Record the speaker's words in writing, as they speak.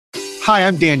Hi,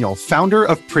 I'm Daniel, founder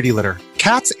of Pretty Litter.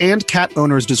 Cats and cat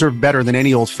owners deserve better than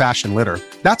any old-fashioned litter.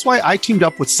 That's why I teamed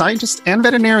up with scientists and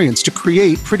veterinarians to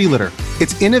create Pretty Litter.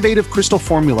 Its innovative crystal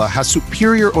formula has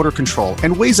superior odor control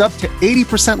and weighs up to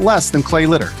 80% less than clay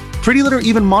litter. Pretty Litter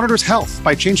even monitors health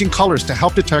by changing colors to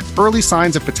help detect early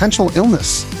signs of potential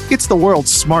illness. It's the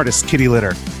world's smartest kitty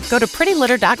litter. Go to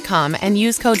prettylitter.com and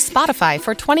use code SPOTIFY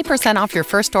for 20% off your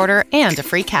first order and a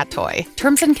free cat toy.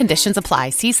 Terms and conditions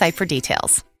apply. See site for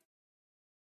details.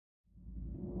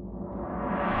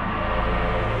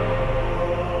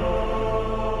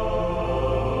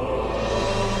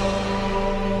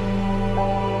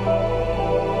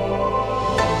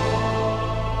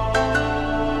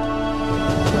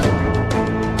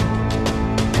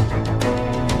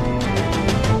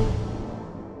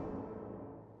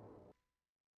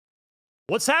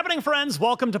 What's happening, friends?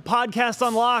 Welcome to Podcast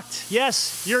Unlocked.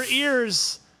 Yes, your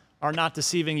ears are not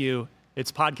deceiving you.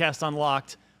 It's Podcast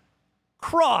Unlocked.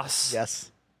 Cross. Yes.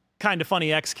 Kind of funny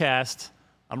Xcast.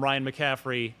 I'm Ryan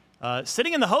McCaffrey,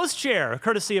 sitting in the host chair,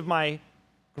 courtesy of my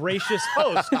gracious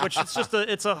host, which is just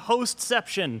it's a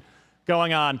hostception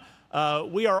going on.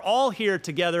 We are all here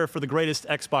together for the greatest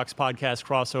Xbox podcast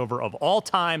crossover of all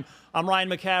time. I'm Ryan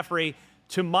McCaffrey.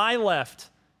 To my left,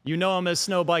 you know him as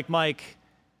Snowbike Mike.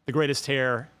 The greatest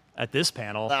hair at this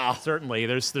panel. Oh. Certainly,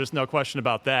 there's no question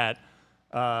about that.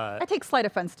 I take slight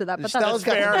offense to that, but Stella's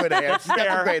got some good hair. She's got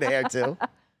some great hair, too.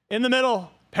 In the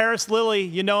middle, Paris Lilly.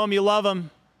 You know him, you love him.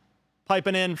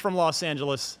 Piping in from Los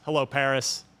Angeles. Hello,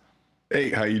 Paris. Hey,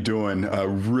 how you doing? I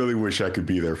really wish I could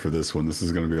be there for this one. This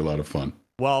is going to be a lot of fun.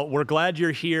 Well, we're glad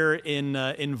you're here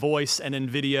in voice and in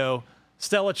video.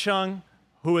 Stella Chung,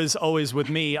 who is always with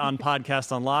me on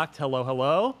Podcast Unlocked. Hello,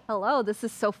 hello. Hello, this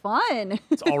is so fun.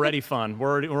 It's already fun.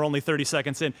 We're only 30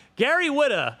 seconds in. Gary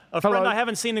Whitta, a friend I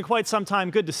haven't seen in quite some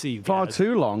time. Good to see you guys. Far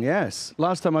too long, yes.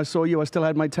 Last time I saw you, I still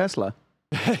had my Tesla.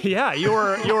 Yeah, you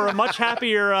were a much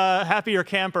happier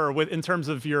camper in terms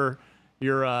of your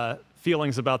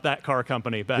feelings about that car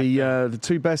company back then. The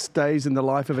two best days in the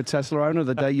life of a Tesla owner,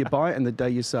 the day you buy it and the day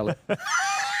you sell it.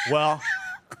 Well,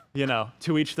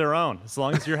 to each their own, as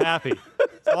long as you're happy.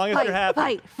 As long as you're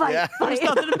happy. Fight. There's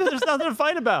nothing to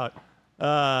fight about.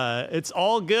 It's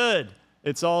all good.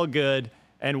 It's all good.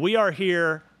 And we are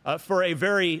here for a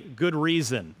very good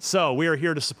reason. So we are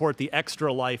here to support the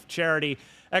Extra Life charity.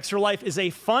 Extra Life is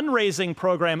a fundraising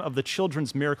program of the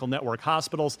Children's Miracle Network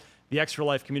hospitals. The Extra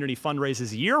Life community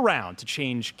fundraises year-round to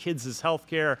change kids'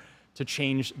 healthcare, to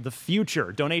change the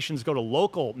future. Donations go to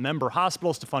local member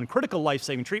hospitals to fund critical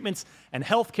life-saving treatments and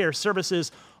healthcare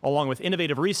services, along with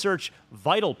innovative research,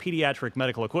 vital pediatric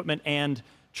medical equipment, and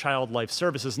child life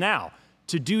services. Now,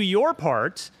 to do your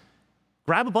part,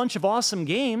 grab a bunch of awesome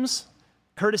games,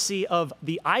 courtesy of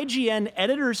the IGN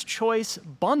Editor's Choice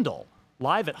Bundle,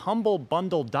 live at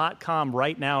humblebundle.com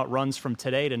right now. It runs from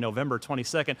today to November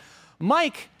 22nd.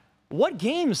 Mike, what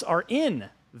games are in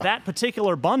that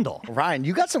particular bundle? Ryan,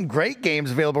 you got some great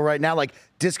games available right now, like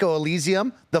Disco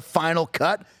Elysium, The Final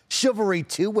Cut, Chivalry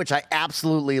 2, which I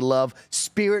absolutely love,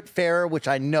 Spiritfarer, which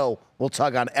I know will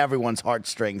tug on everyone's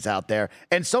heartstrings out there,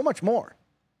 and so much more.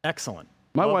 Excellent.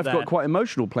 My wife got quite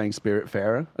emotional playing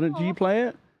Spiritfarer. Do you play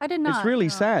it? I did not. It's really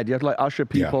sad. You have to usher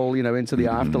people, into the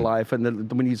afterlife, and then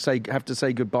when you have to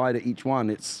say goodbye to each one,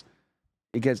 it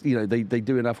gets, they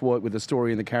do enough work with the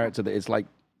story and the character that it's like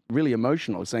really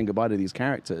emotional saying goodbye to these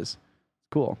characters.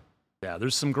 Cool. Yeah,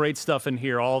 there's some great stuff in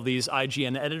here. All of these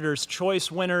IGN Editor's Choice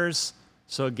winners.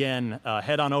 So again,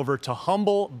 head on over to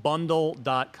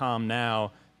humblebundle.com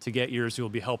now to get yours. You'll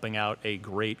be helping out a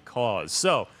great cause.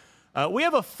 So we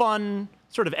have a fun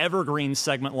sort of evergreen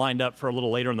segment lined up for a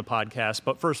little later in the podcast.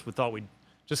 But first, we thought we'd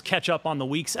just catch up on the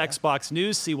week's Xbox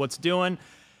news, see what's doing.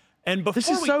 And before this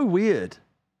is so weird.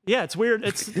 Yeah, it's weird.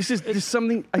 This is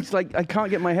something. It's like I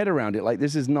can't get my head around it. Like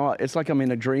this is not. It's like I'm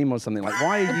in a dream or something. Like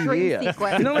why are you here?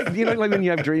 Sequence. Like when you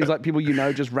have dreams, like people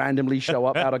just randomly show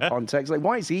up out of context. Like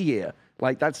why is he here?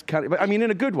 Like that's kind of. I mean,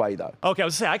 in a good way though. Okay, I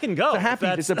was saying I can go.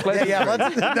 It's a pleasure.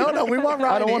 No, we want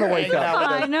Ryan. I don't want to wake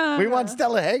up. I know. We want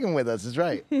Stella hanging with us. Is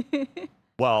right.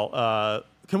 Well,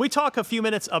 can we talk a few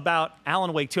minutes about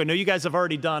Alan Wake 2? I know you guys have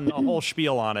already done a whole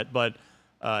spiel on it, but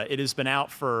it has been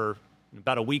out for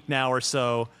about a week now or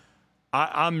so.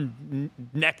 I'm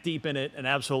neck deep in it and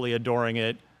absolutely adoring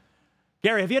it.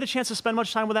 Gary, have you had a chance to spend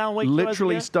much time with Alan Wake 2?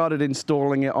 Literally started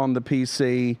installing it on the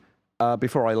PC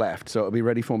before I left, so it'll be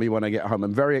ready for me when I get home.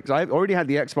 I'm very excited. I've already had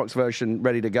the Xbox version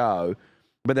ready to go,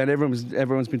 but then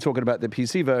everyone's been talking about the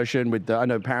PC version. I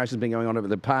know Paris has been going on over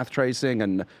the path tracing,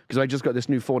 and because I just got this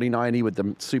new 4090 with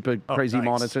the super crazy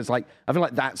monitor. It's like I feel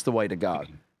like that's the way to go.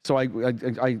 So I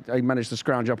managed to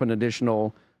scrounge up an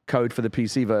additional code for the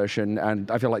PC version,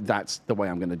 and I feel like that's the way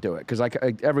I'm going to do it because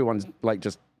everyone's like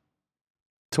just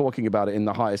talking about it in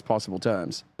the highest possible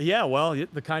terms. Yeah, well,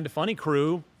 the Kind of Funny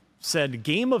crew said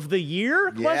Game of the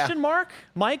Year? Question mark.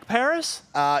 Mike Paris?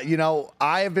 I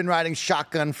have been riding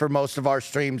shotgun for most of our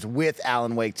streams with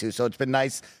Alan Wake 2, so it's been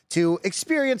nice to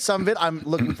experience some of it. I'm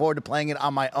looking forward to playing it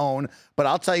on my own, but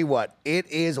I'll tell you what, it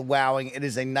is wowing. It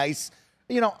is a nice,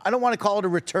 I don't want to call it a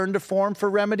return to form for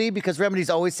Remedy because Remedy's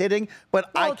always hitting,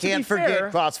 but I can't forget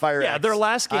Crossfire Yeah, X. their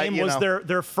last game was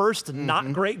their first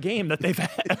not great game that they've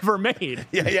ever made.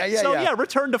 Yeah.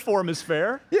 Return to form is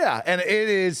fair. Yeah, and it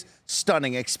is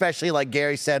stunning, especially like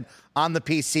Gary said, on the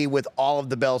PC with all of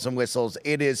the bells and whistles.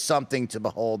 It is something to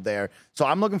behold there. So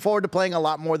I'm looking forward to playing a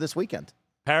lot more this weekend.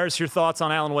 Paris, your thoughts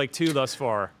on Alan Wake 2 thus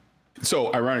far?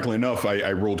 So ironically enough,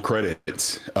 I rolled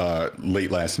credits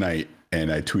late last night, and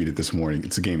I tweeted this morning,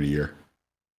 it's a game of the year,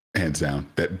 hands down.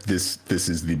 That this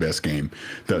is the best game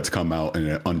that's come out in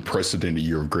an unprecedented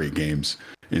year of great games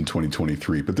in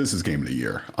 2023. But this is game of the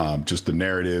year. Just the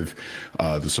narrative,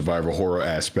 the survival horror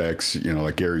aspects,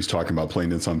 like Gary's talking about playing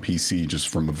this on PC, just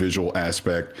from a visual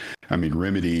aspect. I mean,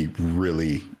 Remedy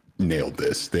really nailed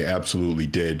this. They absolutely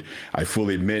did. I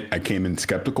fully admit I came in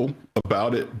skeptical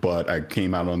about it, but I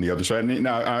came out on the other side. And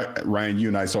now, Ryan, you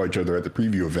and I saw each other at the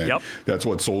preview event. Yep. That's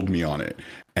what sold me on it.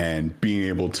 And being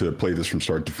able to play this from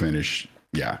start to finish,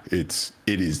 it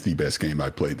is the best game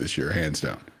I've played this year, hands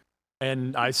down.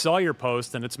 And I saw your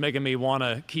post, and it's making me want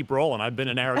to keep rolling. I've been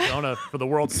in Arizona for the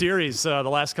World Series the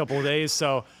last couple of days,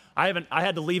 so I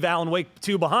had to leave Alan Wake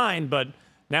 2 behind, but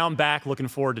now I'm back, looking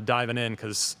forward to diving in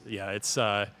because, it's.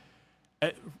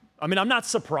 I'm not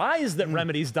surprised that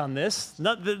Remedy's done this.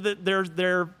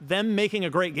 Them making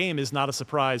a great game is not a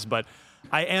surprise, but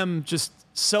I am just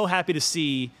so happy to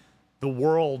see the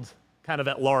world kind of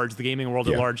at large, the gaming world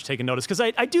at large, taking notice. Because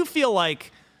I do feel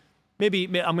like maybe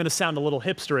I'm going to sound a little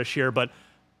hipsterish here, but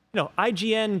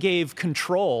IGN gave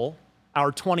Control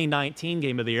our 2019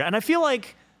 Game of the Year, and I feel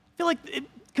like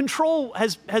Control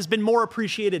has been more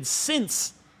appreciated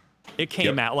since it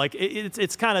came out. Like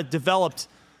it's kind of developed.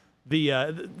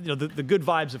 The good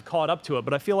vibes have caught up to it,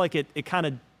 but I feel like it kind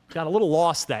of got a little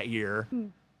lost that year.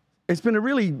 It's been a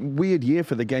really weird year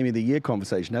for the Game of the Year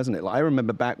conversation, hasn't it? Like, I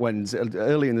remember back when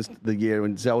early in the year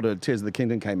when Zelda Tears of the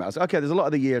Kingdom came out, I was like, okay, there's a lot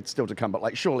of the year still to come, but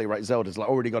like surely, right, Zelda's like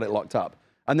already got it locked up,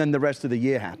 and then the rest of the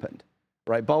year happened,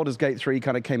 right? Baldur's Gate 3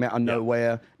 kind of came out of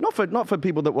nowhere, not for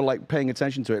people that were like paying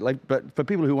attention to it, but for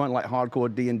people who weren't like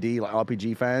hardcore D&D like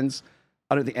RPG fans.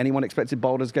 I don't think anyone expected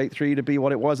Baldur's Gate 3 to be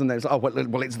what it was, and then it's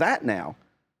well, it's that now.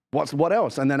 What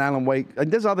else? And then Alan Wake,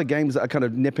 and there's other games that are kind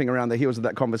of nipping around the heels of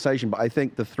that conversation, but I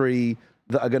think the three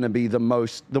that are going to be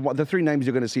the three names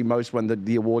you're going to see most when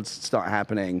the awards start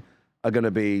happening are going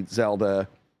to be Zelda,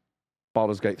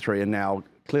 Baldur's Gate 3, and now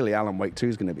clearly Alan Wake 2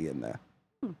 is going to be in there.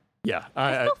 Yeah.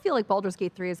 I still feel like Baldur's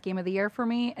Gate 3 is Game of the Year for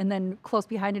me, and then close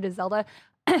behind it is Zelda.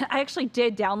 I actually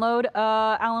did download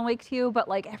Alan Wake 2, but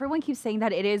like everyone keeps saying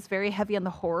that it is very heavy on the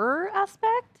horror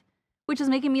aspect, which is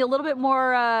making me a little bit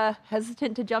more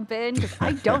hesitant to jump in because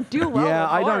I don't do well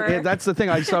with horror. Don't. That's the thing.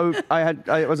 I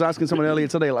was asking someone earlier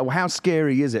today, like, well, how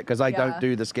scary is it? Because I don't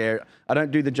do the scare. I don't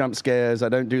do the jump scares. I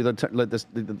don't do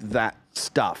that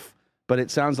stuff. But it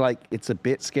sounds like it's a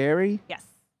bit scary. Yes.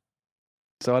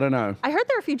 So I don't know. I heard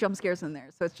there are a few jump scares in there,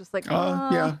 so it's just like,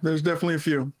 yeah, there's definitely a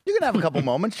few. You can have a couple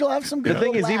moments. You'll have some good. The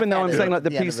thing is, even though I'm saying like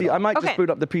the at PC, I might just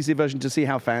boot up the PC version to see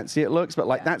how fancy it looks, but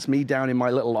like that's me down in my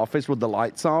little office with the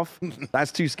lights off.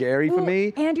 That's too scary for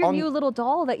me. And your new little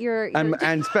doll that you're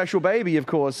and Special Baby, of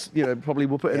course, probably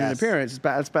will put in an appearance.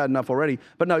 That's bad enough already.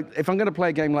 But no, if I'm going to play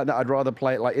a game like that, I'd rather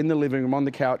play it like in the living room on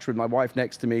the couch with my wife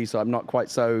next to me, so I'm not quite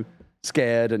so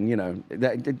scared. And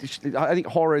I think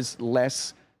horror's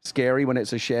less scary when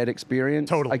it's a shared experience.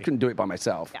 Totally. I couldn't do it by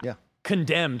myself. Yeah.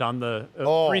 Condemned on the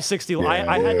 360.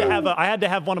 I had to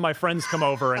have one of my friends come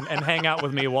over and hang out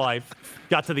with me while I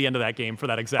got to the end of that game for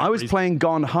that exact I was reason. playing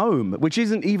Gone Home, which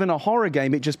isn't even a horror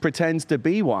game. It just pretends to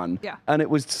be one. Yeah. And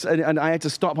and I had to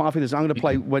stop halfway through. I'm going to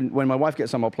play when my wife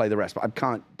gets home. I'll play the rest, but I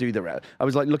can't do the rest. I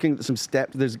was like looking at some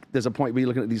steps. There's a point where you're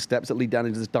looking at these steps that lead down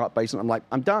into this dark basement. I'm like,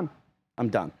 I'm done.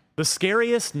 The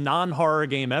scariest non-horror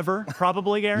game ever,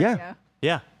 probably, Gary.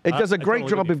 Yeah. It does a great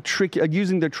totally job of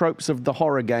using the tropes of the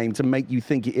horror game to make you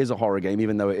think it is a horror game,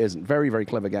 even though it isn't. Very, very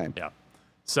clever game. Yeah.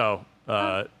 So,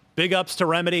 big ups to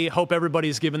Remedy. Hope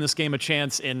everybody's given this game a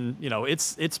chance in,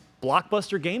 it's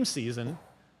blockbuster game season,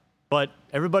 but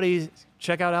everybody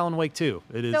check out Alan Wake 2.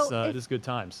 It is good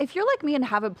times. If you're like me and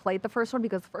haven't played the first one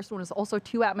because the first one is also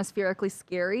too atmospherically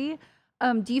scary,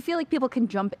 do you feel like people can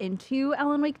jump into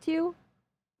Alan Wake 2?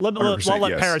 I'll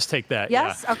let yes. Paris take that.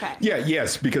 Yes? Yeah. Okay. Yeah,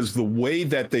 yes, because the way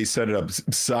that they set it up,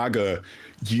 Saga,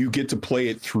 you get to play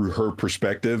it through her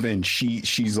perspective, and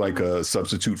she's like a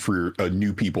substitute for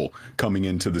new people coming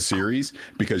into the series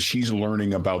because she's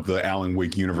learning about the Alan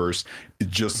Wake universe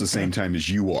just the same time as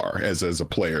you are as a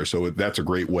player. So that's a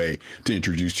great way to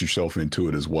introduce yourself into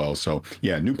it as well. So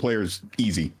yeah, new players,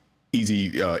 easy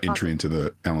entry into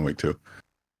the Alan Wake 2.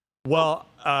 Well,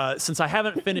 since I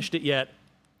haven't finished it yet,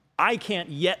 I can't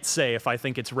yet say if I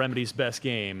think it's Remedy's best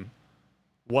game.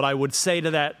 What I would say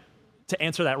to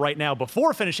answer that right now,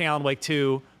 before finishing Alan Wake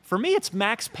 2, for me, it's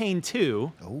Max Payne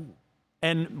 2. Oh.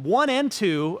 And 1 and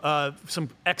 2, some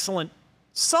excellent,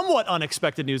 somewhat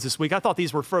unexpected news this week. I thought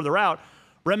these were further out.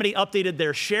 Remedy updated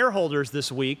their shareholders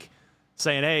this week,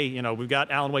 saying, hey, we've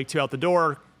got Alan Wake 2 out the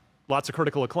door, lots of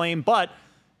critical acclaim, but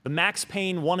the Max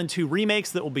Payne 1 and 2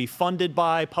 remakes that will be funded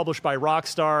by, published by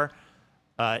Rockstar,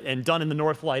 and done in the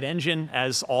Northlight engine,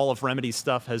 as all of Remedy's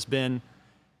stuff has been,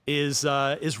 is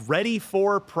ready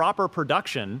for proper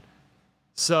production.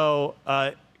 So,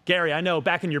 Gary, I know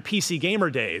back in your PC gamer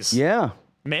days,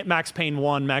 Max Payne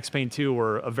 1, Max Payne 2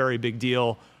 were a very big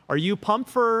deal. Are you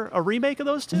pumped for a remake of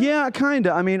those two? Yeah, kind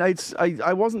of. I mean,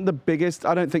 I wasn't the biggest.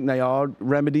 I don't think they are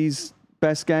Remedy's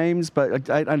best games, but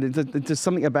there's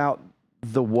something about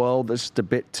the world that's just a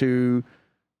bit too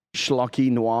schlocky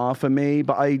noir for me,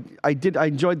 but I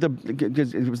enjoyed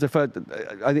because it was the first,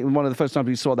 I think one of the first times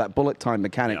we saw that bullet time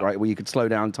mechanic, right, where you could slow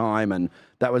down time, and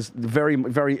that was very,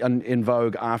 very in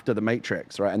vogue after the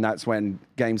Matrix, right, and that's when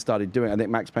games started doing it. I think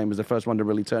Max Payne was the first one to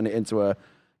really turn it into a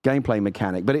gameplay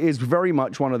mechanic, but it is very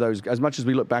much one of those, as much as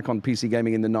we look back on PC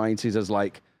gaming in the 90s as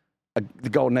like the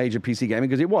golden age of PC gaming,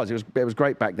 because it was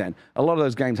great back then. A lot of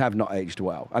those games have not aged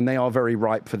well, and they are very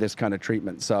ripe for this kind of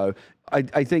treatment. So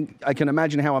I think I can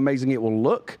imagine how amazing it will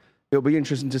look. It'll be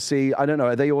interesting to see. I don't know.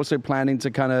 Are they also planning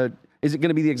to is it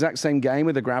going to be the exact same game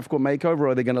with a graphical makeover, or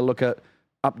are they going to look at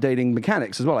updating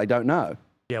mechanics as well? I don't know.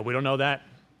 Yeah, we don't know that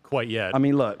quite yet. I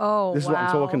mean, look, this is what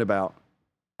I'm talking about.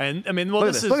 And I mean, well,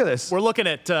 look at this. We're looking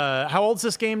at how old's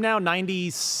this game now?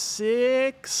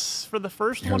 96 for the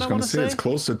first one. I was going to say it's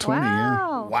close to 20. Wow.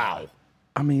 Yeah. Wow.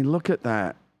 I mean, look at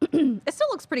that. It still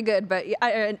looks pretty good, but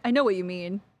I know what you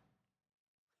mean.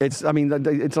 It's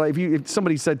like if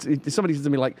somebody said to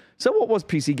me like, so what was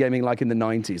PC gaming like in the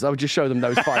 90s? I would just show them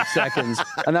those 5 seconds,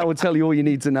 and that would tell you all you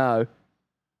need to know.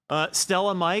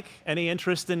 Stella, Mike, any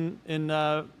interest in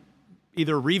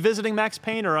either revisiting Max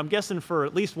Payne, or I'm guessing for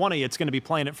at least one of you, it's going to be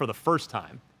playing it for the first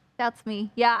time? That's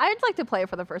me. Yeah, I'd like to play it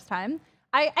for the first time.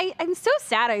 I'm so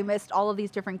sad I missed all of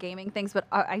these different gaming things, but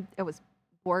I was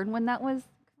born when that was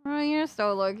here,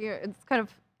 so like it's kind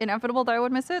of inevitable that I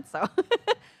would miss it. So,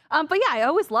 but yeah, I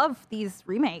always love these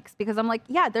remakes because I'm like,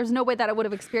 yeah, there's no way that I would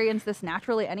have experienced this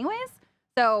naturally anyways.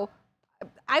 So,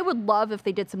 I would love if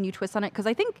they did some new twists on it, because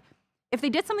I think if they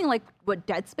did something like what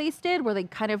Dead Space did, where they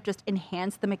kind of just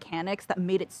enhanced the mechanics that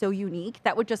made it so unique,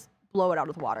 that would just blow it out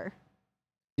of the water.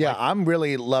 Yeah, I'm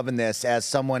really loving this as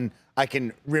someone. I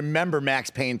can remember Max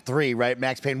Payne 3, right?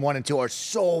 Max Payne 1 and 2 are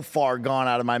so far gone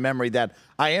out of my memory that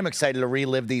I am excited to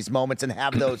relive these moments and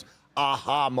have those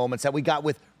aha moments that we got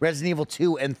with Resident Evil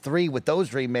 2 and 3 with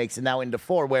those remakes, and now into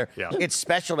 4, where it's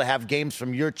special to have games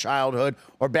from your childhood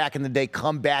or back in the day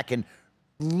come back and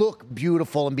look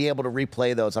beautiful and be able to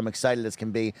replay those. I'm excited as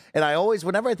can be. And I always,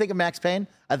 whenever I think of Max Payne,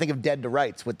 I think of Dead to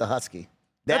Rights with the Husky.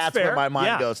 That's where my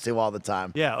mind goes to all the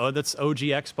time. Yeah, that's OG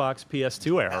Xbox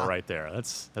PS2 era right there.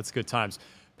 That's good times.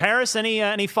 Paris,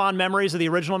 any fond memories of the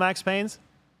original Max Paynes?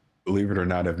 Believe it or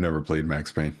not, I've never played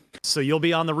Max Payne. So you'll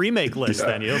be on the remake list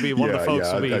then. You'll be one of the folks.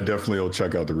 I definitely will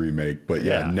check out the remake. But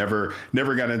never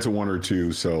got into 1 or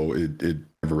 2, so it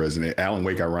never resonated. Alan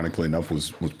Wake, ironically enough,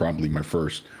 was probably my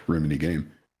first Remedy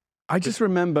game. I just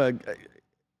remember,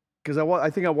 because I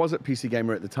think I was at PC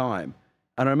Gamer at the time,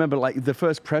 and I remember like the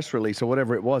first press release or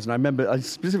whatever it was, and I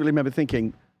specifically remember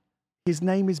thinking, his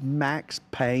name is Max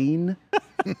Payne.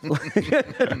 The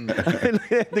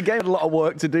game had a lot of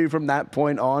work to do from that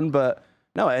point on, but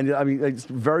no, and I mean it's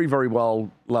very, very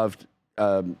well loved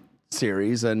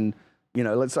series, and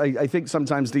I think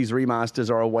sometimes these remasters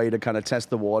are a way to kind of test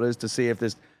the waters to see if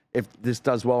this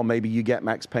does well. Maybe you get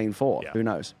Max Payne 4. Who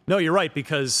knows? No, you're right,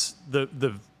 because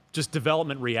the just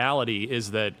development reality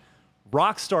is that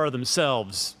Rockstar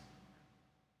themselves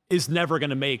is never going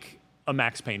to make a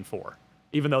Max Payne 4,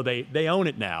 even though they own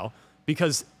it now,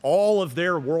 because all of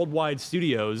their worldwide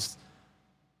studios,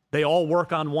 they all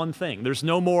work on one thing. There's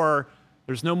no more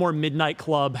Midnight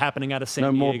Club happening out of San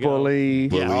Diego. No more Bully.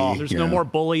 Yeah. There's no more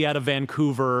Bully out of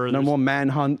Vancouver. No more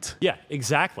Manhunt. Yeah,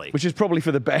 exactly. Which is probably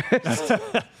for the best.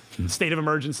 State of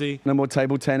Emergency. No more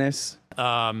table tennis.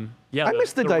 Yeah, I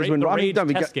miss the days when I mean,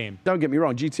 game. don't get me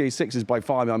wrong. GTA 6 is by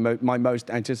far my most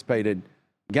anticipated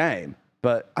game,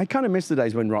 but I kind of miss the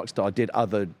days when Rockstar did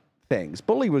other things.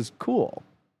 Bully was cool.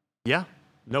 Yeah,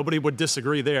 nobody would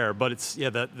disagree there. But it's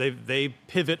that they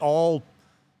pivot all,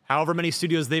 however many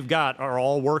studios they've got are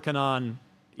all working on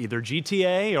either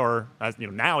GTA or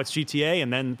now it's GTA,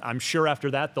 and then I'm sure after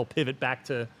that they'll pivot back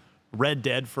to Red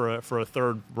Dead for a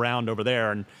third round over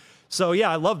there. And so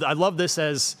I love this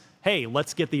as, hey,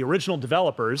 let's get the original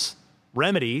developers,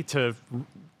 Remedy, to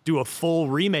do a full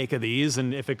remake of these,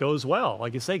 and if it goes well,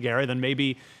 like you say, Gary, then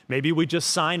maybe we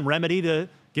just sign Remedy to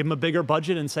give them a bigger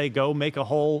budget and say, go make a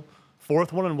whole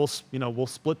fourth one, and we'll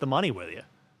split the money with you.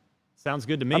 Sounds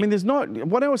good to me. I mean, there's not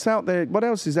what else out there. What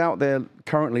else is out there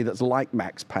currently that's like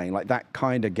Max Payne, like that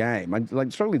kind of game? I'm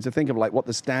like struggling to think of like what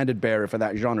the standard bearer for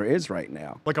that genre is right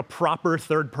now. Like a proper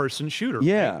third-person shooter.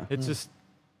 Yeah, right? It's just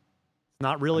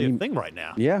not really a thing right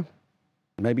now. Yeah,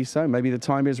 maybe so. Maybe the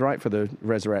time is right for the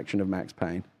resurrection of Max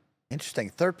Payne. Interesting.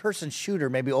 Third-person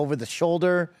shooter, maybe over the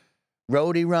shoulder,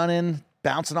 roadie running,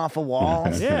 bouncing off of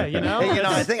walls. Yeah,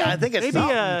 I think it's maybe,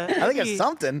 something. I think it's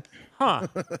something. Huh.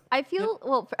 I feel,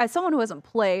 well, as someone who hasn't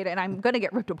played, and I'm going to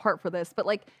get ripped apart for this, but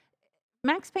like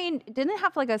Max Payne, didn't it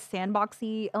have like a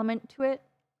sandboxy element to it?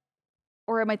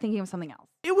 Or am I thinking of something else?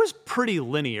 It was pretty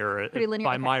linear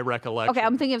by my recollection. Okay,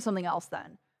 I'm thinking of something else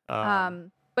then.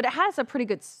 But it has a pretty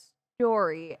good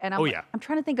story. And I'm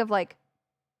trying to think of like,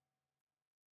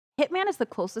 Hitman is the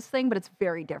closest thing, but it's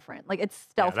very different. Like it's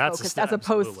stealth focused as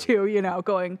opposed to,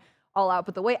 going all out.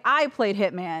 But the way I played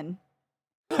Hitman.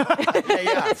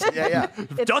 yeah.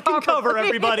 Duck and cover,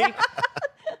 everybody.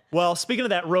 Well, speaking of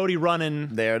that roadie running,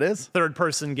 there it is.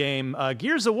 Third-person game,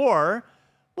 Gears of War,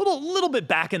 little bit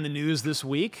back in the news this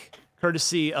week,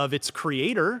 courtesy of its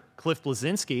creator, Cliff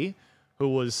Bleszinski, who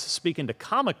was speaking to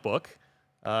Comic Book,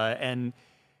 and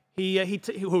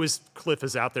Cliff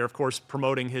is out there, of course,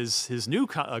 promoting his new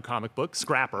comic book,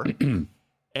 Scrapper,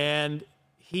 and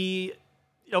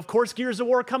of course, Gears of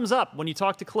War comes up when you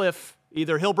talk to Cliff.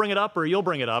 Either he'll bring it up or you'll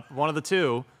bring it up, one of the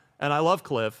two. And I love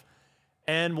Cliff.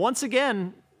 And once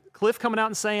again, Cliff coming out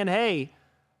and saying, hey,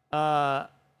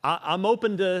 I'm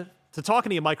open to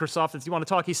talking to you, Microsoft, if you want to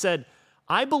talk. He said,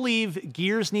 I believe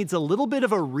Gears needs a little bit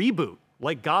of a reboot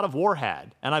like God of War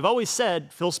had. And I've always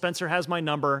said, Phil Spencer has my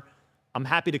number. I'm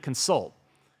happy to consult.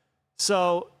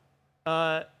 So,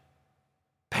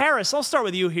 Paris, I'll start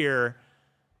with you here.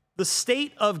 The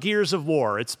state of Gears of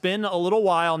War. It's been a little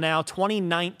while now.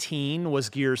 2019 was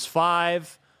Gears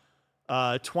 5.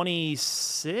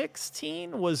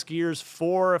 2016 was Gears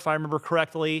 4, if I remember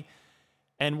correctly.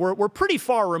 And we're pretty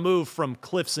far removed from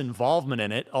Cliff's involvement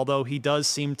in it, although he does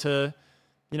seem to,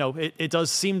 it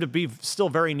does seem to be still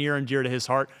very near and dear to his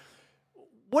heart.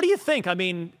 What do you think? I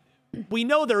mean, we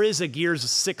know there is a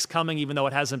Gears 6 coming, even though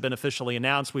it hasn't been officially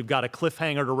announced. We've got a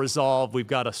cliffhanger to resolve. We've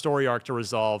got a story arc to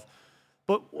resolve.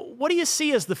 But what do you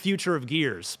see as the future of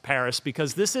Gears, Paris?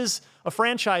 Because this is a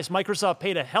franchise Microsoft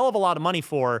paid a hell of a lot of money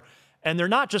for, and they're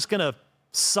not just going to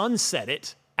sunset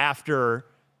it after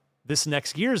this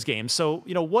next Gears game. So,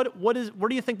 where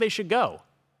do you think they should go?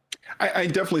 I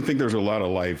definitely think there's a lot of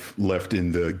life left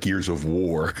in the Gears of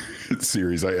War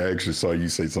series. I actually saw you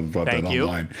say something about that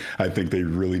online. I think they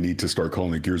really need to start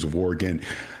calling it Gears of War again.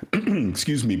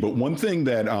 Excuse me. But one thing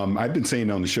that I've been saying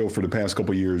on the show for the past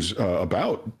couple of years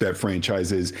about that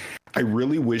franchise is I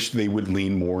really wish they would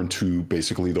lean more into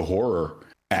basically the horror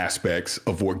aspects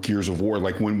of what Gears of War,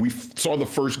 like when we saw the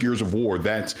first Gears of War,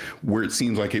 that's where it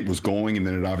seems like it was going, and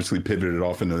then it obviously pivoted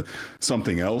off into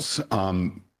something else.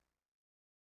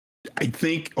 I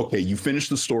think, okay, you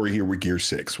finished the story here with Gears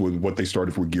 6, with what they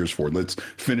started with Gears 4. Let's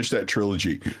finish that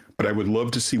trilogy. But I would love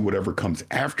to see whatever comes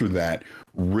after that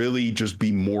really just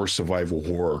be more survival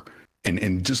horror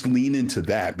and just lean into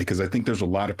that, because I think there's a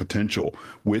lot of potential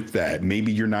with that.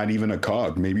 Maybe you're not even a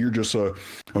cog. Maybe you're just a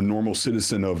normal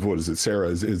citizen of, what is it, Sarah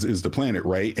is the planet,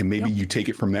 right? And maybe you take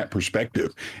it from that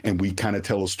perspective and we kind of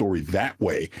tell a story that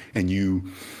way. And you,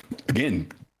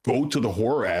 again, go to the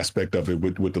horror aspect of it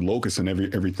with the locust and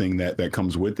everything that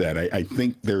comes with that. I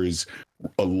think there is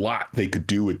a lot they could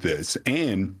do with this.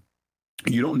 And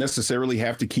you don't necessarily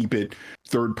have to keep it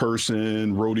third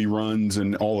person, roadie runs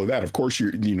and all of that. Of course,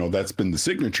 that's been the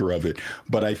signature of it.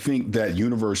 But I think that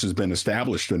universe has been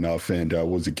established enough, and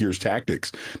was it Gears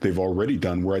Tactics they've already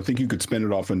done, where I think you could spin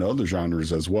it off into other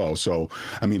genres as well. So,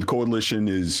 I mean, the Coalition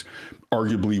is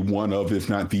arguably one of, if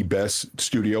not the best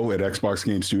studio at Xbox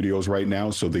Game Studios right now.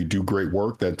 So they do great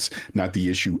work. That's not the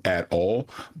issue at all.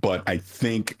 But I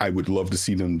think I would love to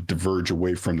see them diverge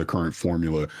away from the current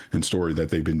formula and story that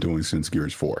they've been doing since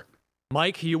Gears 4.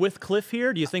 Mike, are you with Cliff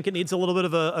here? Do you think it needs a little bit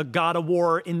of a God of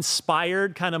War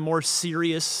inspired, kind of more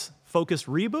serious focused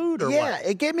reboot? Or Yeah, what?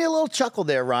 it gave me a little chuckle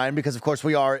there, Ryan, because of course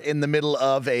we are in the middle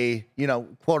of a,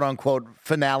 quote unquote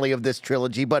finale of this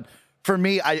trilogy. But for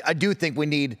me, I do think we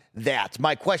need that.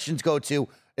 My questions go to,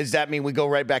 does that mean we go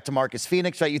right back to Marcus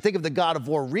Phoenix, right? You think of the God of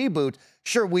War reboot,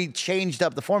 sure, we changed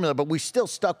up the formula, but we still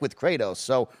stuck with Kratos.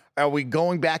 So are we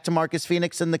going back to Marcus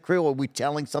Phoenix and the crew? Are we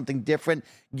telling something different,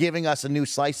 giving us a new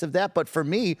slice of that? But for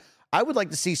me, I would like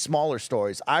to see smaller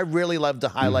stories. I really love to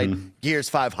highlight Gears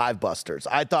 5 Hivebusters.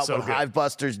 I thought what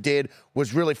Hivebusters did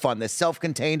was really fun. This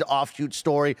self-contained offshoot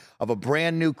story of a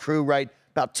brand new crew, right?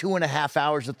 About 2.5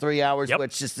 hours to 3 hours, where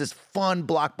it's just this fun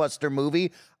blockbuster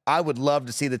movie. I would love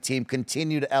to see the team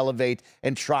continue to elevate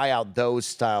and try out those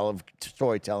style of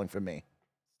storytelling for me.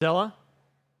 Stella?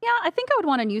 Yeah, I think I would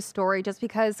want a new story just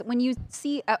because when you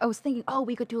see, I was thinking,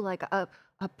 we could do like a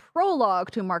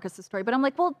prologue to Marcus's story. But I'm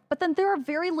like, well, but then there are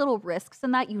very little risks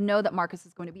in that. You know that Marcus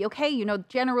is going to be okay,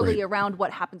 generally around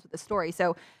what happens with the story.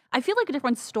 So I feel like a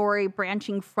different story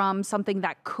branching from something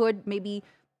that could maybe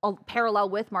parallel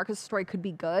with Marcus' story could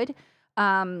be good.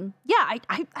 I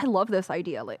love this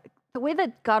idea. Like the way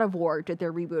that God of War did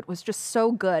their reboot was just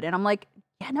so good. And I'm like,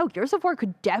 Gears of War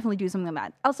could definitely do something like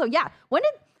that. Also,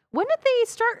 when did they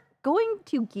start going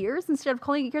to Gears instead of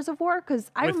calling it Gears of War?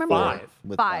 Because I remember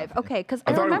five. Okay, because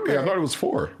I remember. I thought it was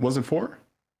 4. Was it 4?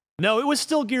 No, it was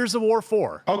still Gears of War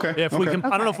 4. Okay. We can,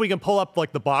 I don't know if we can pull up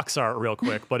like the box art real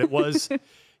quick, but it was,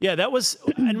 that was,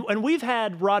 and we've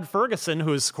had Rod Ferguson,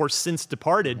 who has of course since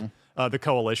departed the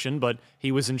coalition, but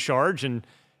he was in charge, and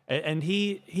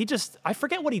he just, I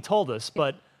forget what he told us,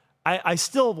 but I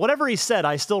still, whatever he said,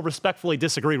 I still respectfully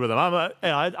disagreed with him.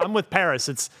 I'm with Paris.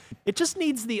 It just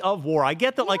needs the of war. I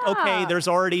get that, like, okay, there's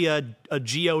already a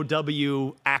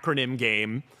GOW acronym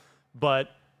game,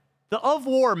 but the of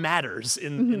war matters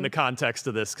in the context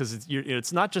of this, because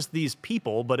it's not just these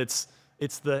people, but it's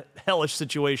the hellish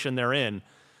situation they're in.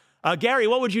 Gary,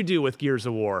 what would you do with Gears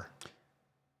of War?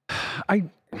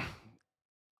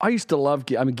 I used to love,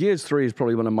 Gears 3 is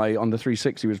probably on the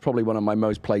 360 was probably one of my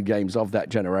most played games of that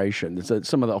generation.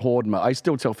 Some of the Horde mode, I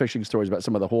still tell fishing stories about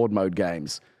some of the Horde mode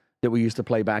games that we used to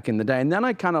play back in the day. And then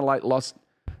I kind of lost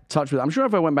touch with it. I'm sure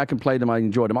if I went back and played them, I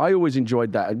enjoyed them. I always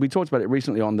enjoyed that. We talked about it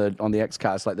recently on the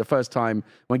Xcast, like the first time,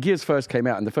 when Gears first came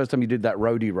out and the first time you did that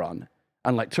roadie run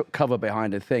and took cover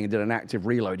behind a thing and did an active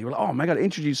reload, you were like, oh my God, it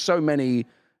introduced so many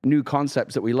new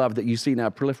concepts that we love that you see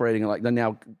now proliferating, like they're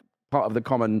now part of the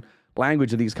common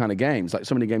language of these kind of games. Like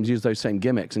so many games use those same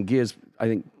gimmicks, and Gears, I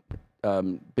think,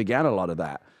 began a lot of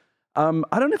that. I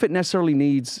don't know if it necessarily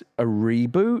needs a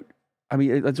reboot. I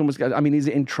mean, it's almost. I mean, is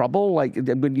it in trouble? Like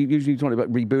when you usually talk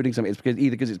about rebooting something, it's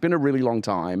either because it's been a really long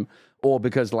time, or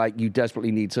because you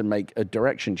desperately need to make a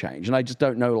direction change. And I just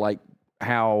don't know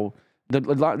how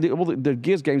the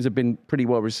Gears games have been pretty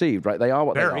well received, right? They are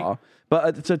what they are.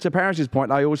 But to Paris's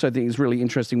point, I also think it's really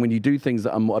interesting when you do things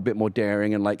that are a bit more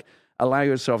daring and allow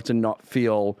yourself to not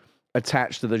feel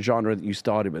attached to the genre that you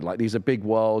started with. Like these are big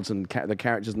worlds, and the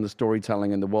characters and the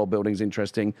storytelling and the world building is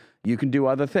interesting. You can do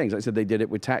other things. Like I said, they did it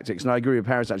with tactics. And I agree with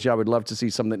Paris, actually. I would love to see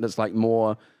something that's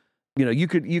more, you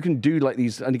can do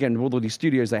these, and again, with all these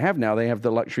studios they have now, they have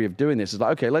the luxury of doing this. It's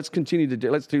like, okay, let's continue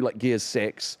to let's do Gears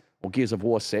 6 or Gears of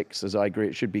War 6, as I agree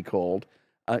it should be called.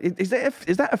 Is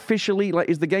that officially,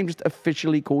 is the game just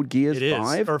officially called Gears 5?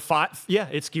 It is, or 5. Yeah,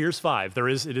 it's Gears 5.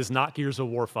 It is not Gears of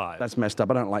War 5. That's messed up.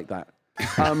 I don't like that.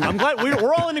 I'm glad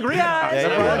we're all in agreement.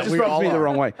 That just rubs me the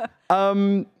wrong way.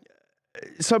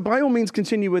 So by all means,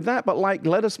 continue with that, but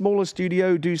let a smaller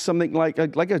studio do something like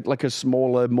a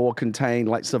smaller, more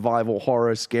contained, survival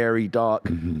horror, scary, dark,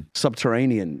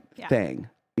 subterranean thing.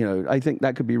 I think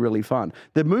that could be really fun.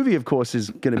 The movie, of course,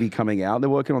 is going to be coming out. They're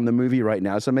working on the movie right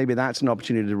now, so maybe that's an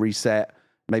opportunity to reset.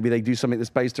 Maybe they do something that's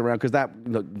based around, because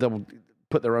they'll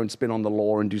put their own spin on the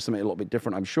lore and do something a little bit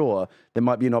different, I'm sure. There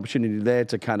might be an opportunity there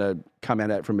to kind of come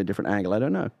at it from a different angle. I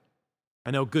don't know.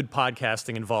 I know good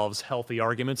podcasting involves healthy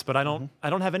arguments, but I don't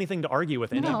have anything to argue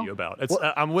with any of you about.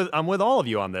 I'm with all of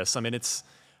you on this. I mean,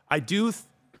 I do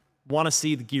want to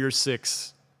see the Gears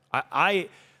 6. I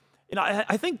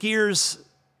think Gears,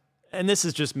 and this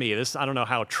is just me, I don't know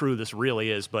how true this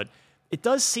really is, but it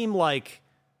does seem like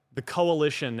the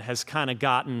Coalition has kind of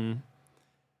gotten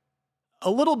a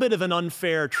little bit of an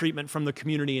unfair treatment from the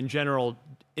community in general,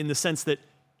 in the sense that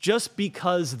just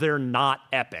because they're not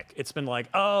epic, it's been like,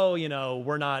 oh,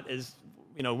 we're not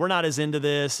as into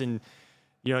this, and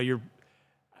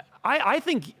I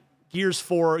think Gears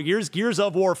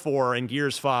of War 4 and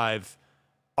Gears 5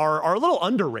 are a little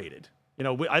underrated.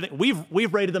 I think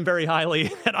we've rated them very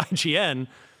highly at IGN,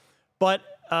 but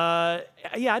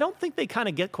Yeah, I don't think they kind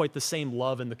of get quite the same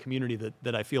love in the community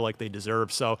that I feel like they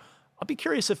deserve. So I'll be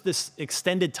curious if this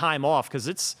extended time off, because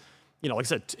it's, like I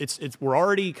said, we're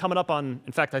already coming up on,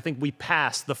 in fact, I think we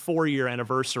passed the 4-year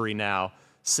anniversary now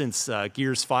since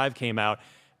Gears 5 came out,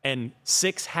 and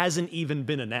 6 hasn't even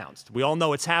been announced. We all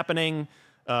know it's happening.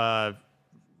 Rod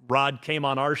came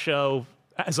on our show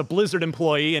as a Blizzard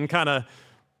employee and kind of,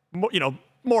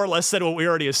 more or less said what we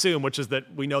already assumed, which is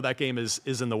that we know that game is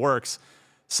in the works.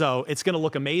 So it's going to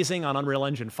look amazing on Unreal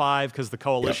Engine 5 because the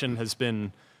Coalition has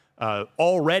been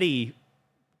already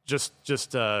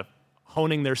just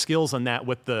honing their skills on that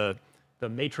with the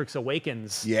Matrix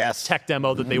Awakens tech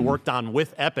demo that they worked on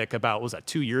with Epic about, was that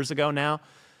 2 years ago now?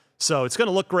 So it's going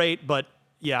to look great, but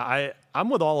yeah, I'm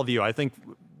with all of you. I think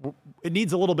it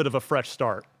needs a little bit of a fresh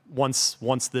start once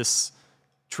this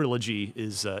trilogy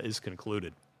is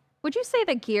concluded. Would you say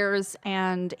that Gears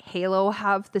and Halo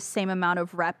have the same amount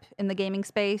of rep in the gaming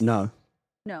space? No.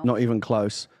 Not even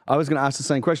close. I was going to ask the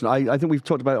same question. I think we've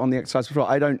talked about it on the Xcast before.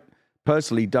 I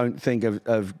personally don't think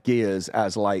of Gears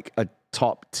as like a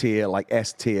top tier, like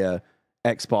S tier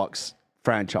Xbox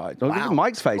franchise. Look at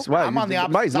Mike's face. Okay. Well, I'm on the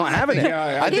opposite Mike's not side. having it.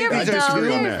 Yeah, I think these are two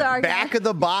Back back of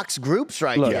the box groups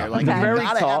right Look, here. Like, the you very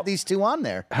gotta top- have these two on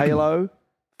there. Halo,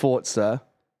 Forza,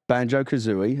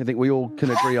 Banjo-Kazooie. I think we all can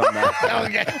agree on that.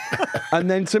 Okay. And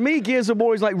then to me, Gears of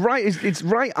War is like it's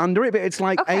right under it, but it's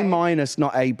like Okay. A-,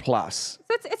 not A+. So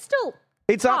it's still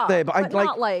It's up top, there, but I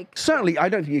not like certainly I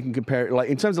don't think you can compare it. Like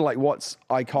in terms of like what's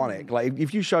iconic. Like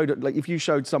if you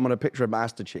showed someone a picture of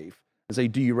Master Chief and say,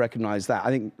 "Do you recognize that?" I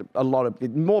think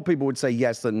more people would say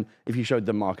yes than if you showed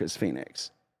them Marcus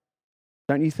Phoenix.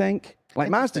 Don't you think? Like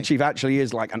Master Chief actually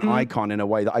is like an icon in a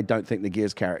way that I don't think the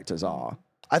Gears characters are.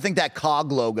 I think that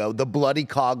COG logo, the bloody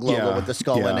COG logo with the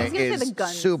skull in I it, was gonna say is the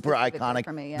gun super specifically iconic.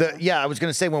 for me, I was going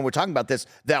to say when we're talking about this,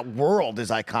 that world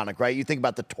is iconic, right? You think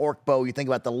about the torque bow, you think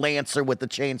about the Lancer with the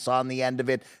chainsaw on the end of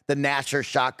it, the Nasher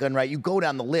shotgun, right? You go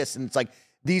down the list, and it's like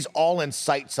these all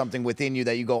incite something within you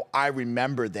that you go, I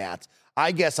remember that.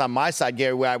 I guess on my side,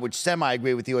 Gary, where I would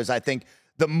semi-agree with you is I think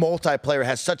the multiplayer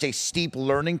has such a steep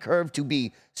learning curve to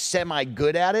be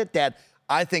semi-good at it that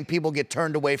I think people get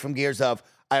turned away from Gears of,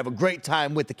 I have a great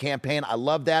time with the campaign. I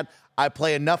love that. I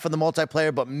play enough of the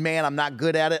multiplayer, but man, I'm not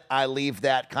good at it. I leave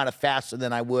that kind of faster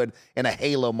than I would in a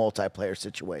Halo multiplayer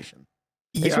situation.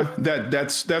 Yeah,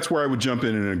 that's where I would jump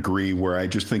in and agree, where I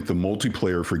just think the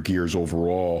multiplayer for Gears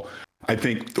overall, I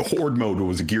think the Horde mode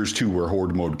was a Gears 2 where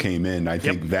Horde mode came in. I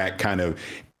think that kind of,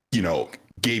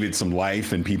 gave it some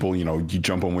life, and people, you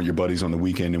jump on with your buddies on the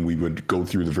weekend and we would go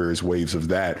through the various waves of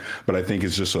that. But I think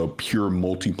it's just a pure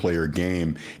multiplayer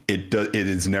game. It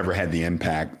has never had the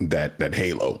impact that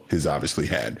Halo has obviously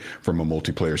had from a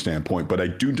multiplayer standpoint. But I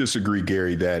do disagree,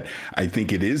 Gary, that I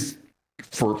think it is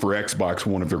for Xbox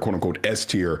one of their quote unquote S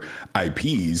tier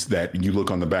IPs that you look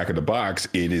on the back of the box,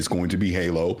 it is going to be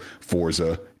Halo,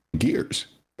 Forza, Gears.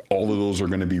 All of those are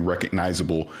going to be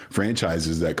recognizable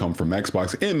franchises that come from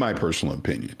Xbox, in my personal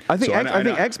opinion. I think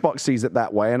Xbox sees it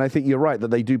that way, and I think you're right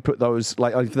that they do put those,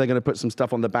 like if they're going to put some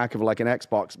stuff on the back of like an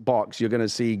Xbox box, you're going to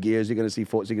see Gears, you're going to see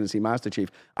Forza, you're going to see Master Chief.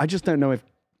 I just don't know if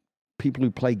people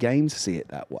who play games see it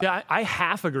that way. Yeah, I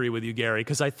half agree with you, Gary,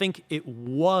 because I think it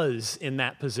was in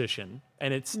that position,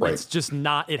 and it's just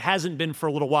not. It hasn't been for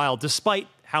a little while, despite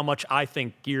how much I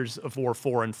think Gears of War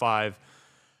 4 and 5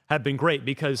 have been great,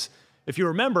 because if you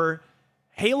remember,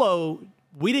 Halo,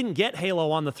 we didn't get Halo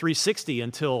on the 360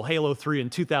 until Halo 3 in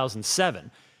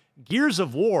 2007. Gears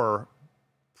of War,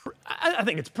 I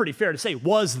think it's pretty fair to say,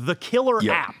 was the killer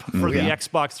app for the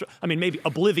Xbox. I mean, maybe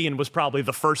Oblivion was probably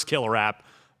the first killer app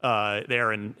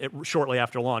there and shortly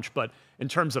after launch. But in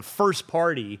terms of first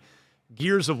party,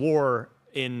 Gears of War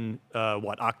in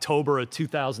October of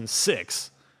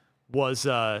 2006 was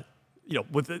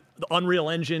with the Unreal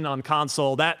Engine on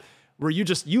console, that where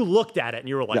you looked at it and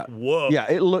you were like, whoa. Yeah,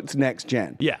 it looked next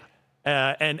gen. Yeah.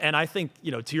 And I think,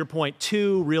 to your point,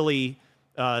 2 really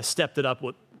stepped it up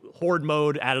with Horde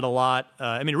mode, added a lot.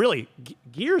 I mean, really,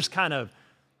 Gears kind of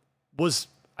was,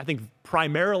 I think,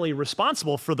 primarily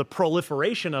responsible for the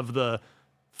proliferation of the,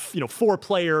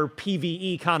 4-player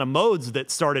PvE kind of modes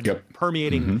that started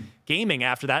permeating gaming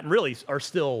after that, and really are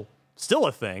still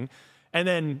a thing. And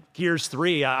then Gears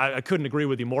 3, I couldn't agree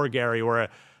with you more, Gary, where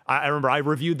I remember I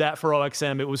reviewed that for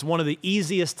OXM. It was one of the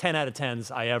easiest 10 out of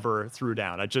 10s I ever threw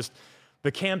down.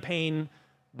 The campaign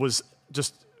was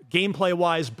just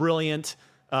gameplay-wise brilliant.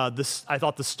 I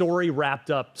thought the story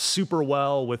wrapped up super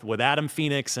well with Adam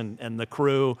Phoenix and the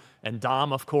crew, and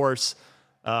Dom, of course.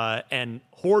 And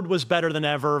Horde was better than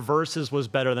ever. Versus was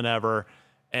better than ever.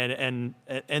 And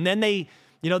then they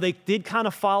did kind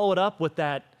of follow it up with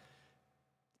that.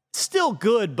 still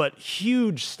good, but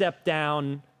huge step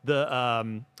down.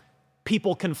 The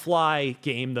People Can Fly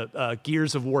game, the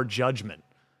Gears of War Judgment,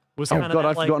 was kind of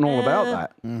I've forgotten all about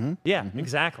that. Yeah,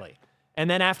 exactly. And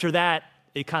then after that,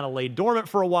 it kind of laid dormant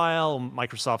for a while.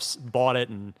 Microsoft's bought it,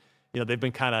 and they've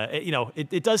been kind of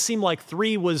it does seem like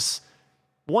 3 was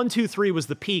 1, 2, 3 was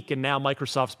the peak, and now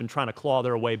Microsoft's been trying to claw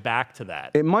their way back to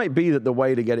that. It might be that the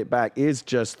way to get it back is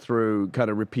just through kind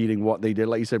of repeating what they did,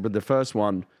 like you said with the first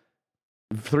one.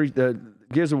 The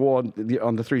Gears of War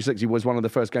on the 360 was one of the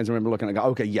first games I remember looking at. Go,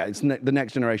 okay, yeah, it's the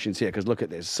next generation's here because look at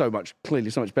this, clearly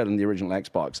so much better than the original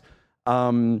Xbox.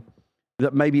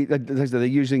 That maybe they're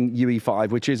using UE5,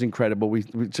 which is incredible. We're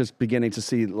just beginning to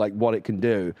see like what it can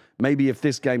do. Maybe if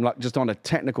this game, like just on a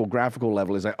technical graphical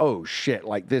level, is like, oh shit,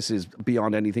 like this is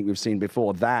beyond anything we've seen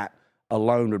before. That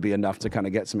alone would be enough to kind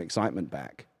of get some excitement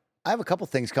back. I have a couple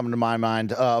things coming to my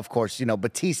mind. Of course,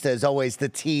 Batista is always the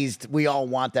teased. We all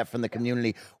want that from the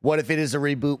community. What if it is a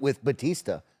reboot with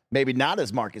Batista? Maybe not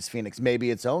as Marcus Phoenix,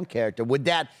 maybe its own character. Would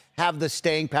that have the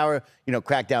staying power?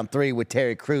 Crackdown 3 with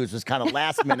Terry Crews was kind of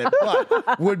last minute,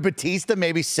 but would Batista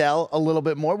maybe sell a little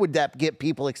bit more? Would that get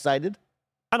people excited?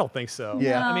 I don't think so.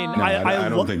 Yeah. I mean, No, I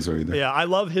don't think so either. Yeah, I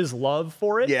love his love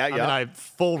for it. Yeah. I mean, I have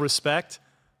full respect,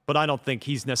 but I don't think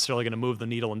he's necessarily going to move the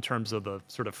needle in terms of the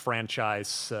sort of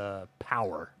franchise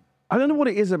power. I don't know what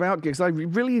it is about because I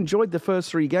really enjoyed the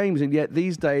first 3 games, and yet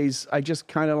these days I just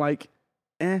kind of like,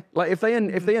 Like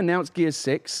if they announce Gears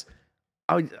 6,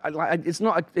 it's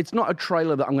not a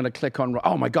trailer that I'm going to click on.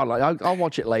 Oh my god, I'll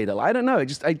watch it later. I don't know.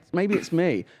 Maybe it's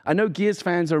me. I know Gears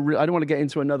fans are. I don't want to get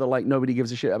into another nobody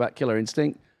gives a shit about Killer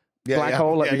Instinct black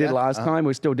hole we did last time.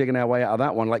 We're still digging our way out of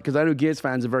that one. Because I know Gears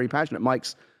fans are very passionate.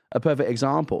 Mike's a perfect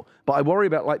example. But I worry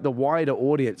about the wider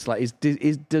audience.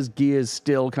 Does Gears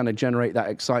still kind of generate that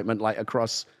excitement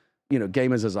across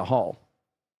gamers as a whole?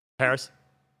 Paris?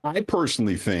 I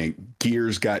personally think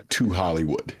Gears got too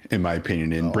Hollywood, in my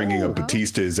opinion, and bringing up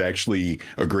Batista is actually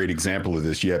a great example of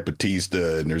this. You have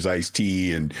Batista, and there's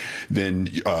Ice-T, and then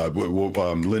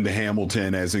Linda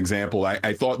Hamilton as an example.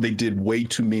 I thought they did way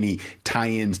too many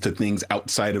tie-ins to things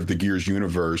outside of the Gears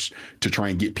universe to try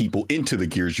and get people into the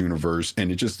Gears universe,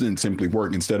 and it just didn't simply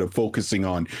work. Instead of focusing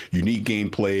on unique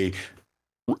gameplay,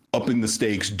 upping the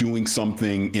stakes, doing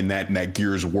something in that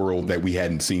Gears world that we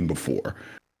hadn't seen before.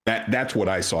 That's what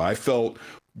I saw. I felt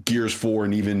Gears 4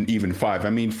 and even 5. I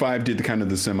mean, 5 did kind of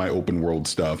the semi-open world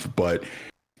stuff, but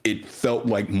it felt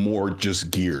like more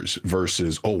just Gears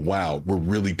versus, oh, wow, we're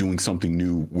really doing something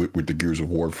new with the Gears of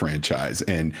War franchise.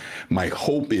 And my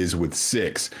hope is with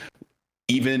 6,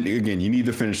 even, again, you need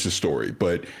to finish the story,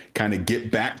 but kind of get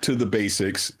back to the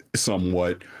basics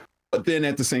somewhat, but then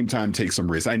at the same time, take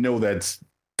some risks. I know that's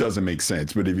doesn't make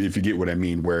sense, but if you get what I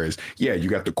mean, whereas, yeah, you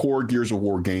got the core Gears of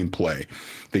War gameplay.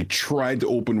 They tried the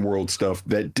open world stuff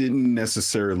that didn't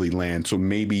necessarily land, so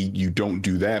maybe you don't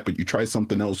do that, but you try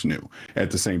something else new at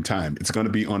the same time. It's going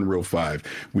to be Unreal 5.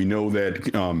 We know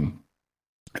that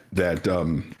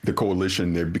the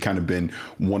Coalition, they've kind of been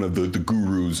one of the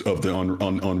gurus of the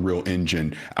Unreal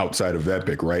Engine outside of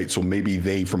Epic, right? So maybe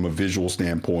they, from a visual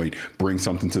standpoint, bring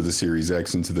something to the Series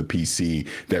X and to the PC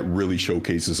that really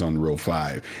showcases Unreal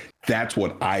 5. That's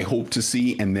what I hope to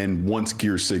see. And then once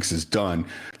Gear 6 is done,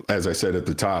 as I said at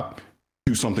the top,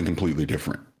 do something completely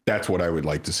different. That's what I would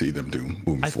like to see them do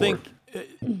moving forward.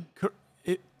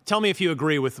 Tell me if you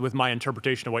agree with my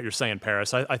interpretation of what you're saying,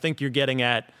 Paris. I think you're getting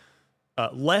at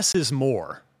less is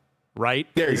more, right?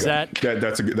 There you go.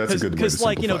 That's a good way to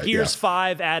simplify it. Because Gears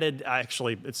 5 added,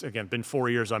 actually, it's again been 4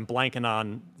 years. I'm blanking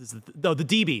on the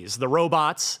DBs, the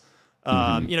robots.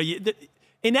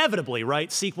 Inevitably,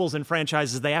 right? Sequels and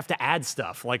franchises, they have to add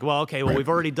stuff. We've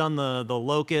already done the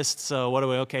locusts, so what do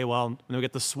we? Okay, well, we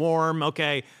get the swarm.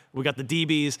 Okay, we got the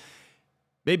DBs.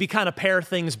 Maybe kind of pare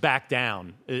things back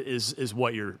down is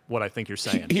what I think you're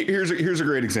saying. Here's a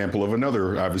great example of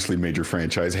another obviously major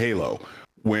franchise, Halo.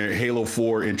 When Halo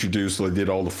 4 introduced, did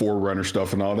all the Forerunner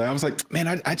stuff and all that, I was like,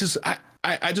 man, I just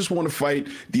want to fight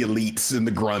the elites and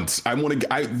the grunts.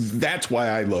 That's why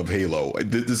I love Halo.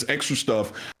 This extra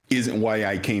stuff isn't why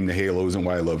I came to Halo, isn't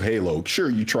why I love Halo. Sure,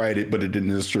 you tried it, but it didn't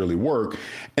necessarily work.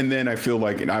 And then I feel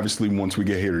like, and obviously once we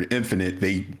get here to Infinite,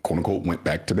 they quote unquote went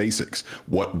back to basics.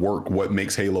 What worked, what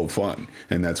makes Halo fun?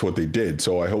 And that's what they did.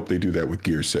 So I hope they do that with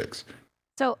Gear 6.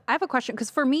 So I have a question,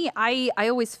 because for me, I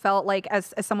always felt like,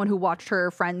 as someone who watched her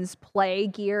friends play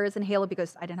Gears and Halo,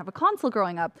 because I didn't have a console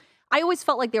growing up, I always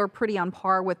felt like they were pretty on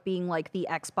par with being like the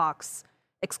Xbox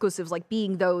exclusives, like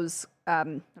being those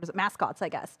mascots, I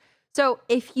guess. So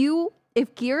if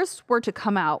Gears were to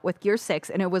come out with Gear 6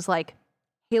 and it was like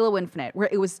Halo Infinite, where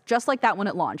it was just like that when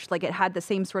it launched, like it had the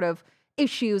same sort of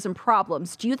issues and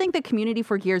problems, do you think the community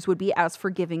for Gears would be as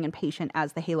forgiving and patient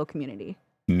as the Halo community?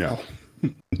 No,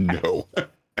 no,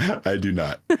 I do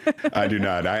not. I do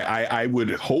not. I would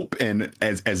hope, and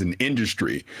as an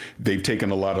industry, they've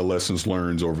taken a lot of lessons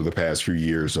learned over the past few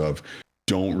years of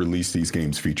don't release these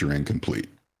games feature incomplete.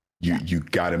 You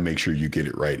got to make sure you get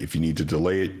it right. If you need to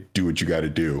delay it, do what you got to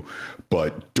do,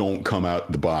 but don't come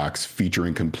out the box feature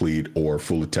incomplete or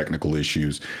full of technical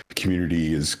issues. The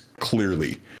community is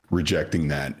clearly rejecting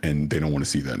that, and they don't want to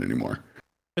see that anymore.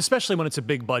 Especially when it's a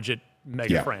big budget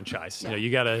mega franchise. Yeah. You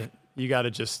know, you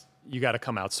gotta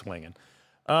come out swinging.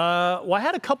 Well, I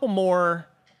had a couple more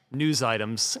news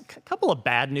items, a couple of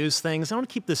bad news things. I want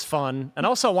to keep this fun, and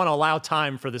also want to allow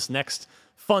time for this next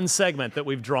fun segment that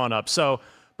we've drawn up. So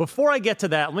before I get to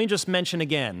that, let me just mention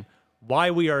again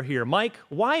why we are here. Mike,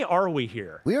 why are we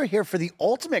here? We are here for the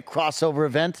ultimate crossover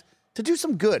event to do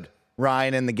some good.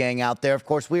 Ryan and the gang out there. Of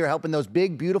course, we are helping those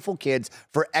big, beautiful kids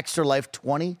for Extra Life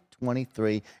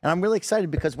 2023. And I'm really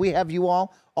excited because we have you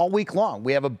all week long.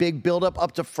 We have a big build-up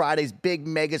up to Friday's big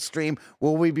mega stream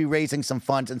where we'll be raising some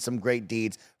funds and some great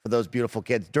deeds for those beautiful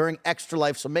kids during Extra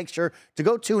Life. So make sure to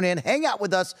go tune in, hang out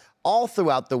with us all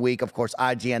throughout the week. Of course,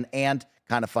 IGN and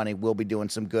Kinda Funny will be doing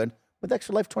some good with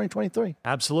Extra Life 2023.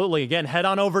 Absolutely. Again, head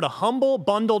on over to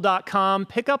humblebundle.com,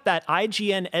 pick up that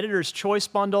IGN Editor's Choice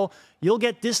bundle. You'll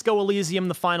get Disco Elysium,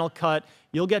 the final cut.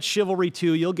 You'll get Chivalry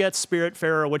 2. You'll get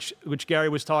Spiritfarer, which Gary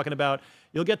was talking about.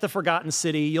 You'll get The Forgotten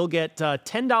City. You'll get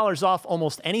 $10 off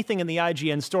almost anything in the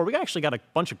IGN store. We actually got a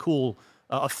bunch of cool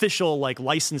official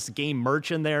licensed game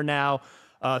merch in there now.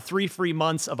 3 free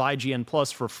months of IGN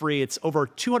Plus for free. It's over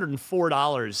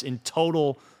 $204 in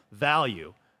total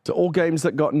value. So all games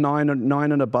that got 9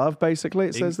 and above, basically,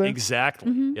 it says there?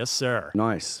 Exactly. Yes, sir.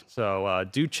 Nice. So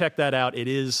do check that out. It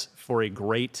is for a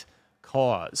great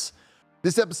cause.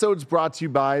 This episode is brought to you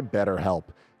by BetterHelp.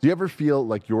 Do you ever feel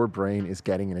like your brain is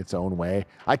getting in its own way?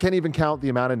 I can't even count the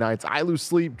amount of nights I lose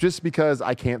sleep just because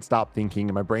I can't stop thinking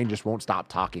and my brain just won't stop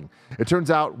talking. It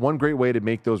turns out one great way to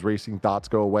make those racing thoughts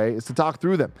go away is to talk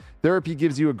through them. Therapy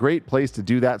gives you a great place to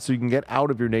do that so you can get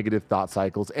out of your negative thought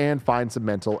cycles and find some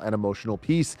mental and emotional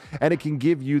peace. And it can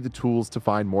give you the tools to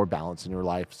find more balance in your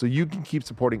life so you can keep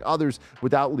supporting others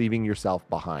without leaving yourself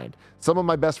behind. Some of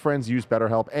my best friends use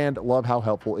BetterHelp and love how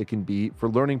helpful it can be for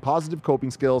learning positive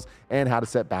coping skills and how to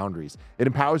set boundaries. It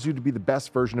empowers you to be the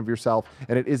best version of yourself,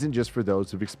 and it isn't just for those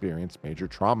who've experienced major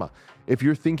trauma. If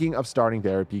you're thinking of starting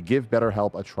therapy, give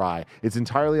BetterHelp a try. It's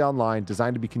entirely online,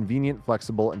 designed to be convenient,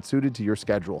 flexible, and suited to your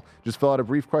schedule. Just fill out a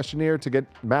brief questionnaire to get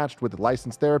matched with a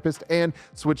licensed therapist and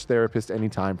switch therapist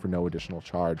anytime for no additional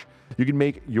charge. You can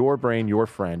make your brain your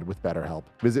friend with BetterHelp.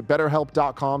 Visit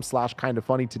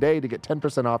betterhelp.com/kindafunny today to get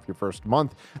 10% off your first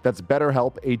month. That's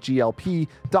BetterHelp,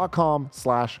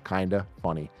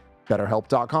 HELP.com/kindafunny.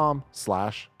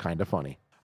 BetterHelp.com/kindafunny.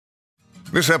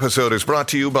 This episode is brought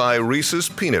to you by Reese's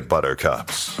Peanut Butter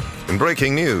Cups. In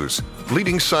breaking news,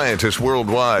 leading scientists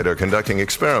worldwide are conducting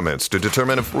experiments to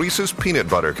determine if Reese's Peanut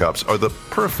Butter Cups are the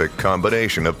perfect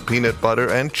combination of peanut butter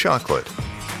and chocolate.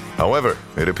 However,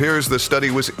 it appears the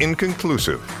study was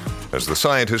inconclusive, as the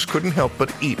scientists couldn't help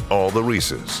but eat all the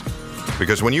Reese's.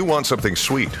 Because when you want something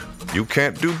sweet, you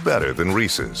can't do better than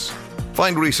Reese's.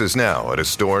 Find Reese's now at a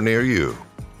store near you.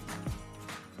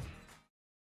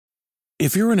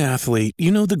 If you're an athlete,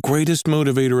 you know the greatest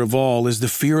motivator of all is the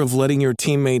fear of letting your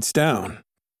teammates down.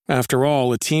 After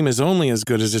all, a team is only as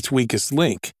good as its weakest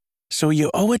link. So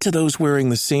you owe it to those wearing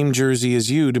the same jersey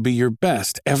as you to be your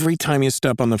best every time you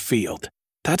step on the field.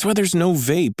 That's why there's no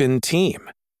vape in team.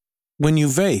 When you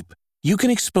vape, you can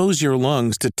expose your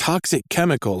lungs to toxic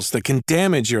chemicals that can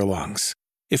damage your lungs.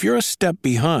 If you're a step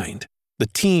behind, the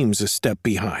team's a step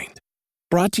behind.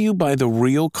 Brought to you by The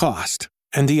Real Cost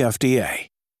and the FDA.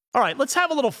 All right, let's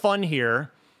have a little fun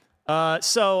here.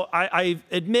 So I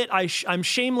admit I'm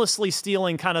shamelessly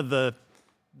stealing kind of the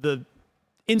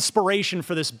inspiration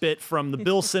for this bit from the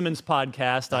Bill Simmons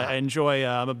podcast. I enjoy,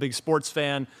 I'm a big sports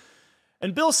fan.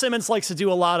 And Bill Simmons likes to do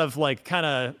a lot of kind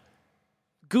of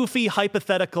goofy,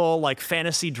 hypothetical,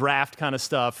 fantasy draft kind of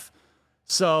stuff.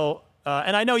 So,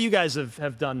 and I know you guys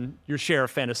have done your share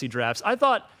of fantasy drafts. I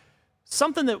thought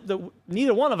something that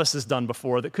neither one of us has done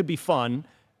before that could be fun,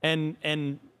 and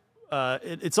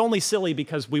it's only silly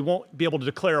because we won't be able to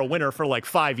declare a winner for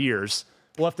 5 years.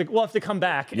 We'll have to come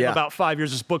back in about 5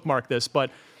 years, just bookmark this. But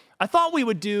I thought we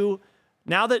would do,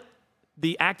 now that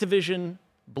the Activision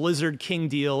Blizzard King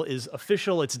deal is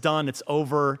official, it's done, it's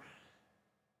over,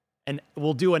 and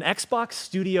we'll do an Xbox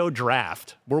Studio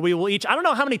draft where we will each, I don't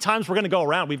know how many times we're going to go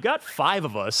around. We've got 5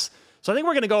 of us. So I think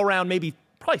we're going to go around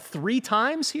probably 3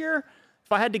 times here,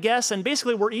 if I had to guess. And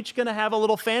basically we're each going to have a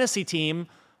little fantasy team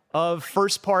of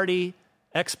first-party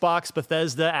Xbox,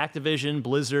 Bethesda, Activision,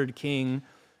 Blizzard, King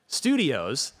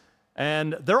studios.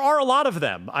 And there are a lot of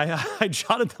them. I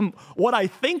jotted them what I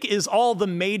think is all the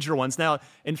major ones. Now,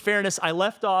 in fairness, I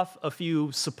left off a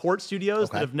few support studios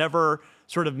that have never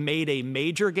sort of made a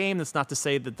major game. That's not to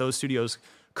say that those studios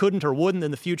couldn't or wouldn't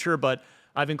in the future, but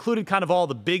I've included kind of all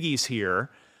the biggies here.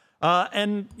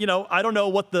 And, you know, I don't know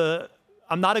what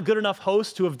I'm not a good enough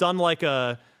host to have done like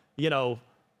a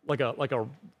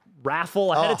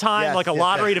raffle ahead of time, like a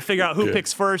lottery to figure out who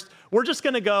picks first. We're just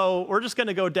gonna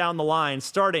go down the line,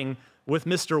 starting with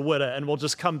Mr. Witta, and we'll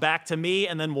just come back to me,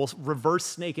 and then we'll reverse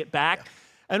snake it back,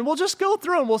 and we'll just go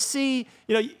through and we'll see.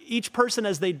 You know, each person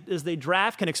as they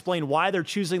draft can explain why they're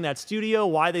choosing that studio,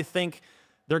 why they think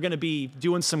they're going to be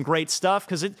doing some great stuff,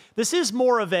 because this is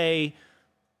more of a,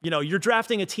 you know, you're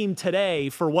drafting a team today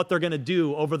for what they're going to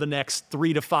do over the next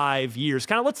 3 to 5 years,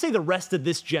 kind of let's say the rest of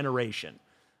this generation.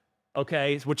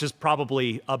 Okay, which is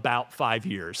probably about 5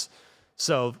 years.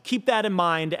 So keep that in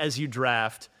mind as you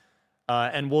draft,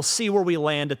 and we'll see where we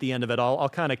land at the end of it. I'll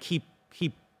kind of keep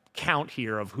count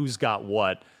here of who's got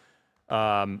what.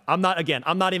 I'm not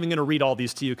even going to read all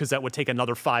these to you because that would take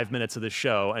another 5 minutes of the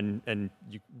show, and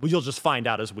you'll just find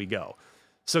out as we go.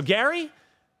 So Gary,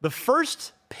 the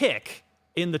first pick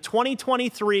in the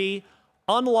 2023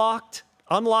 unlocked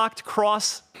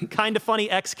cross kind of funny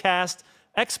Xcast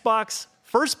Xbox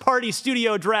first-party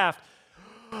studio draft.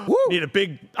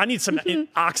 I need some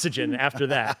oxygen after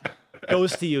that.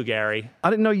 Goes to you, Gary. I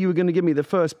didn't know you were going to give me the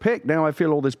first pick. Now I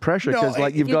feel all this pressure because,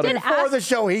 you've got it. Before the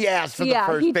show, he asked for the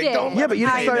first pick. Yeah, but you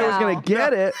didn't say I was going to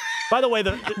get it. By the way,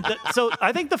 so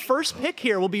I think the first pick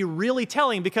here will be really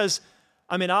telling because,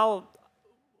 I mean,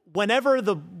 whenever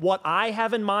what I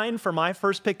have in mind for my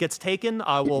first pick gets taken,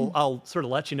 I'll sort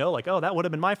of let you know, like, oh, that would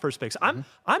have been my first pick. So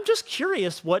I'm just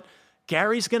curious what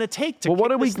Gary's going to take to. Well,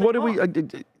 what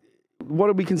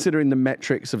are we considering the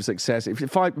metrics of success?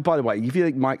 By the way, if you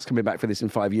think Mike's coming back for this in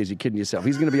 5 years, you're kidding yourself.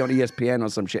 He's going to be on ESPN or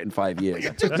some shit in 5 years.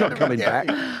 He's not coming back.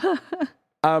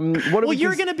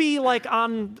 You're going to be like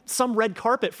on some red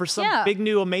carpet for some big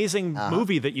new amazing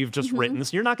movie that you've just written,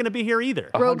 so you're not going to be here either.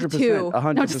 100%.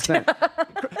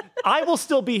 100%. I will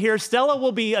still be here. Stella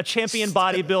will be a champion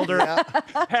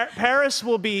bodybuilder. Paris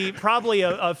will be probably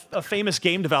a famous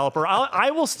game developer.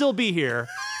 I will still be here,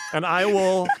 and I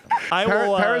will.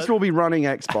 Paris will be running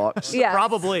Xbox. Yes.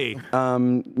 Probably.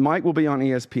 Mike will be on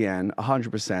ESPN,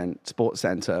 100%, Sports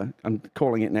Center. I'm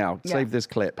calling it now. Yeah. Save this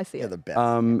clip. I see it. You're the best.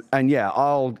 And yeah,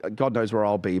 God knows where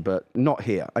I'll be, but not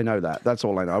here. I know that. That's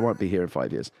all I know. I won't be here in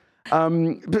 5 years.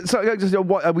 But so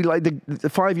what are we like the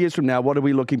 5 years from now? What are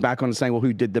we looking back on and saying, well,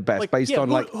 who did the best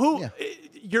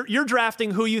You're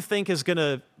drafting who you think is going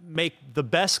to make the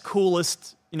best,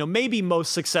 coolest, maybe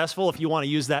most successful if you want to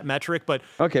use that metric. But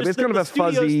okay, but it's kind of a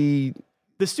fuzzy.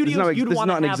 The studios you'd want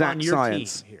to have on your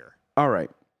science team here. All right.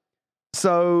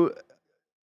 So,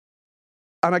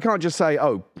 and I can't just say,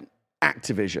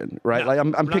 Activision, right? No,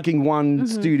 I'm picking one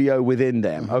studio within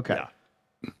them. Okay. Yeah.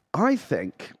 I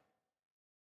think.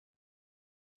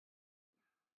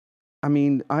 I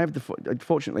mean,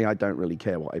 fortunately, I don't really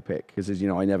care what I pick because, as you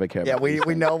know, I never care. Yeah, about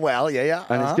we know well. Yeah.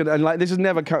 And it's good. And this is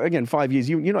never again 5 years.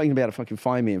 You're not even gonna be able to fucking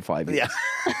find me in 5 years.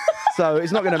 Yeah. So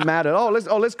it's not going to matter.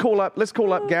 Let's call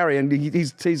up Gary, and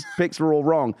his picks were all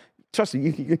wrong. Trust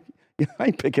me, you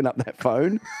ain't picking up that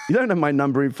phone. You don't have my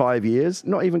number in 5 years.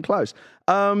 Not even close.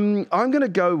 I'm going to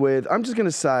go with. I'm just going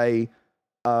to say,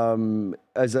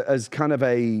 as kind of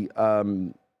a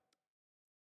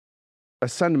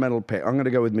sentimental pick, I'm going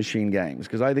to go with Machine Games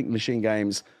because I think Machine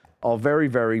Games are very,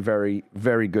 very, very,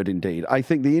 very good indeed. I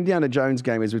think the Indiana Jones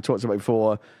game, as we talked about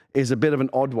before, is a bit of an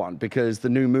odd one because the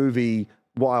new movie,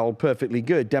 while perfectly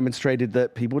good, demonstrated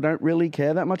that people don't really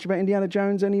care that much about Indiana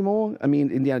Jones anymore. I mean,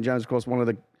 Indiana Jones, of course, one of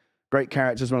the great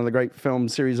characters, one of the great film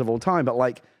series of all time, but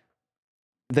like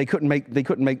they couldn't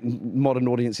make modern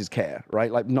audiences care,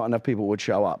 right? Like not enough people would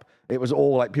show up. It was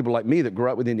all like people like me that grew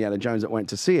up with Indiana Jones that went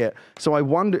to see it. So I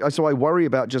worry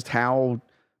about just how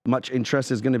much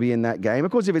interest is going to be in that game.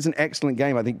 Of course, if it's an excellent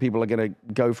game, I think people are going to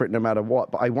go for it no matter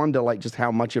what. But I wonder like just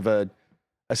how much of a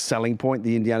selling point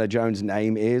the Indiana Jones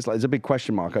name is. Like, there's a big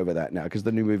question mark over that now because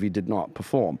the new movie did not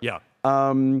perform. Yeah.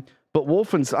 But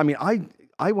Wolfenstein, I mean,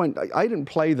 I didn't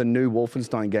play the new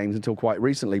Wolfenstein games until quite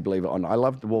recently, believe it or not. I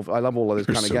love all of those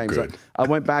kind of games. Like, I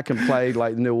went back and played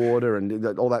like New Order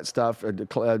and all that stuff.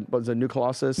 What was it, New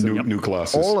Colossus? New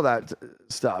Colossus. All of that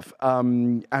stuff.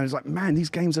 And it's like, man, these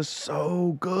games are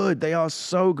so good. They are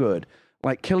so good.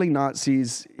 Like killing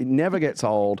Nazis, it never gets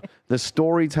old. The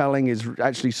storytelling is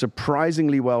actually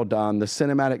surprisingly well done. The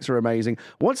cinematics are amazing.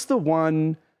 What's the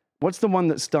one What's the one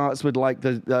that starts with like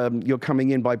you're coming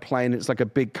in by plane? It's like a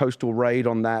big coastal raid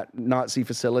on that Nazi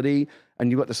facility,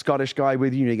 and you've got the Scottish guy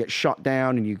with you, and you get shot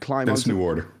down, and you climb. That's New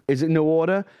Order. Is it New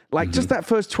Order? Like just that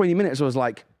first 20 minutes, I was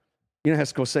like, you know how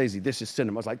Scorsese, this is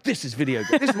cinema. I was like, this is video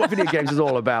games. This is what video games is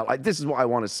all about. Like this is what I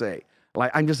want to see. Like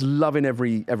I'm just loving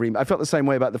every. I felt the same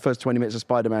way about the first 20 minutes of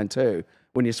Spider-Man 2.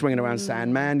 When you're swinging around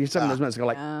Sandman, you're 7 those minutes ago,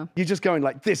 like you're just going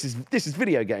like, this is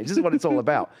video games. This is what it's all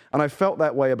about. And I felt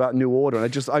that way about New Order.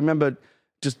 And I remember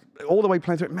just all the way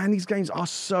playing through it. Man, these games are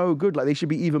so good. Like they should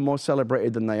be even more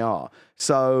celebrated than they are.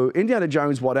 So Indiana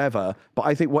Jones, whatever. But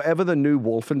I think whatever the new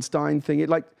Wolfenstein thing,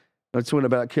 I was talking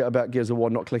about Gears of War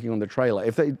not clicking on the trailer.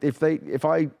 If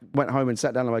I went home and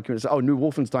sat down on my computer and said, "Oh, new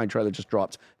Wolfenstein trailer just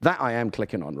dropped," that I am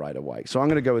clicking on right away. So I'm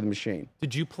going to go with the machine.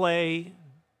 Did you play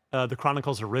the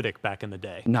Chronicles of Riddick back in the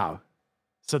day? No.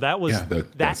 So that was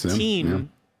that team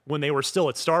when they were still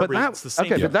at Starbreeze. It's the same.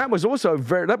 Okay, but that was also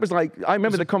that was like I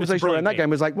remember the conversation around that game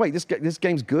was like, wait, this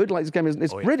game's good. Like this game is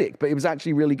Riddick, but it was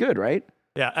actually really good, right?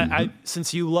 Yeah. I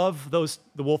since you love the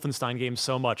Wolfenstein games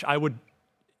so much, I would.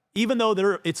 Even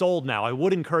though it's old now, I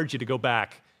would encourage you to go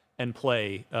back and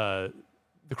play the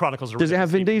Chronicles of Riddick. Does it have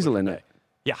Vin Diesel in it?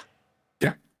 Yeah.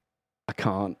 Yeah. I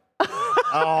can't.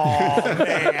 Oh,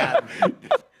 man.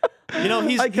 You know,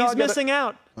 he's missing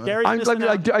out. Gary's missing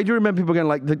out. I do remember people going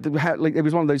like it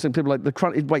was one of those things. People like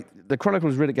the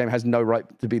Chronicles Riddick game has no right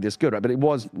to be this good, right? But it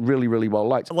was really, really well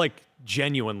liked. Like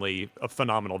genuinely a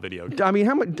phenomenal video game. I mean,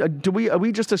 how much are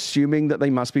we just assuming that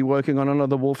they must be working on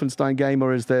another Wolfenstein game,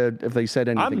 or have they said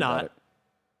anything? I'm not. About it?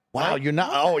 Wow, you're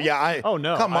not. Oh yeah. Oh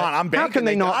no. Come on, I'm banking. How can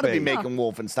they not gotta be? making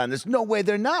Wolfenstein? There's no way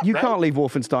they're not. You right? can't leave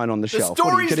Wolfenstein on the shelf. The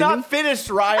What, are you story's kidding me? not finished,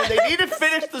 Ryan. They need to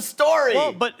finish the story.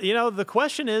 Well, but you know, the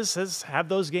question is, have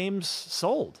those games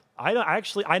sold? I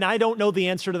don't know the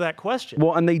answer to that question.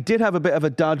 Well, and they did have a bit of a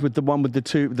dud with the one with the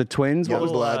twins. Young What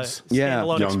was Bloods.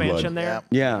 Standalone Young expansion Blood. there.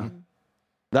 Yeah.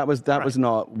 That was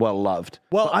not well loved.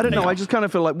 Well, But I don't know. I just kind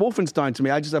of feel like Wolfenstein to me,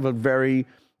 I just have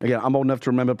I'm old enough to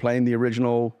remember playing the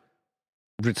original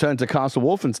Return to Castle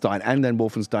Wolfenstein and then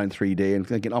Wolfenstein 3D and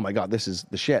thinking, oh my God, this is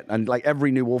the shit. And like every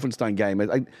new Wolfenstein game,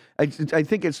 I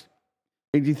think it's,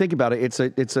 if you think about it,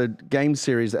 it's a game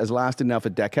series that has lasted now for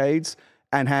decades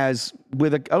and has,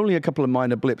 with only a couple of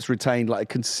minor blips, retained like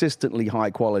consistently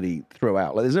high quality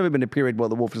throughout. Like there's never been a period where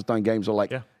the Wolfenstein games were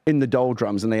like in the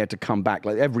doldrums and they had to come back.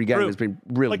 Like every game has been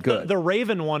really like good. The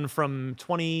Raven one from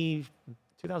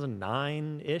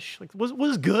 2009-ish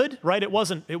was good, right? It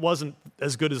wasn't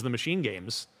as good as the Machine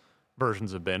Games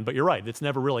versions have been, but you're right. It's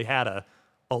never really had a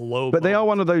low. But they are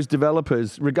one of those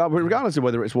developers, regardless of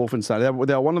whether it's Wolfenstein,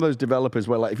 they are one of those developers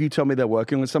where, like, if you tell me they're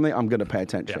working on something, I'm going to pay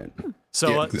attention. Yeah. So,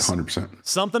 100%.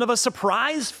 Something of a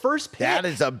surprise first pick.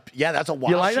 That's a wild.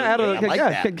 You like that? I like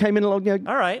that. Came in along.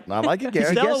 All right. I like it,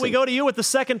 Gary. Stella, we go to you with the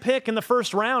second pick in the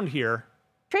first round here.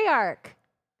 Treyarch,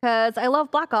 because I love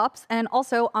Black Ops, and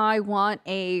also I want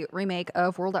a remake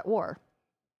of World at War.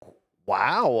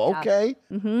 Wow. Okay.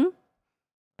 Mm-hmm.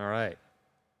 All right.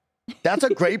 That's a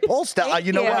great poll, Stella.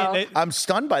 You know you. what? I'm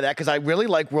stunned by that because I really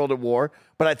like World at War,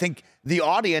 but I think the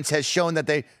audience has shown that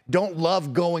they don't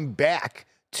love going back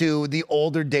to the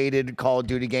older dated Call of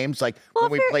Duty games. Like when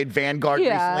we played Vanguard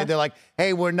recently, they're like,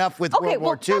 hey, we're enough with World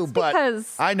War II. But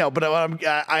I know, but I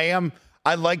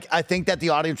think that the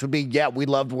audience would be, we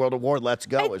loved World at War. Let's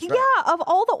go. Right. Yeah, of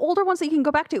all the older ones that you can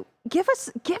go back to, give us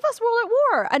World at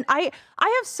War. And I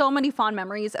have so many fond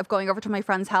memories of going over to my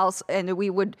friend's house and they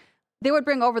would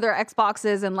bring over their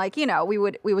Xboxes and we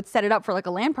would set it up for like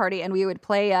a LAN party and we would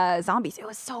play zombies. It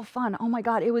was so fun. Oh my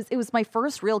God. It was my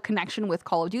first real connection with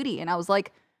Call of Duty. And I was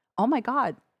like, oh my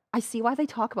God, I see why they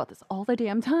talk about this all the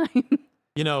damn time.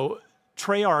 You know,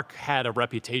 Treyarch had a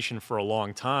reputation for a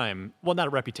long time. Well, not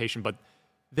a reputation, but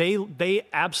they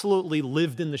absolutely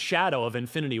lived in the shadow of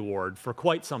Infinity Ward for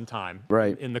quite some time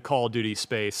in the Call of Duty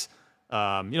space.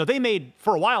 They made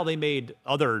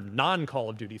other non-Call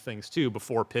of Duty things too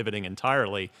before pivoting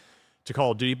entirely to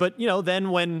Call of Duty. But, then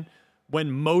when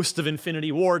most of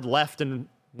Infinity Ward left and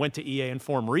went to EA and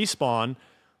formed Respawn,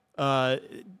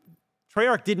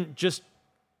 Treyarch didn't just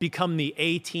become the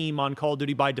A team on Call of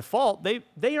Duty by default. They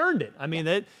earned it. I mean,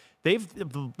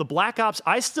 the Black Ops,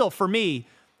 I still play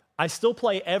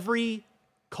every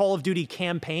Call of Duty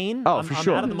campaign. Oh, for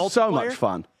sure. So much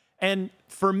fun. And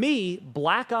for me,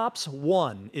 Black Ops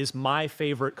 1 is my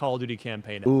favorite Call of Duty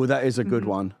campaign. Ooh, that is a good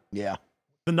one. Yeah.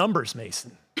 The numbers,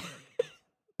 Mason.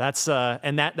 That's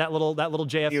and that little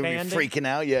JFK You're ending. freaking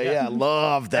out. Yeah.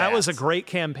 Love that. That was a great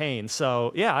campaign.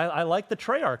 So yeah, I like the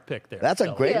Treyarch pick there. That's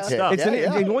a great pick. Stuff.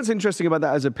 What's interesting about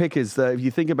that as a pick is that if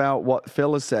you think about what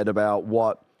Phil has said about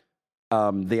what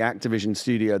the Activision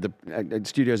studio, the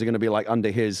studios are going to be like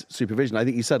under his supervision. I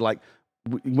think he said like,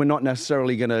 we're not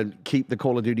necessarily going to keep the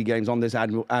Call of Duty games on this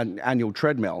annual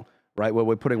treadmill, right? Where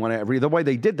we're putting one out every. The way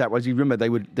they did that was, you remember, they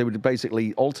would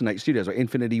basically alternate studios. Like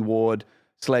Infinity Ward,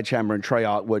 Sledgehammer, and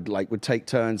Treyarch would take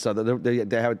turns, so that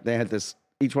they had this.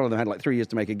 Each one of them had like 3 years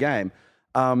to make a game.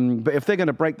 But if they're going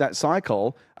to break that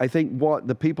cycle, I think what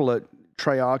the people at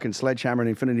Treyarch and Sledgehammer and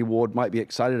Infinity Ward might be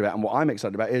excited about, and what I'm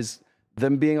excited about, is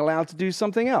them being allowed to do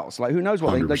something else. Like, who knows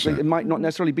what it might not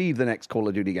necessarily be the next Call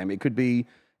of Duty game. It could be.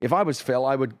 If I was Phil,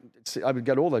 I would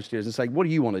go to all those studios and say, what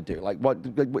do you want to do? Like,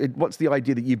 what's the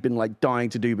idea that you've been like dying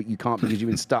to do, but you can't because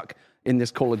you've been stuck in this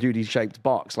Call of Duty shaped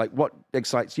box? Like, what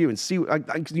excites you? And see,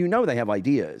 you know, they have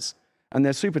ideas and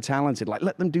they're super talented. Like,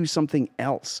 let them do something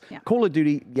else. Yeah. Call of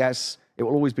Duty, yes, it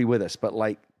will always be with us, but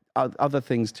like, other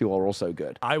things too are also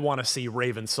good. I want to see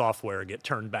Raven Software get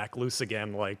turned back loose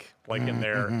again, like in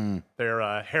their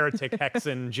Heretic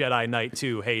Hexen Jedi Knight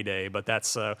 2 heyday. But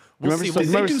that's we'll see.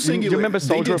 Do you remember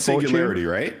Soldier of Singularity,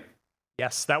 right?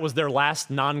 Yes, that was their last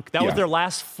was their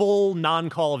last full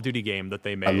non-Call of Duty game that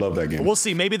they made. I love that game. But we'll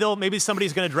see. Maybe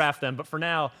somebody's going to draft them. But for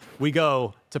now, we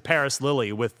go to Paris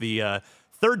Lilly with the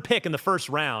third pick in the first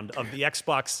round of the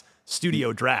Xbox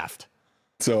Studio Draft.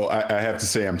 So I have to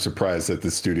say, I'm surprised that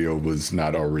the studio was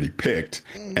not already picked.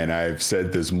 And I've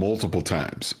said this multiple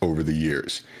times over the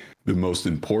years. The most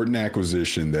important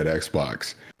acquisition that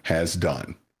Xbox has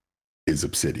done is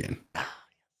Obsidian.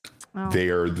 Oh. They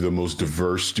are the most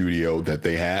diverse studio that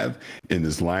they have in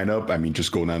this lineup. I mean,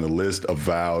 just going down the list,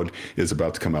 Avowed is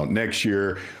about to come out next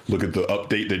year. Look at the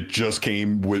update that just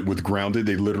came with Grounded.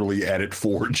 They literally added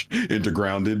Forge into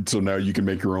Grounded. So now you can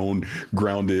make your own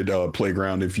Grounded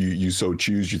playground if you so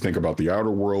choose. You think about the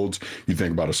Outer Worlds. You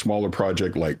think about a smaller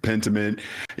project like Pentiment.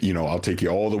 You know, I'll take you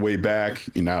all the way back.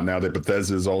 Now that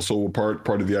Bethesda is also a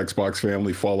part of the Xbox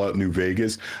family, Fallout New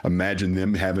Vegas. Imagine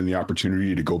them having the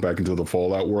opportunity to go back into the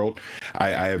Fallout world. I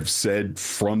have said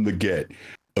from the get,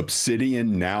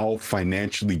 Obsidian now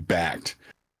financially backed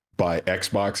by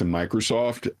Xbox and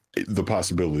Microsoft, the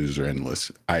possibilities are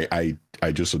endless. I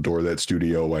just adore that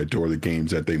studio. I adore the games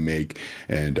that they make.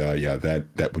 And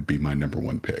that would be my number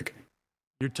one pick.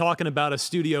 You're talking about a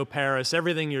studio, Paris.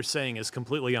 Everything you're saying is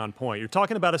completely on point. You're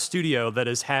talking about a studio that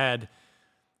has had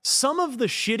some of the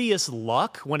shittiest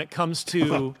luck when it comes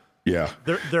to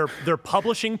their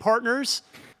publishing partners.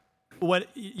 When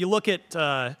you look at,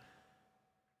 of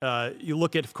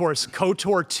course,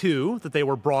 KOTOR 2 that they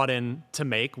were brought in to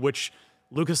make, which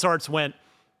LucasArts went,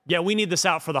 yeah, we need this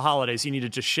out for the holidays. You need to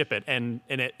just ship it. And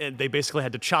they basically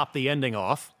had to chop the ending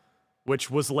off,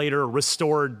 which was later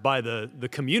restored by the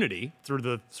community through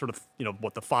the sort of,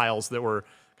 the files that were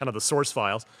kind of the source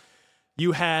files.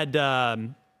 You had,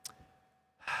 I'm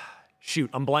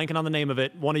blanking on the name of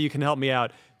it. One of you can help me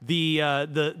out.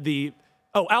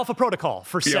 Alpha Protocol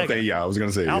for Sega. Yeah, I was going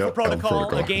to say Alpha Protocol,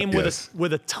 a game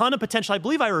with a ton of potential. I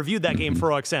believe I reviewed that game for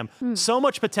OXM. So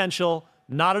much potential,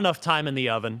 not enough time in the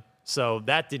oven, so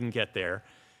that didn't get there.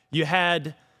 You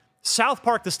had South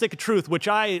Park: The Stick of Truth, which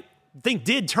I think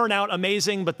did turn out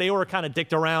amazing, but they were kind of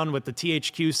dicked around with the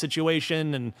THQ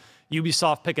situation and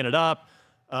Ubisoft picking it up.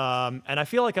 And I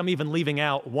feel like I'm even leaving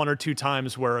out one or two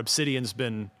times where Obsidian's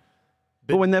been.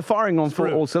 But when they're firing on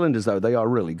all cylinders, though, they are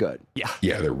really good. Yeah,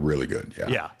 they're really good.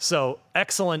 Yeah. So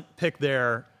excellent pick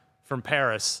there from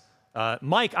Paris.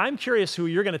 Mike, I'm curious who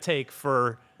you're going to take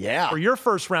for your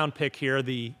first round pick here,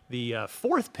 the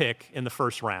fourth pick in the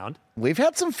first round. We've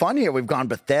had some fun here. We've gone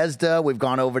Bethesda. We've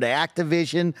gone over to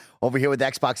Activision, over here with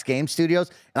Xbox Game Studios.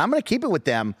 And I'm going to keep it with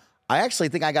them. I actually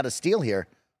think I got a steal here.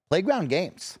 Playground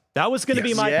Games. That was going to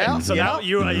be my pick. So now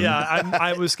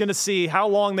I was going to see how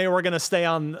long they were going to stay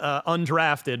on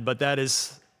undrafted, but that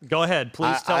is. Go ahead,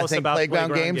 please tell us about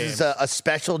Playground Games. Is a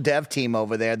special dev team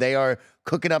over there. They are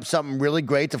cooking up something really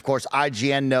great. Of course,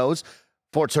 IGN knows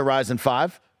Forza Horizon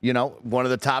 5. One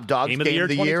of the top dogs, game of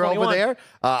the year over there.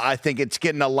 I think it's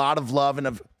getting a lot of love, and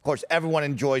of course, everyone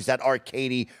enjoys that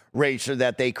arcadey racer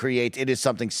that they create. It is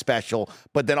something special.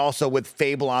 But then also with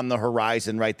Fable on the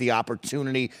horizon, right? The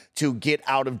opportunity to get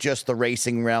out of just the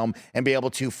racing realm and be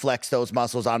able to flex those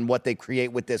muscles on what they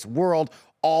create with this world.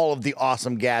 All of the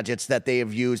awesome gadgets that they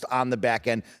have used on the back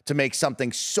end to make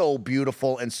something so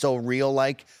beautiful and so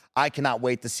real-like. I cannot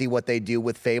wait to see what they do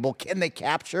with Fable. Can they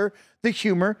capture the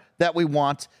humor that we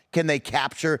want? Can they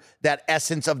capture that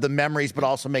essence of the memories, but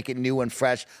also make it new and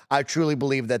fresh? I truly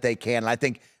believe that they can. And I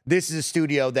think this is a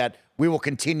studio that we will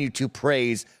continue to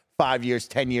praise 5 years,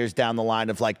 10 years down the line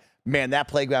of like, man, that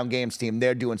Playground Games team,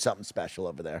 they're doing something special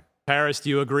over there. Paris, do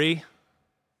you agree?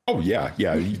 Oh, yeah.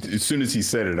 As soon as he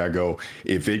said it, I go,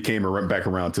 if it came back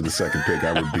around to the second pick,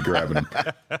 I would be grabbing him.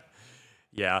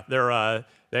 Yeah,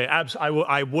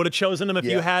 I would have chosen them if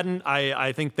you hadn't.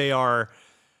 I think they are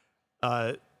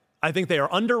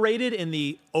underrated in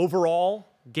the overall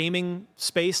gaming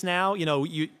space now. You know,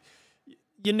 you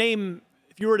name,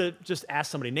 if you were to just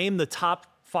ask somebody, name the top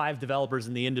 5 developers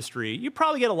in the industry, you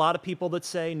probably get a lot of people that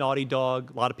say Naughty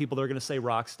Dog, a lot of people that are going to say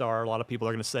Rockstar, a lot of people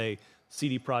are going to say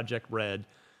CD Projekt Red.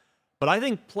 But I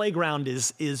think Playground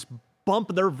is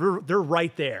they're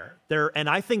right there. And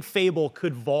I think Fable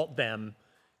could vault them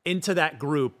into that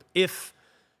group if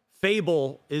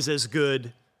Fable is as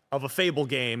good of a Fable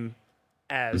game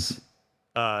as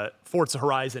Forza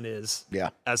Horizon is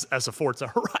as a Forza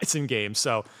Horizon game.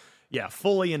 So yeah,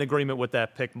 fully in agreement with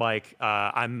that pick, Mike.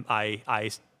 I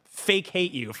fake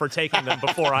hate you for taking them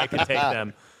before I could take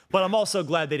them, but I'm also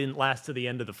glad they didn't last to the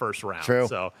end of the first round. True.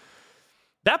 So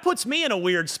that puts me in a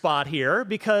weird spot here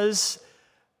because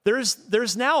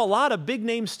there's now a lot of big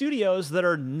name studios that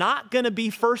are not going to be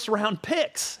first round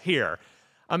picks here.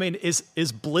 I mean,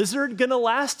 is Blizzard going to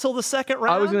last till the second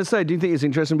round? I was going to say, do you think it's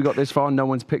interesting we got this far and no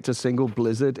one's picked a single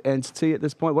Blizzard entity at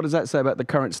this point? What does that say about the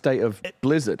current state of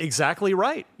Blizzard? Exactly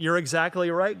right. You're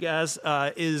exactly right, Gaz.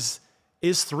 Is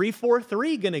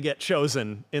 343 going to get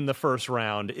chosen in the first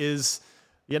round? Is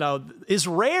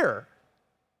Rare?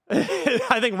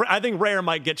 I think Rare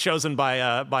might get chosen by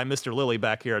Mr. Lilly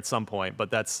back here at some point, but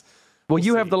that's. Well,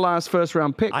 you have the last first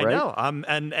round pick, right? I know.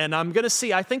 And I'm going to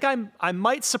see. I think I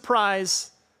might surprise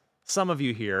some of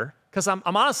you here because I'm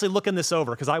honestly looking this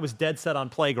over because I was dead set on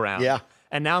Playground. Yeah.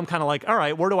 And now I'm kind of like, all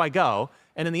right, where do I go?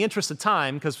 And in the interest of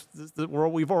time, because we're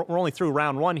only through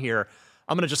round 1 here,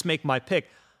 I'm going to just make my pick.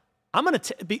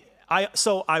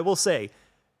 So I will say,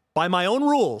 by my own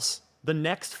rules, the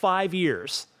next 5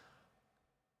 years,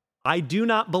 I do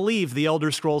not believe The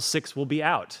Elder Scrolls 6 will be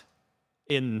out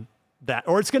in that,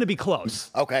 or it's going to be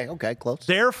close. Okay, close.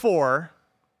 Therefore,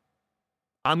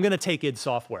 I'm going to take id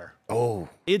Software. Oh.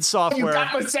 id Software. You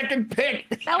got my second pick.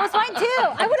 That was mine too.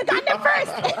 I would have gotten it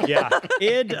first. Yeah.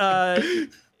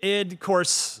 id, of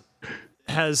course,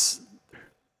 has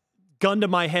gun to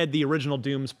my head. The original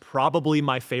Doom's probably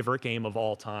my favorite game of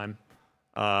all time.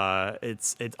 I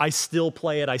still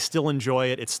play it. I still enjoy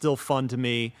it. It's still fun to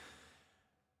me.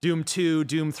 Doom 2,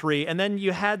 Doom 3, and then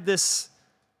you had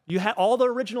all the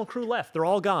original crew left. They're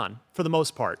all gone for the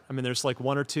most part. I mean, there's like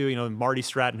 1 or 2, Marty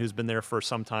Stratton, who's been there for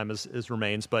some time, is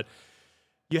remains. But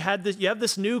you have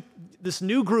this new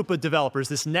group of developers,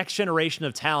 this next generation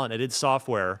of talent at id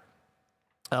Software,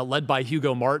 led by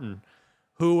Hugo Martin,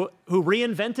 who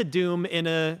reinvented Doom in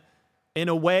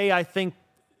a way I think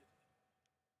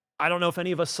I don't know if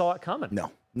any of us saw it coming.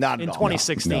 No. Not at all. In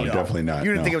 2016. No, definitely not.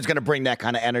 You didn't think it was going to bring that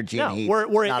kind of energy and heat.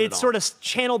 Where it sort of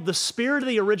channeled the spirit of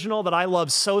the original that I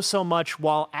love so much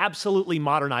while absolutely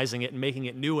modernizing it and making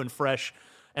it new and fresh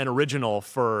and original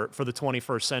for the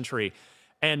 21st century.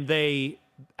 And they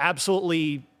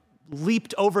absolutely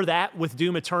leaped over that with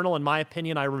Doom Eternal. In my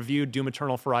opinion, I reviewed Doom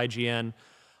Eternal for IGN.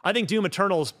 I think Doom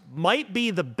Eternal might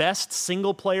be the best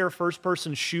single-player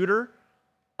first-person shooter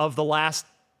of the last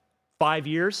 5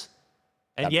 years.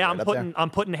 And yeah, I'm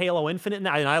putting Halo Infinite in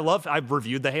that. And I've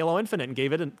reviewed the Halo Infinite and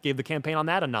gave the campaign on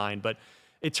that a 9. But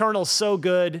Eternal's so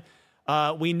good.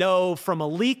 We know from a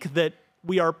leak that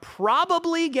we are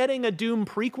probably getting a Doom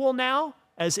prequel now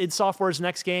as id Software's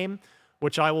next game,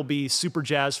 which I will be super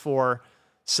jazzed for.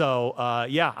 So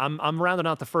yeah, I'm rounding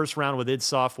out the first round with id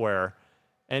Software.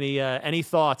 Any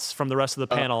thoughts from the rest of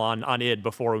the panel on id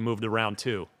before we move to round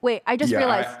 2? Wait, I just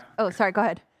realized. Oh, sorry. Go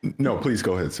ahead. No, please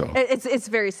go ahead. So It's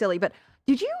very silly, but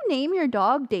did you name your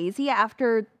dog Daisy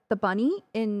after the bunny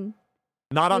in?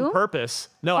 Not on purpose.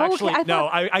 No, actually, no.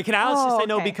 I can honestly say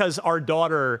no because our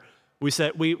daughter. We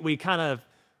said we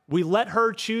let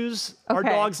her choose our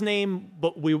dog's name,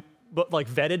 but like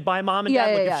vetted by mom and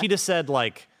dad. If she just said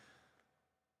like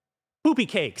Poopy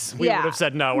Cakes, we would have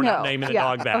said no, we're not naming the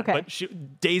dog that. Okay.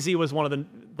 But Daisy was one of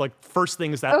the first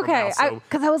things that. Okay,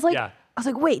 because I was like. Yeah. I was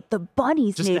like, wait, the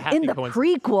bunny's name in the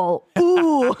prequel.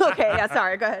 Ooh. Okay, yeah,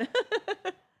 sorry, go ahead.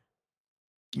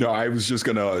 No, I was just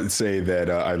going to say that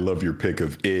I love your pick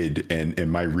of id, and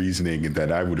my reasoning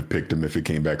that I would have picked him if it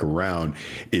came back around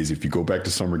is if you go back to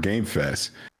Summer Game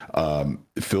Fest,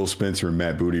 Phil Spencer and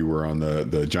Matt Booty were on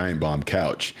the Giant Bomb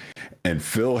couch, and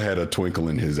Phil had a twinkle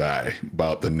in his eye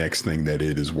about the next thing that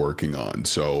id is working on.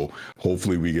 So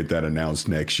hopefully we get that announced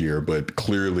next year, but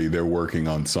clearly they're working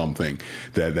on something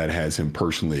that has him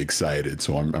personally excited.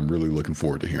 So I'm really looking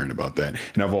forward to hearing about that.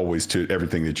 And I've always, to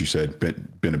everything that you said,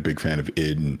 been a big fan of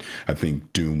id, and I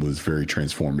think Doom was very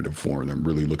transformative for him. I'm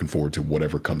really looking forward to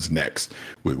whatever comes next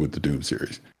with the Doom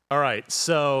series. All right,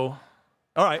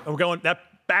 we're going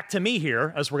back to me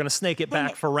here as we're going to snake it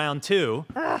back for round 2.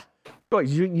 Wait,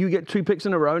 you get 2 picks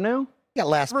in a row now? Yeah,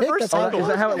 last pick. Reverse That's how it cycle. Is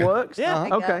that how it works? Yeah.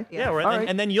 Okay. Yeah, All right. right.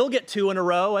 And then you'll get 2 in a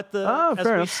row at the as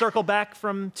fair we enough. circle back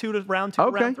from round 2 to round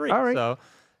 3. All right. So,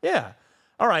 yeah.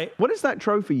 All right. What is that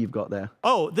trophy you've got there?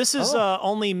 Oh, this is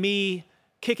only me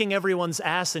kicking everyone's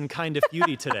ass in Kind of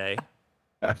Feudy today.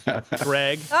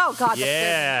 Greg. Oh, God. that's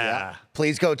Yeah.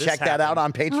 Please go check that out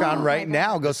on Patreon right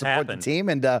now. Go support happened. the team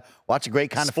and watch a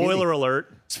great kind of Spoiler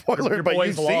alert. Spoiler, Your but boys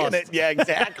you've seen lost. it. Yeah,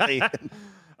 exactly.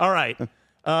 All right.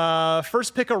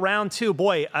 First pick of round 2.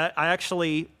 Boy, I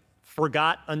actually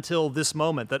forgot until this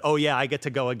moment that, oh, yeah, I get to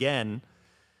go again.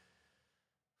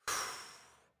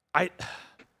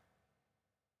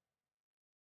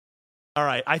 All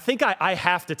right. I think I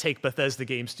have to take Bethesda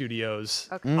Game Studios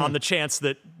on the chance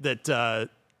that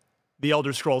The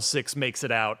Elder Scrolls 6 makes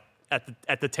it out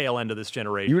at the tail end of this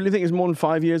generation. You really think it's more than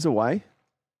 5 years away?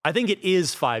 I think it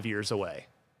is 5 years away.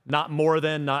 Not more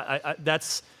than,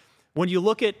 that's, when you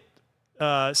look at,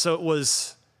 so it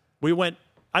was,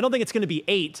 I don't think it's going to be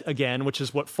 8 again, which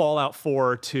is what Fallout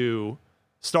 4 to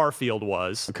Starfield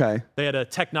was. Okay. They had a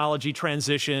technology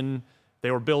transition.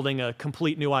 They were building a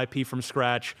complete new IP from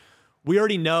scratch. We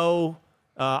already know,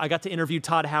 I got to interview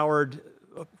Todd Howard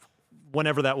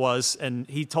whenever that was, and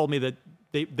he told me that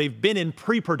they've been in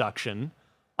pre-production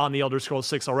on The Elder Scrolls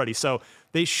 6 already. So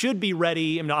they should be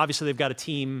ready. I mean, obviously they've got a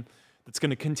team that's going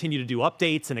to continue to do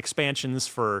updates and expansions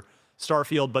for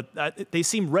Starfield, but they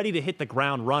seem ready to hit the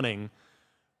ground running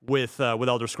with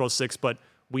Elder Scrolls 6. But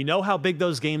we know how big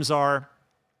those games are.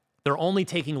 They're only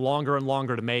taking longer and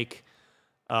longer to make.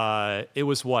 It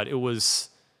was what? It was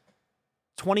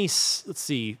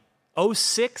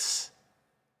 06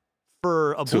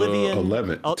 for Oblivion.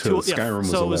 11. Skyrim was 11.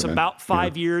 So it was about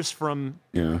 5 years from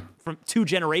 2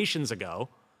 generations ago.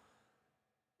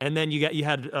 And then you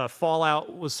had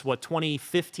Fallout was what,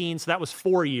 2015? So that was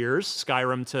 4 years,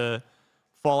 Skyrim to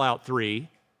Fallout 3,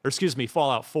 or excuse me,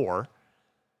 Fallout 4.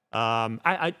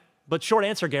 But short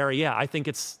answer, Gary, yeah, I think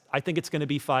it's going to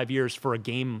be 5 years for a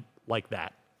game like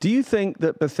that. Do you think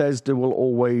that Bethesda will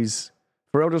always,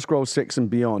 for Elder Scrolls 6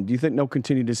 and beyond, do you think they'll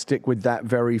continue to stick with that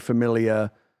very familiar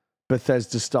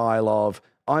Bethesda style of,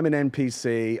 I'm an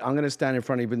NPC, I'm going to stand in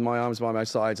front of you with my arms by my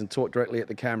sides and talk directly at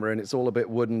the camera, and it's all a bit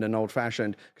wooden and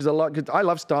old-fashioned? Because I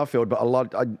love Starfield, but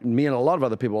me and a lot of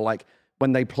other people, like,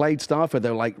 when they played Starfield, they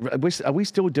were like, are we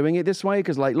still doing it this way?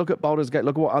 Because, like, look at Baldur's Gate,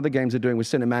 look at what other games are doing with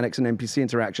cinematics and NPC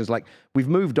interactions. Like, we've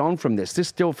moved on from this. This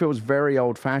still feels very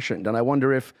old-fashioned, and I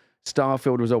wonder if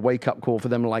Starfield was a wake-up call for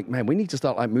them, like, man, we need to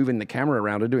start, like, moving the camera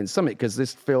around or doing something, because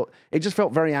it just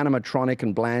felt very animatronic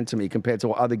and bland to me compared to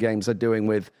what other games are doing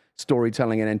with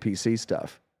storytelling and NPC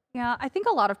stuff. Yeah, I think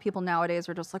a lot of people nowadays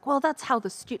are just like, well, that's how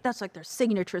that's like their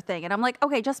signature thing. And I'm like,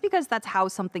 okay, just because that's how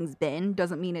something's been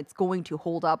doesn't mean it's going to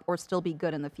hold up or still be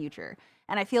good in the future.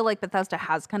 And I feel like Bethesda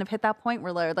has kind of hit that point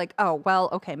where they're like, oh, well,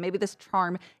 okay, maybe this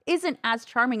charm isn't as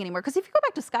charming anymore. Because if you go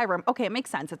back to Skyrim, okay, it makes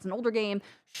sense. It's an older game.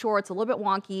 Sure, it's a little bit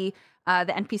wonky.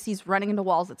 The NPCs running into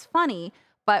walls, it's funny.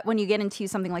 But when you get into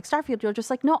something like Starfield, you're just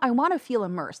like, no, I want to feel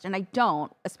immersed. And I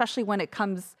don't, especially when it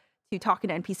comes to talking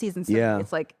to NPCs and stuff. Yeah.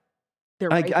 It's like,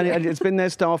 right, and it's been their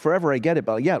style forever. I get it,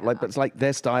 but but it's like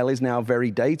their style is now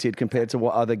very dated compared to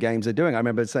what other games are doing. I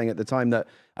remember saying at the time that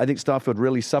I think Starfield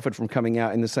really suffered from coming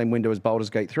out in the same window as Baldur's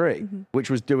Gate 3, which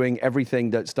was doing everything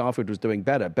that Starfield was doing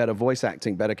better voice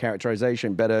acting, better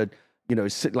characterization, better,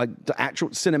 like the actual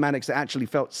cinematics that actually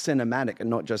felt cinematic and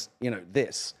not just,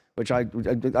 this, which I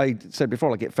said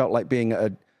before, like it felt like being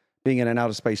in an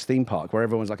outer space theme park where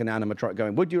everyone's like an animatronic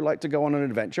going, would you like to go on an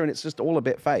adventure? And it's just all a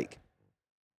bit fake.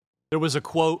 There was a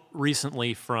quote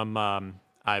recently from, I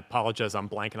apologize, I'm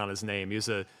blanking on his name. He was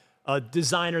a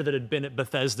designer that had been at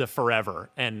Bethesda forever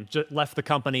and left the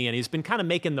company, and he's been kind of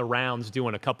making the rounds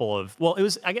doing a couple of,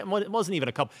 it wasn't even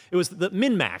a couple, it was the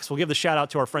MinMax. We'll give the shout out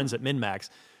to our friends at MinMax.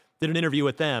 Did an interview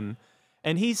with them,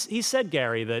 and he said,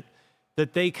 Gary,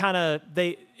 that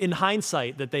they in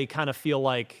hindsight, that they kind of feel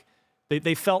like,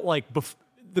 they felt like,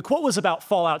 the quote was about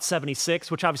Fallout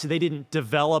 76, which obviously they didn't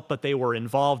develop, but they were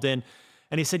involved in.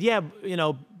 And he said, yeah,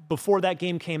 before that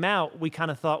game came out, we kind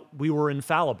of thought we were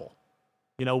infallible.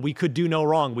 We could do no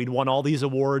wrong. We'd won all these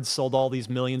awards, sold all these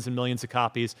millions and millions of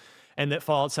copies, and that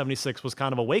Fallout 76 was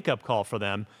kind of a wake-up call for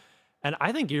them. And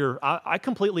I think I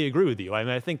completely agree with you. I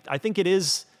mean, I think it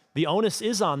is, the onus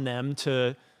is on them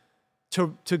to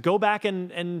go back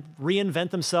and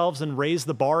reinvent themselves and raise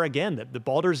the bar again. The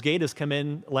Baldur's Gate has come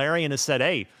in, Larry, and has said,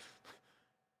 hey,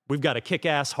 we've got a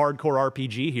kick-ass hardcore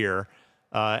RPG here.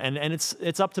 And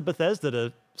it's up to Bethesda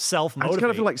to self-motivate. I just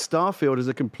kind of feel like Starfield as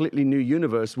a completely new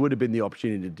universe would have been the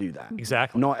opportunity to do that.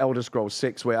 Exactly. Not Elder Scrolls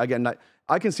 6, where, again, like,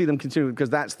 I can see them continuing because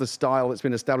that's the style that's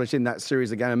been established in that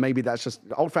series again, and maybe that's just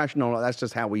old-fashioned or not, that's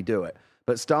just how we do it.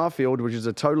 But Starfield, which is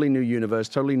a totally new universe,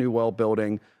 totally new world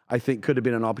building, I think could have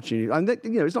been an opportunity. And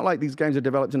it's not like these games are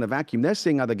developed in a vacuum. They're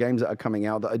seeing other games that are coming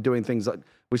out that are doing things like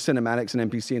with cinematics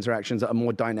and NPC interactions that are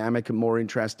more dynamic and more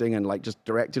interesting and like just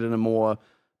directed in a more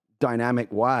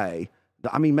dynamic way.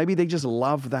 I mean, maybe they just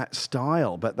love that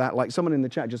style, but that, like someone in the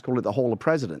chat just called it the Hall of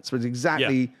Presidents, was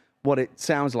exactly what it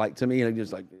sounds like to me. And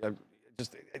just like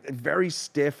just very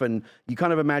stiff, and you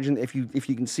kind of imagine if you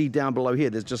can see down below here,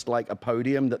 there's just like a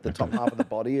podium that the top half of the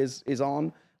body is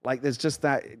on. Like there's just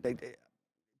that.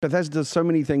 Bethesda does so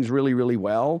many things really, really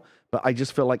well, but I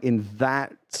just feel like in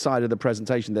that side of the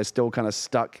presentation, they're still kind of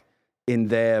stuck in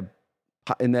their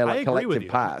like collective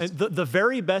past. The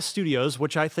very best studios,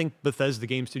 which I think Bethesda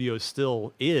Game Studios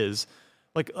still is,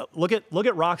 like look at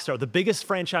Rockstar, the biggest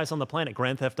franchise on the planet,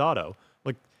 Grand Theft Auto.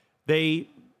 Like they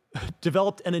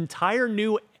developed an entire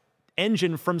new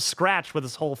engine from scratch with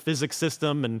this whole physics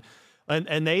system,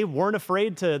 and they weren't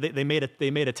afraid to. They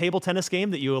made a table tennis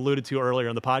game that you alluded to earlier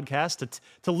in the podcast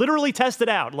to literally test it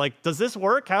out. Like, does this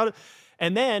work?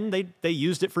 And then they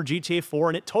used it for GTA 4,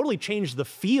 and it totally changed the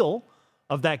feel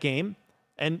of that game.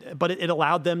 But it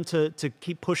allowed them to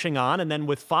keep pushing on. And then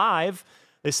with 5,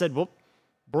 they said, well,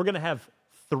 we're going to have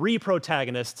 3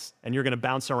 protagonists, and you're going to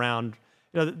bounce around.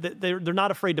 You know, they're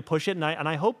not afraid to push it, and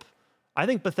I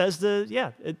think Bethesda,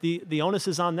 the onus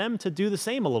is on them to do the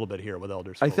same a little bit here with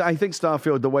Elder Scrolls. I think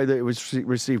Starfield, the way that it was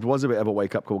received, was a bit of a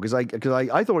wake-up call because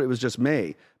I thought it was just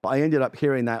me, but I ended up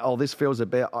hearing that, this feels a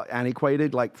bit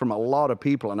antiquated, like from a lot of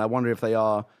people, and I wonder if they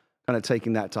are kind of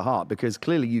taking that to heart because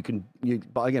clearly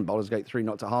but again, Baldur's Gate 3,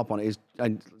 not to harp on it,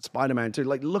 and Spider-Man 2,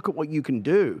 like look at what you can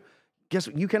do. Guess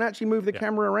what? You can actually move the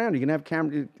camera around. You can have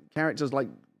characters like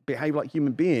behave like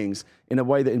human beings in a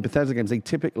way that in Bethesda games they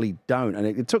typically don't, and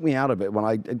it took me out of it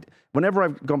whenever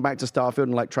I've gone back to Starfield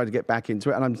and like tried to get back into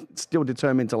it, and I'm still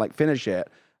determined to like finish it.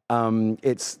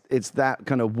 It's that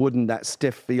kind of wooden, that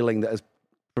stiff feeling that has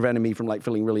prevented me from like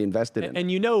feeling really invested in.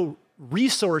 And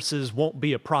resources won't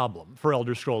be a problem for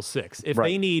Elder Scrolls 6 if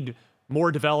they need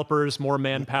more developers, more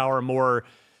manpower, more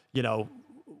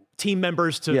team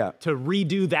members to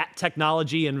redo that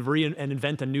technology and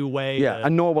invent a new way. Yeah,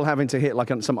 and nor will having to hit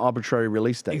like some arbitrary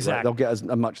release date. Exactly. Right? They'll get as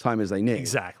much time as they need.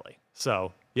 Exactly.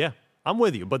 So yeah, I'm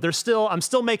with you, but I'm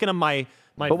still making them my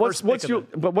But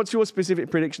what's your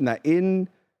specific prediction that in,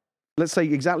 let's say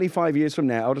exactly 5 years from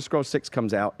now, Elder Scrolls 6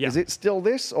 comes out? Is it still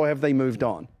this, or have they moved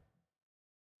on?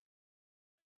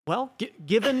 Well,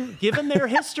 given their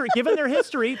history,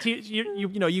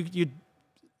 you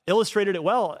illustrated it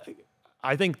well.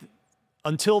 I think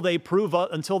until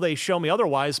they show me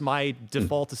otherwise, my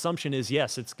default assumption is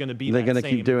yes, it's going to be. They're going to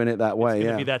keep doing it that way. It's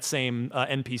going to be that same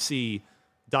NPC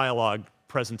dialogue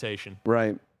presentation,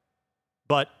 right?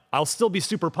 But I'll still be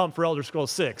super pumped for Elder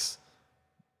Scrolls 6,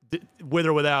 with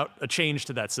or without a change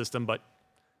to that system.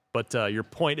 But your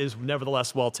point is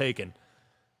nevertheless well taken,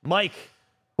 Mike.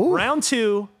 Round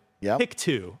 2, pick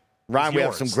 2. Ryan, we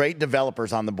have some great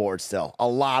developers on the board still. A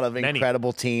lot of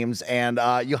incredible teams. And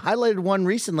you highlighted one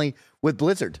recently with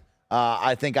Blizzard.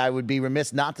 I think I would be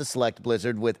remiss not to select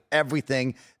Blizzard with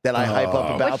everything that I hype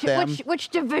up about them. Which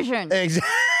division? Exactly.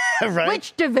 Right?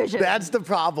 Which division? That's the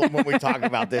problem when we talk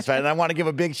about this, right? And I want to give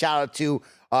a big shout out to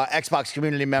Xbox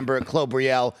community member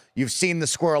Clobriel. You've seen the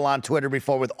squirrel on Twitter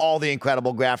before with all the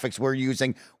incredible graphics. We're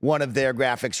using one of their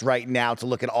graphics right now to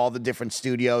look at all the different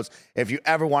studios. If you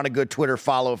ever want a good Twitter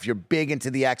follow, if you're big into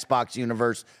the Xbox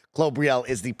universe, Clobriel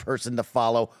is the person to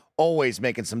follow. Always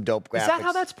making some dope graphics. Is that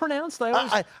how that's pronounced?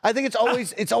 I think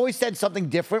it's always said something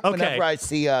different whenever I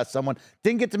see someone.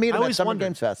 Didn't get to meet him at Summer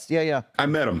Games Fest. Yeah. I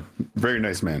met him. Very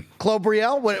nice man.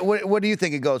 Clobriel, what do you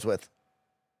think it goes with?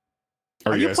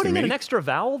 Are you putting in an extra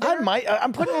vowel there?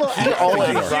 I'm putting a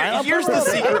little. Here's the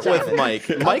secret with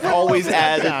Mike. Mike always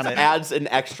adds an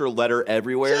extra letter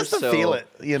everywhere. Just to feel it,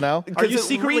 Are you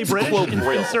secretly British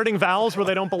inserting vowels where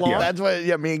they don't belong? Yeah, that's what.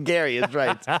 Yeah, me and Gary is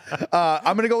right.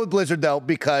 I'm gonna go with Blizzard though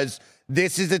because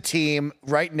this is a team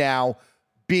right now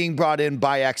being brought in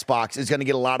by Xbox is going to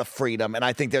get a lot of freedom, and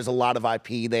I think there's a lot of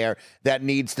IP there that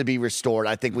needs to be restored.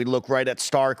 I think we look right at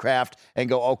StarCraft and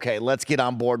go, okay, let's get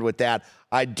on board with that.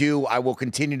 I will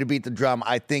continue to beat the drum.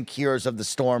 I think Heroes of the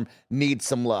Storm needs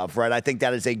some love, right? I think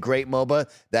that is a great MOBA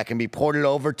that can be ported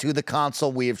over to the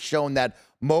console. We have shown that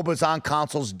MOBAs on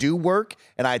consoles do work,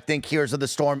 and I think Heroes of the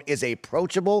Storm is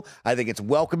approachable. I think it's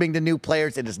welcoming to new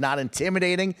players. It is not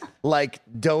intimidating like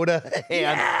Dota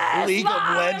and League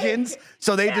of Legends,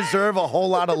 so they deserve a whole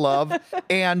lot of love.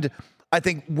 And I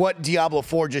think what Diablo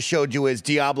 4 just showed you is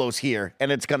Diablo's here,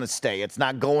 and it's going to stay. It's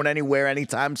not going anywhere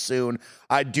anytime soon.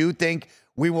 I do think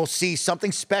we will see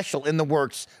something special in the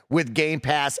works with Game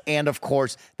Pass and, of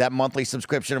course, that monthly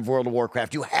subscription of World of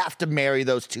Warcraft. You have to marry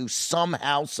those two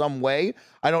somehow, some way.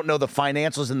 I don't know the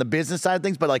financials and the business side of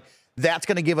things, but like that's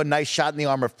going to give a nice shot in the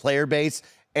arm of player base.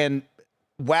 And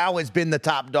WoW has been the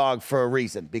top dog for a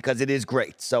reason because it is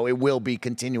great. So it will be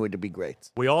continuing to be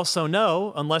great. We also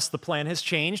know, unless the plan has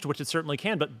changed, which it certainly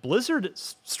can, but Blizzard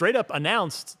straight up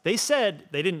announced, they said,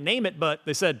 they didn't name it, but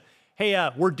they said, hey,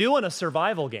 we're doing a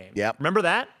survival game. Yep. Remember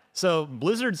that? So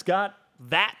Blizzard's got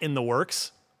that in the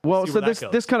works. Well, so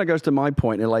this kind of goes to my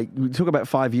point. Like, we talk about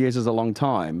 5 years as a long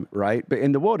time, right? But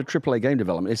in the world of AAA game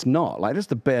development, it's not. Like, that's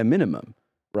the bare minimum,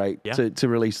 right? Yeah. To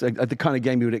release the kind of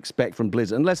game you would expect from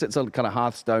Blizzard, unless it's a kind of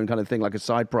Hearthstone kind of thing, like a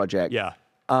side project. Yeah.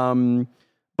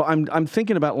 But I'm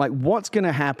thinking about, like, what's going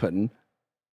to happen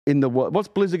in the world? What's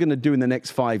Blizzard going to do in the next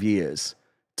 5 years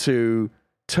to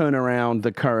turn around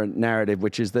the current narrative,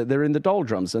 which is that they're in the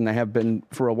doldrums, and they have been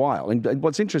for a while. And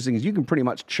what's interesting is you can pretty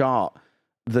much chart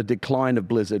the decline of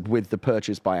Blizzard with the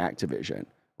purchase by Activision,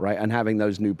 right? And having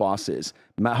those new bosses.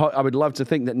 I would love to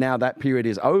think that now that period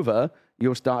is over,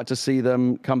 you'll start to see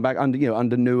them come back under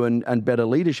new and better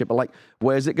leadership. But like,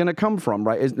 where's it going to come from,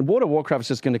 right? World of Warcraft is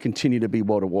just going to continue to be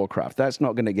World of Warcraft. That's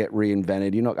not going to get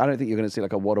reinvented. I don't think you're going to see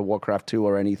like a World of Warcraft 2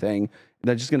 or anything.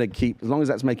 They're just going to keep, as long as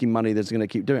that's making money, they're going to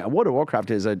keep doing it. And World of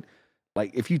Warcraft is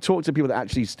like, if you talk to people that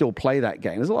actually still play that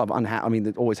game, there's a lot of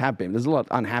there always have been. There's a lot of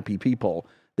unhappy people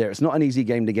there. It's not an easy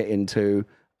game to get into.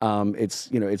 It's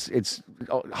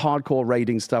hardcore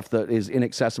raiding stuff that is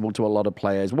inaccessible to a lot of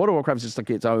players. World of Warcraft is just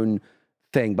like its own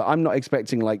thing, but I'm not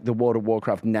expecting like the World of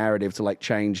Warcraft narrative to like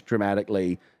change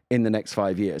dramatically in the next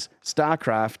 5 years.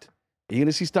 StarCraft, are you going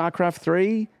to see StarCraft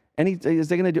 3? Is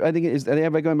they going to do? Are they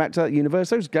ever going back to that universe?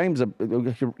 Those games are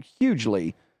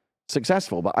hugely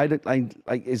successful, but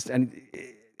is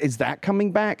that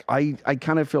coming back? I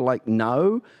kind of feel like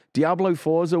no. Diablo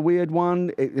 4 is a weird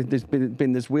one. There's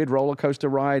been this weird roller coaster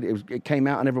ride. It came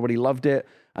out and everybody loved it,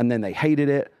 and then they hated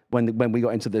it when we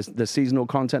got into the seasonal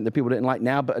content that people didn't like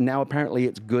now. But now apparently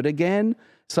it's good again.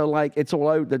 So like it's all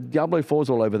over. The Diablo 4 is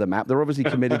all over the map. They're obviously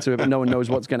committed to it, but no one knows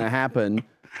what's going to happen.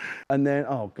 And then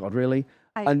oh god, really?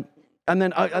 And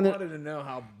then I wanted to know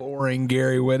how boring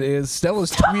Gary Witt is.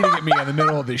 Stella's tweeting at me in the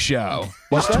middle of the show.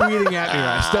 She's tweeting at me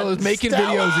right. Stella's making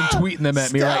videos and tweeting them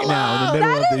at me right now in the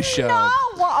middle of this show.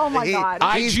 Oh my god.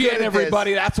 IGN,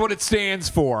 everybody. That's what it stands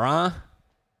for, huh?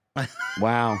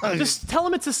 Wow. Just tell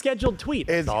them it's a scheduled tweet.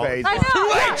 It's crazy. I know. Too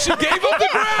late. She gave up the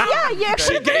ground. Yeah.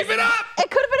 She gave it up. It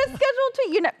could have been a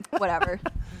scheduled tweet. Whatever.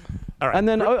 All right. And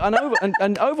then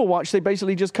and Overwatch, they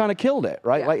basically just kind of killed it,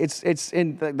 right? Yeah.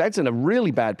 Like that's in a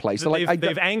really bad place. So like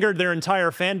they've angered their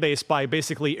entire fan base by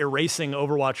basically erasing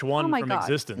Overwatch 1 from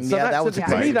existence. So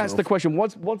to me, that's the question.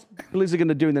 What's Blizzard going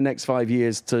to do in the next 5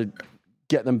 years to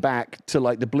get them back to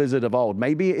like the Blizzard of old?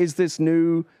 Maybe it is this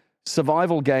new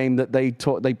survival game that they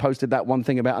posted that one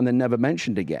thing about and then never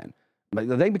mentioned again. Like,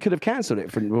 they could have canceled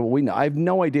it for all we know. I have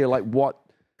no idea like what.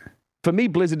 For me,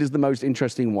 Blizzard is the most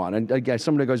interesting one. And again,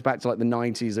 someone who goes back to like the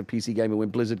 90s of PC gaming when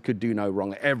Blizzard could do no wrong.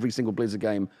 Like, every single Blizzard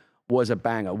game was a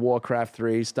banger. Warcraft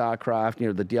 3,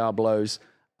 StarCraft, the Diablos,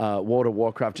 World of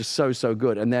Warcraft, just so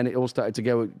good. And then it all started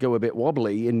to go a bit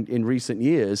wobbly in recent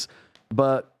years.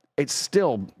 But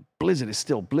Blizzard is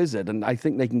still Blizzard. And I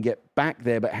think they can get back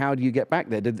there. But how do you get back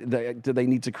there? Do they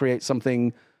need to create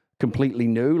something completely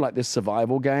new, like this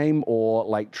survival game, or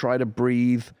like try to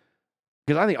breathe?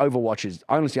 Because I think Overwatch is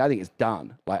honestly, I think it's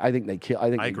done. Like I think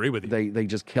I agree with you. They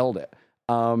just killed it.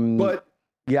 But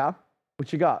yeah,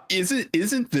 what you got?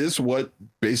 Isn't this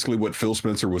basically what Phil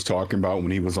Spencer was talking about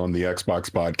when he was on the Xbox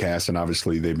podcast? And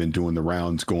obviously they've been doing the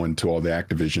rounds, going to all the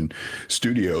Activision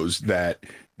studios. That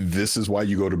this is why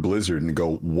you go to Blizzard and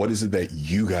go, what is it that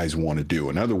you guys want to do?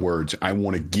 In other words, I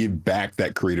want to give back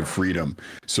that creative freedom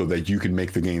so that you can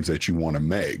make the games that you want to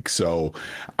make. So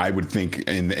I would think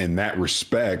in that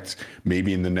respect,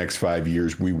 maybe in the next 5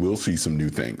 years, we will see some new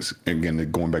things. Again,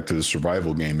 going back to the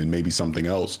survival game and maybe something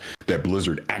else that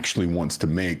Blizzard actually wants to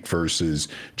make versus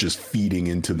just feeding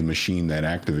into the machine that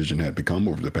Activision had become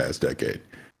over the past decade.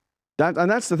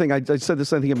 And that's the thing. I said the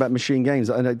same thing about machine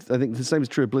games, and I think the same is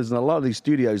true of Blizzard. And a lot of these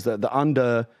studios that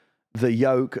under the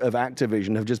yoke of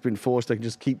Activision have just been forced to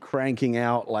just keep cranking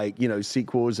out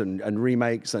sequels and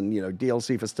remakes and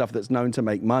DLC for stuff that's known to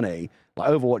make money.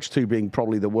 Like Overwatch 2 being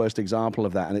probably the worst example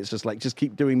of that. And it's just like just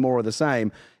keep doing more of the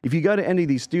same. If you go to any of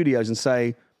these studios and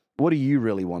say, what do you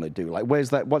really want to do? Like, what's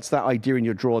that idea in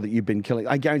your drawer that you've been killing?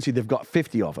 I guarantee they've got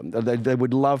 50 of them that they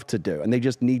would love to do, and they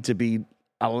just need to be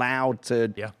allowed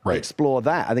to explore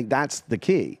that. I think that's the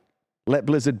key. Let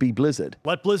Blizzard be Blizzard.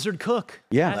 Let Blizzard cook.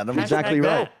 Yeah, exactly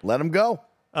right. Let them go.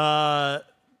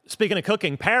 Speaking of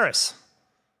cooking, Paris.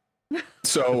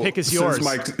 So the pick is yours.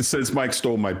 Since Mike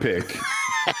stole my pick,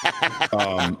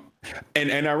 and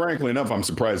ironically enough, I'm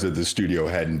surprised that the studio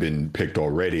hadn't been picked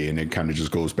already. And it kind of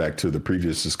just goes back to the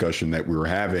previous discussion that we were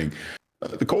having.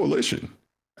 The Coalition.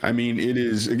 I mean, it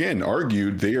is, again,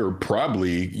 argued they are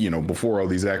probably, before all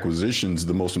these acquisitions,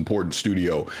 the most important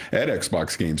studio at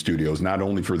Xbox Game Studios, not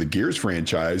only for the Gears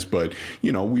franchise, but,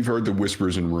 we've heard the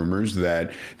whispers and rumors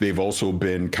that they've also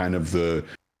been kind of the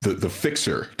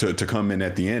fixer to come in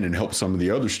at the end and help some of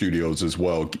the other studios as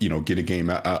well, get a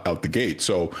game out the gate.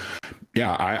 So,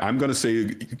 yeah, I'm going to say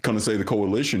the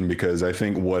Coalition, because I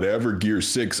think whatever Gear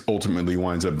 6 ultimately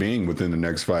winds up being within the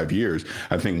next 5 years,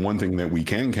 I think one thing that we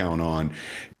can count on,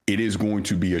 it is going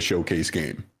to be a showcase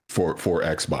game for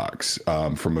Xbox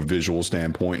from a visual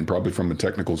standpoint and probably from a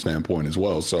technical standpoint as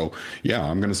well. So, yeah,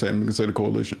 I'm going to say the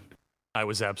Coalition. I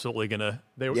was absolutely gonna.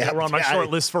 They were on my short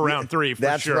list for round 3.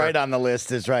 That's sure. right on the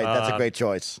list. Is right. That's a great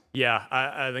choice. Yeah,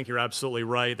 I think you're absolutely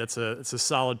right. It's a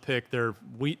solid pick.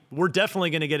 We're definitely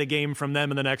going to get a game from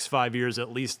them in the next 5 years,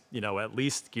 at least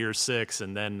Gear 6,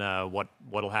 and then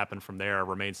what'll happen from there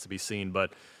remains to be seen.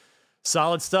 But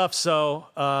solid stuff.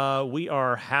 So we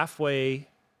are halfway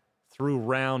through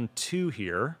round 2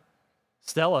 here.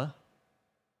 Stella,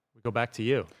 we go back to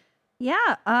you.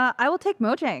 Yeah, I will take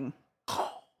Mojang.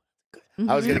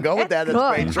 I was going to go with that. That's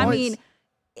a great choice. I mean,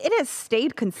 it has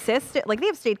stayed consistent. Like, they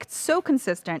have stayed so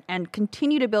consistent and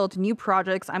continue to build new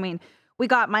projects. I mean, we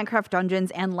got Minecraft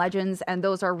Dungeons and Legends, and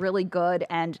those are really good.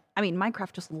 And I mean,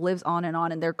 Minecraft just lives on,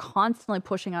 and they're constantly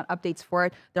pushing out updates for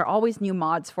it. There are always new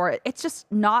mods for it. It's just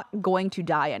not going to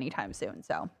die anytime soon.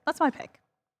 So that's my pick.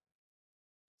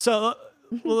 So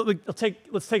let's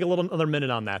take another minute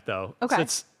on that, though. Okay.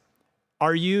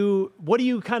 What do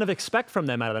you kind of expect from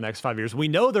them out of the next 5 years? We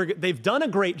know they've done a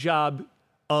great job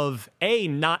of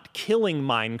not killing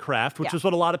Minecraft, which was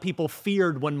what a lot of people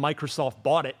feared when Microsoft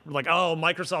bought it. Like, oh,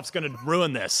 Microsoft's going to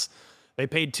ruin this. They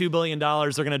paid $2 billion.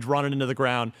 They're going to run it into the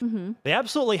ground. Mm-hmm. They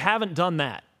absolutely haven't done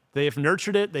that. They've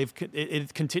nurtured it. My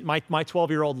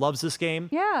 12-year-old loves this game.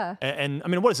 Yeah. And I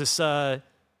mean, what is this?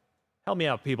 Help me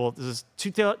out, people. This is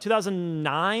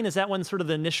 2009. Is that when sort of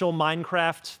the initial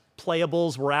Minecraft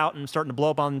playables were out and starting to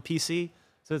blow up on PC?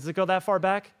 So does it go that far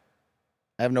back?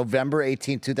 I have November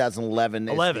 18,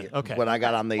 2011. Okay. When I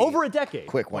got on the over a decade.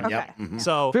 Quick one. Okay. Yep. Mm-hmm.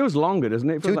 So feels longer, doesn't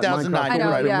it? 2009. I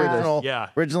know, Right.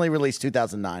 Originally released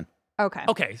 2009.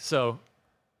 Okay. So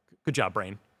good job,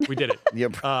 Brain. We did it.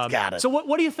 Got it. So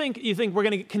what do you think? You think we're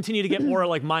going to continue to get more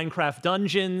like Minecraft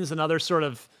Dungeons and other sort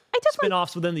of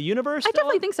spin-offs within the universe? I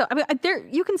definitely think so. I mean,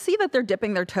 you can see that they're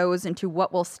dipping their toes into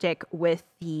what will stick with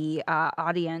the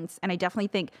audience, and I definitely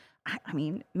think, I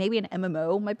mean, maybe an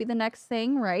MMO might be the next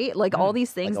thing, right? Like all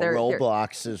these things, like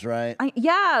Roblox is right.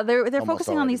 They're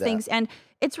focusing on these things, and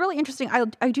it's really interesting.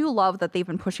 I do love that they've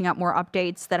been pushing out more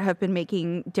updates that have been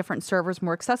making different servers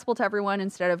more accessible to everyone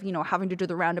instead of having to do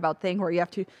the roundabout thing where you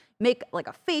have to make like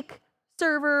a fake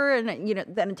server and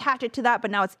then attach it to that.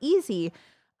 But now it's easy.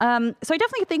 So I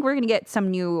definitely think we're going to get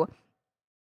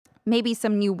maybe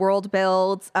some new world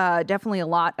builds, definitely a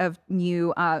lot of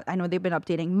new, I know they've been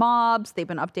updating mobs, they've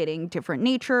been updating different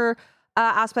nature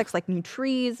aspects like new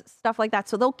trees, stuff like that.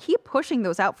 So they'll keep pushing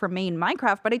those out for main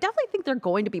Minecraft, but I definitely think they're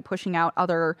going to be pushing out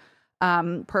other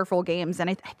peripheral games.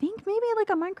 And I think maybe like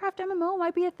a Minecraft MMO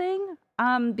might be a thing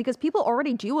because people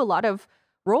already do a lot of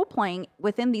role-playing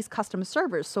within these custom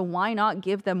servers. So why not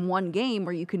give them one game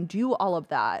where you can do all of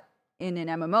that in an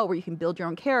MMO where you can build your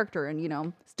own character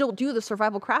and, still do the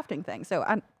survival crafting thing. So,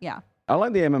 yeah. I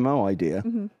like the MMO idea.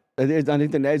 Mm-hmm. I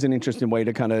think that is an interesting way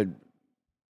to kind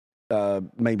of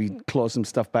maybe claw some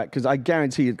stuff back. Because I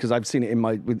guarantee you, because I've seen it in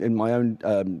my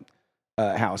own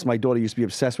house. My daughter used to be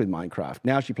obsessed with Minecraft.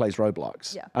 Now she plays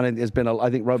Roblox. Yeah. And I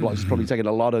think Roblox has probably taken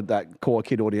a lot of that core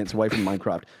kid audience away from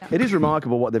Minecraft. Yeah. It is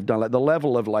remarkable what they've done. Like the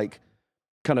level of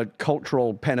kind of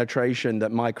cultural penetration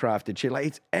that Minecraft did. Like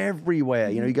it's everywhere.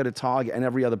 Mm-hmm. You go to Target and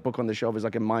every other book on the shelf is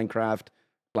like a Minecraft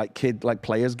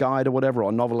player's guide or whatever,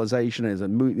 or novelization. There's a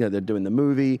movie, they're doing the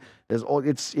movie.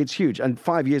 It's huge. And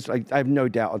 5 years, I have no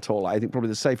doubt at all. I think probably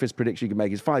the safest prediction you can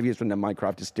make is 5 years from now,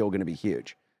 Minecraft is still going to be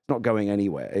huge. It's not going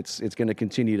anywhere. It's going to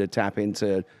continue to tap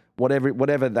into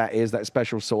whatever that is, that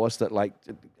special sauce that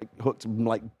hooked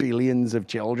billions of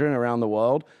children around the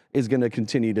world is going to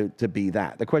continue to be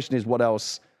that. The question is, what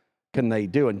else can they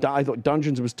do? And I thought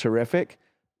Dungeons was terrific.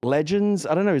 Legends,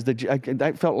 I don't know,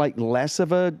 that felt like less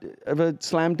of a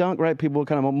slam dunk, right? People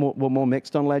were more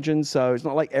mixed on Legends, so it's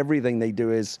not like everything they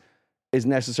do is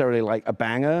necessarily like a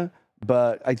banger.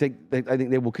 But I think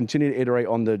they will continue to iterate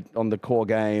on the core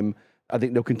game. I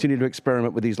think they'll continue to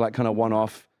experiment with these kind of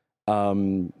one-off,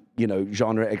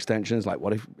 genre extensions. Like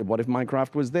what if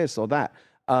Minecraft was this or that?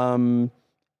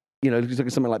 You know, look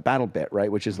at something like BattleBit,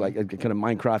 right, which is like a kind of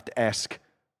Minecraft-esque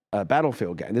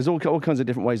Battlefield game. There's all kinds of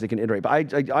different ways they can iterate.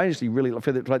 But I actually really,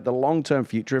 for the long-term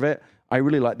future of it, I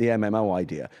really like the MMO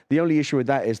idea. The only issue with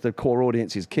that is the core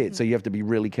audience is kids, so you have to be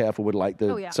really careful with like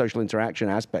the social interaction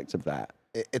aspects of that.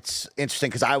 It's interesting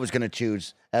because I was going to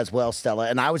choose as well, Stella,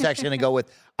 and I was actually going to go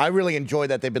with, I really enjoy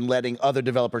that they've been letting other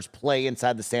developers play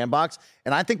inside the sandbox,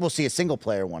 and I think we'll see a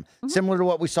single-player one. Similar to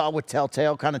what we saw with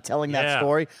Telltale, kind of telling that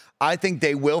story. I think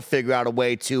they will figure out a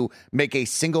way to make a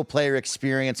single-player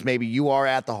experience. Maybe you are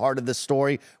at the heart of the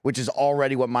story, which is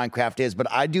already what Minecraft is,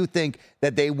 but I do think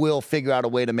that they will figure out a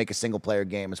way to make a single-player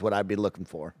game is what I'd be looking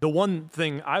for. The one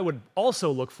thing I would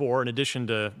also look for, in addition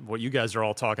to what you guys are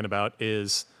all talking about,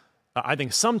 is I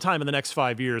think sometime in the next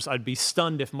 5 years, I'd be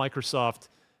stunned if Microsoft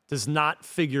does not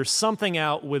figure something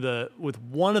out with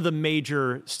one of the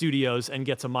major studios and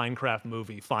gets a Minecraft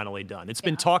movie finally done. It's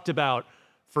been talked about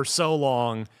for so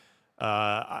long.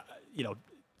 You know,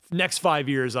 next 5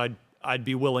 years, I'd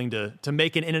be willing to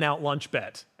make an In-N-Out lunch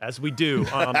bet, as we do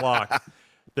on Unlock,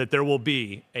 that there will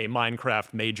be a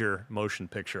Minecraft major motion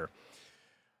picture.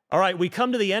 All right, we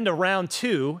come to the end of round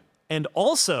 2, and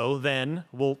also then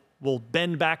we'll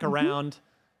bend back around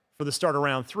for the start of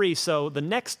round 3. So the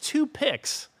next 2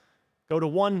 picks go to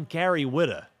one Gary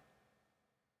Whitta.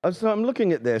 So I'm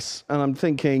looking at this and I'm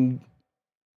thinking,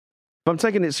 if I'm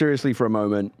taking it seriously for a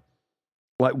moment,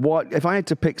 like what if I had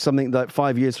to pick something that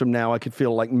 5 years from now I could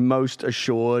feel like most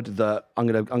assured that I'm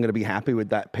gonna be happy with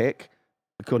that pick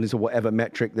according to whatever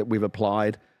metric that we've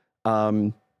applied.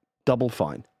 Double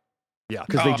Fine. Yeah,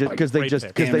 because they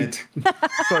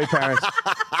sorry, Paris,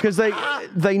 because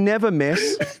they never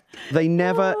miss, they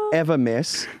never ever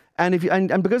miss, and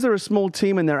and because they're a small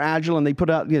team and they're agile and they put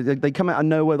out, you know, they come out of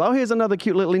nowhere. Oh, here's another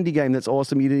cute little indie game that's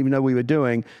awesome. You didn't even know we were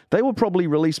doing. They will probably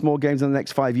release more games in the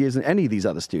next 5 years than any of these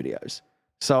other studios.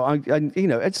 So you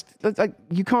know, it's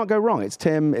you can't go wrong. It's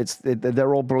Tim.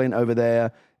 They're all brilliant over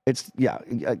there.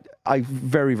 I'm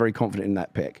very, very confident in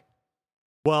that pick.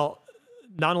 Well,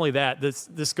 not only that,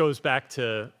 this goes back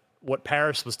to what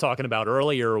Paris was talking about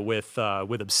earlier with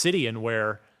Obsidian,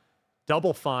 where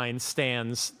Double Fine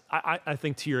stands, I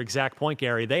think to your exact point,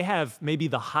 Gary, they have maybe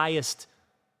the highest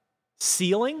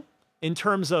ceiling in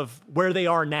terms of where they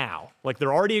are now. Like,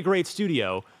 they're already a great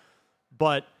studio,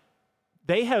 but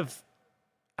they have,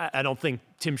 I don't think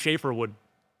Tim Schafer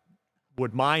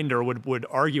would mind or would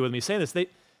argue with me saying this,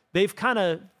 they've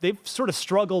sort of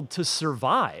struggled to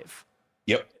survive.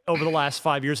 Yep. Over the last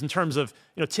 5 years in terms of,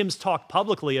 you know, Tim's talked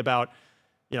publicly about,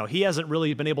 you know, he hasn't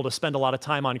really been able to spend a lot of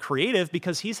time on creative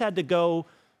because he's had to go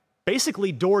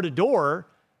basically door to door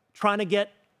trying to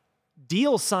get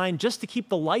deals signed just to keep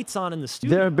the lights on in the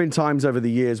studio. There have been times over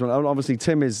the years when obviously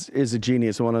Tim is a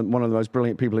genius, one of the most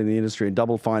brilliant people in the industry, and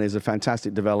Double Fine is a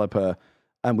fantastic developer.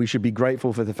 And we should be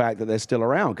grateful for the fact that they're still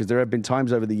around, because there have been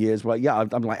times over the years where,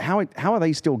 I'm like, how are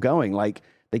they still going? Like,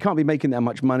 they can't be making that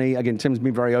much money. Again, Tim's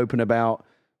been very open about,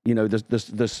 you know,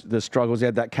 the struggles. He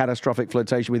had that catastrophic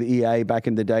flirtation with EA back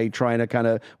in the day, trying to kind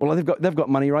of, well, they've got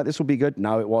money, right? This will be good.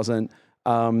 No, it wasn't.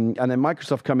 And then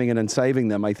Microsoft coming in and saving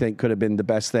them, I think, could have been the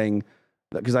best thing,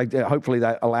 because hopefully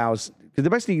that allows. Because the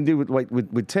best thing you can do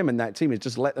with Tim and that team is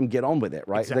just let them get on with it,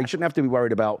 right? Exactly. They shouldn't have to be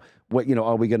worried about what, you know,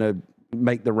 are we going to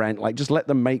make the rent? Like, just let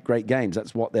them make great games.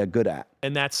 That's what they're good at.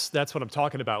 And that's what I'm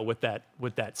talking about with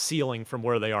that ceiling from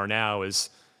where they are now,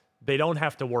 is they don't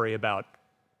have to worry about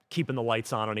keeping the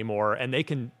lights on anymore, and they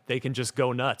can just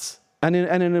go nuts. And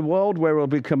in a world where we're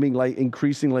becoming like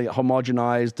increasingly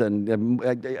homogenized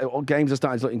and games are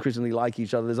starting to look increasingly like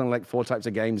each other, there's only like 4 types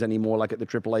of games anymore, like at the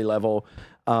AAA level.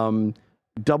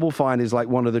 Double Fine is like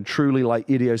one of the truly like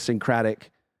idiosyncratic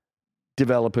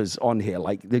developers on here.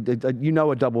 Like, you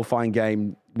know, a Double Fine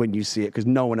game when you see it, because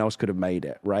no one else could have made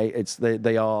it, right?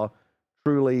 They are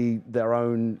truly their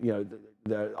own, you know,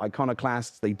 they're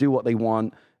iconoclasts. They do what they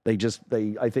want. I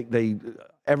think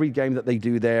every game that they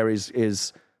do there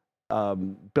is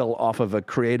built off of a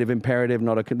creative imperative.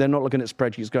 They're not looking at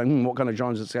spreadsheets going, what kind of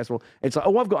genre is successful? It's like,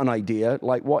 I've got an idea.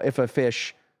 Like, what if a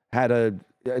fish had a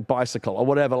bicycle or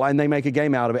whatever, and they make a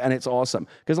game out of it and it's awesome?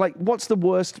 Because, like, what's the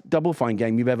worst Double Fine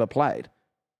game you've ever played?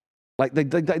 Like, they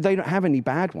don't have any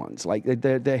bad ones. Like,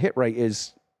 their hit rate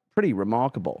is pretty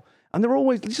remarkable. And they're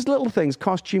always just little things,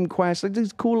 costume quests, like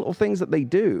these cool little things that they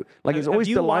do. Like, it's always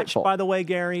delightful. By the way,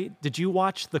 Gary, did you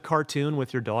watch the cartoon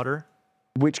with your daughter?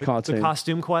 Which cartoon? The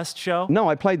Costume Quest show? No,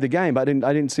 I played the game, but I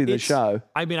didn't see the show.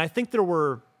 I mean, I think there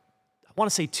were, I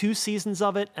want to say 2 seasons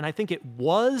of it, and I think it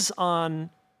was on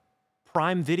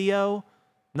Prime Video.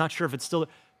 Not sure if it's still.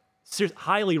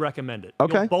 Highly recommend it.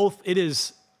 Okay. You know, it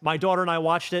is My daughter and I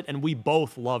watched it, and we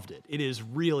both loved it. It is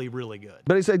really, really good.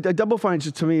 But it's a Double Fine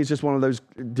to me is just one of those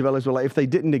developers where, like, if they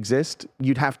didn't exist,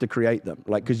 you'd have to create them,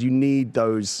 like, because you need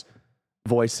those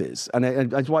voices, and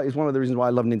it's one of the reasons why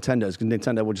I love Nintendo, is because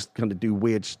Nintendo will just kind of do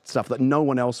weird stuff that no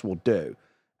one else will do,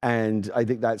 and I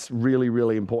think that's really,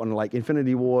 really important. Like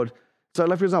Infinity Ward. So,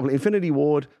 like, for example, Infinity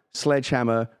Ward,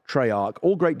 Sledgehammer, Treyarch,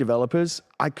 all great developers.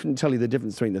 I couldn't tell you the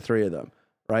difference between the three of them.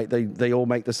 Right? They all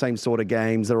make the same sort of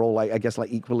games. They're all, like, I guess,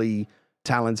 like, equally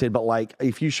talented. But, like,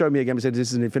 if you show me a game and said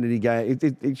this is an Infinity game,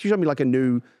 if you showed me like a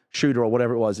new shooter or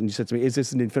whatever it was, and you said to me, is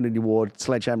this an Infinity Ward,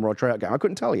 Sledgehammer, or Treyarch game? I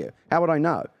couldn't tell you. How would I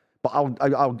know? But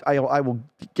I will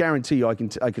guarantee you I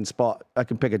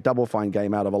can pick a Double Fine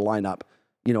game out of a lineup,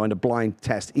 in a blind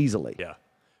test easily. Yeah.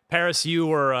 Paris, you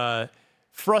were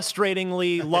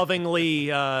frustratingly,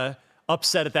 lovingly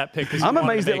upset at that pick. I'm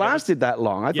amazed it lasted that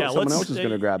long. I thought someone else was going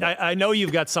to grab it. I know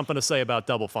you've got something to say about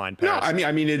Double Fine, Paris. No,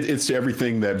 I mean, it's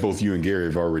everything that both you and Gary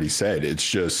have already said. It's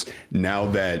just now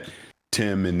that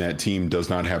Tim and that team does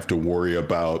not have to worry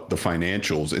about the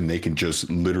financials, and they can just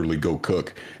literally go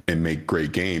cook and make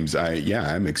great games.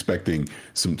 I'm expecting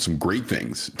some great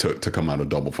things to come out of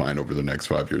Double Fine over the next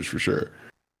 5 years for sure.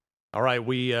 All right,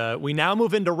 we now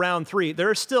move into round 3. There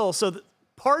are still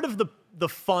part of the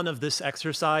fun of this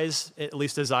exercise, at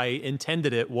least as I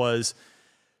intended it, was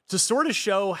to sort of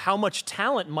show how much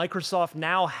talent Microsoft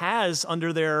now has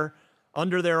under their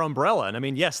umbrella. And I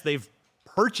mean, yes, they've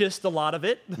purchased a lot of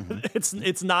it. Mm-hmm.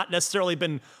 It's not necessarily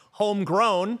been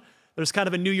homegrown. There's kind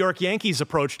of a New York Yankees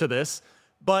approach to this.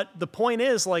 But the point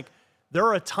is, like, there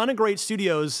are a ton of great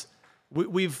studios.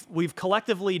 We've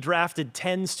collectively drafted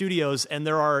 10 studios, and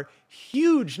there are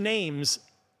huge names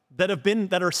that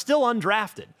are still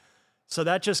undrafted. So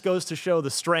that just goes to show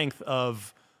the strength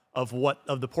of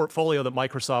the portfolio that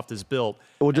Microsoft has built.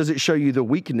 Or does it show you the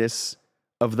weakness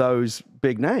of those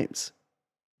big names?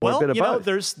 Well,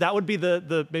 that would be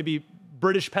the maybe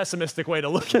British pessimistic way to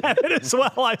look at it as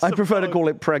well. I prefer to call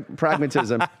it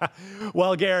pragmatism.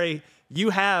 Well, Gary,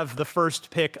 you have the first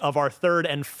pick of our third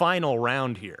and final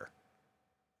round here.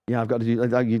 Yeah, I've got to do.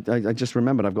 I just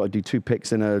remembered I've got to do 2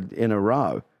 picks in a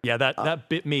row. Yeah, that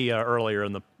bit me earlier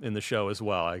in the show as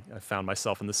well. I found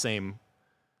myself in the same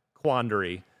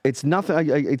quandary. It's nothing.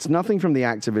 It's nothing from the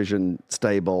Activision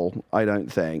stable, I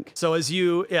don't think. So as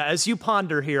you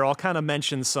ponder here, I'll kind of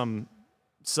mention some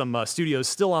studios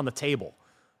still on the table.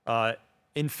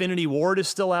 Infinity Ward is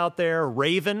still out there.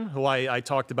 Raven, who I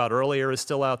talked about earlier, is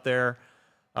still out there.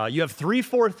 You have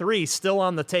 343 still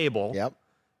on the table. Yep.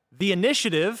 The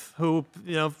Initiative, who,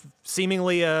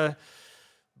 seemingly a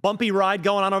bumpy ride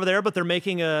going on over there, but they're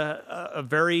making a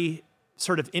very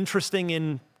sort of interesting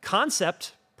in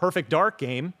concept Perfect Dark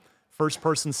game,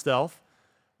 first-person stealth.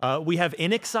 We have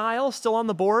In Exile still on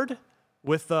the board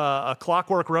with a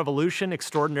Clockwork Revolution,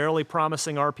 extraordinarily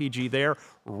promising RPG there.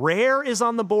 Rare is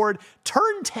on the board.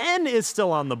 Turn 10 is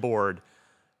still on the board.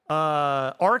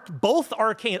 Both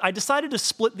Arcane. I decided to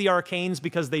split the Arcanes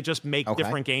because they just make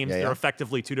different games. They're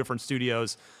effectively 2 different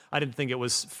studios. I didn't think it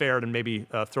was fair to maybe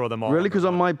throw them all. Really? Because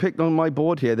on my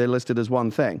board here, they're listed as one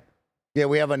thing. Yeah,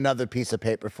 we have another piece of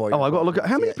paper for you. Oh, I've got to look at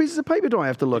how many pieces of paper do I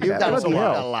have to look at? You've got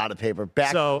a lot of paper.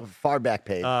 Far back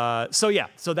page.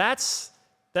 So that's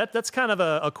kind of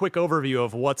a quick overview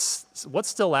of what's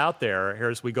still out there here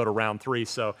as we go to round 3.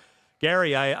 So,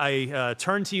 Gary, I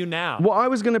turn to you now. Well, I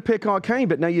was going to pick Arcane,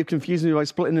 but now you're confusing me by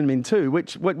splitting them in 2.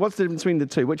 What's the difference between the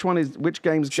 2? Which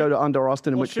games go to under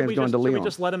Austin and which games go under Leon? Should we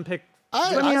just let him pick?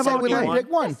 Let me have Arcane.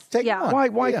 Pick one. Take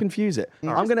one. Why confuse it?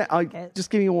 I'm just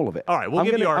give me all of it. All right, we'll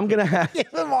give you Arcane.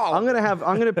 I'm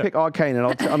gonna pick Arcane,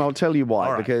 and I'll tell you why.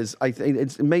 Right. Because I think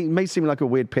it may seem like a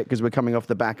weird pick because we're coming off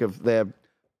the back of their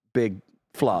big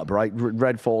flub, right?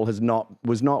 Redfall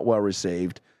was not well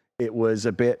received. It was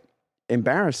a bit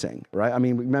embarrassing, right? I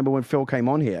mean, remember when Phil came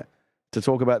on here to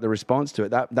talk about the response to it?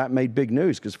 That made big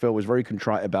news because Phil was very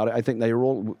contrite about it. I think they were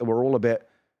all a bit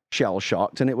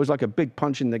shell-shocked, and it was like a big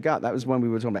punch in the gut. That was when we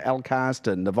were talking about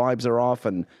Xcast, and the vibes are off,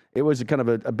 and it was a kind of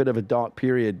a bit of a dark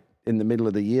period in the middle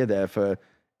of the year there for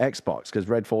Xbox because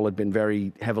Redfall had been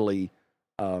very heavily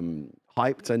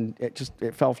hyped, and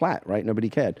it fell flat, right? Nobody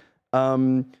cared.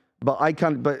 But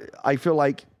I feel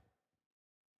like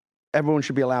everyone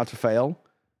should be allowed to fail.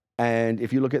 And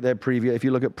if you look at their preview, if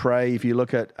you look at Prey, if you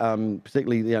look at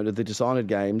particularly the Dishonored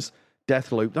games,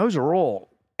 Deathloop, those are all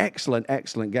excellent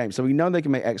games. So we know they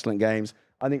can make excellent games.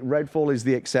 I think Redfall is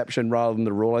the exception rather than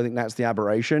the rule. I think that's the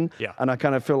aberration. Yeah. And I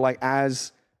kind of feel like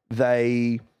as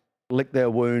they lick their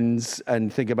wounds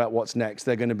and think about what's next,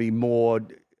 they're going to be more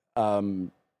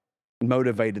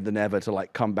motivated than ever to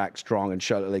like come back strong and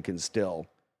show that they can still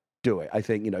do it. I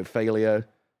think, failure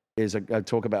I've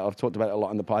talked about it a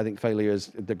lot in the pod. I think failure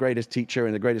is the greatest teacher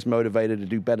and the greatest motivator to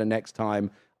do better next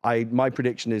time. My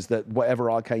prediction is that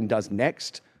whatever Arcane does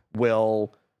next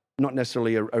will not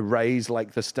necessarily erase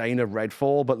like the stain of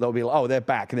Redfall, but they'll be like, oh, they're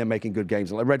back and they're making good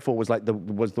games. Like Redfall was like the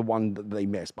one that they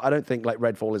missed. But I don't think like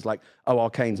Redfall is like, oh,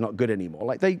 Arcane's not good anymore.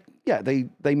 Like they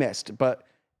missed, but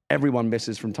everyone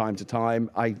misses from time to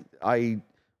time. I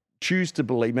choose to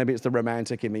believe, maybe it's the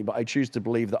romantic in me, but I choose to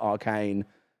believe that Arcane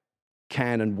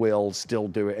can and will still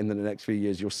do it. And in the next few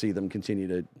years, you'll see them continue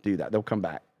to do that. They'll come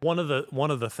back. One of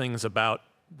the things about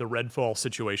the Redfall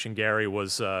situation, Gary,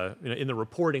 was in the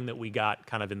reporting that we got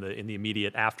kind of in the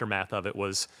immediate aftermath of it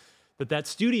was that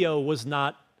studio was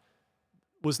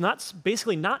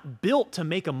basically not built to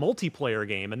make a multiplayer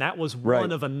game, and that was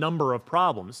one of a number of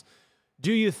problems.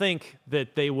 Do you think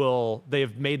that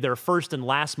they've made their first and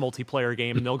last multiplayer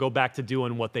game and they'll go back to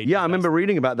doing what they did? I remember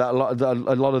reading about that.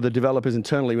 A lot of the developers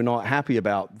internally were not happy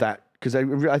about that because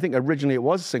I think originally it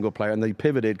was single player and they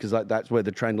pivoted because that's where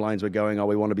the trend lines were going. Oh,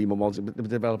 we want to be more multi. But the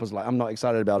developers were like, I'm not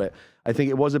excited about it. I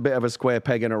think it was a bit of a square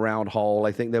peg in a round hole.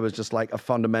 I think there was just like a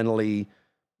fundamentally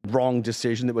wrong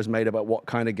decision that was made about what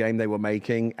kind of game they were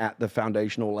making at the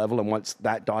foundational level. And once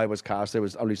that die was cast, there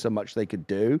was only so much they could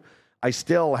do. I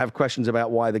still have questions about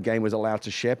why the game was allowed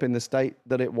to ship in the state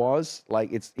that it was.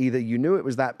 Like, it's either you knew it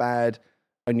was that bad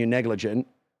and you're negligent,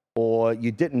 or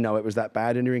you didn't know it was that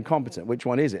bad and you're incompetent. Which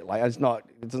one is it? Like, it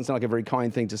doesn't sound like a very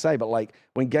kind thing to say, but like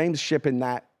when games ship in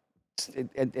that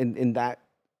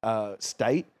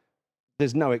state,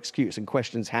 there's no excuse, and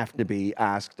questions have to be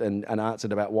asked and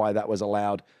answered about why that was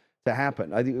allowed to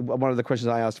happen. I think one of the questions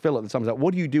I asked Phil at the time was like,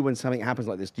 what do you do when something happens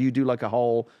like this? Do you do like a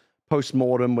whole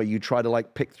post-mortem where you try to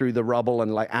like pick through the rubble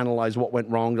and like analyze what went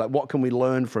wrong? Like, what can we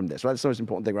learn from this? Right? That's the most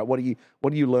important thing, right? What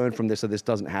do you learn from this so this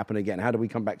doesn't happen again? How do we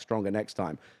come back stronger next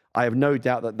time? I have no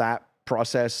doubt that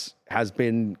process has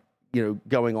been,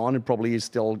 going on and probably is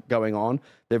still going on.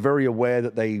 They're very aware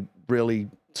that they really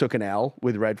took an L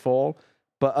with Redfall,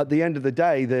 but at the end of the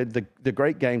day, the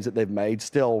great games that they've made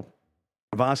still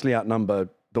vastly outnumber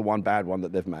the one bad one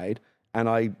that they've made. And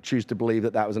I choose to believe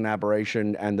that was an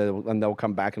aberration, and they'll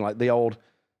come back and like the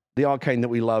Arcane that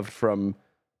we loved from.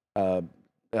 I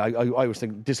always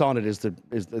think Dishonored is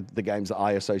the games that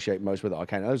I associate most with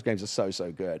Arcane. Those games are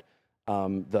so good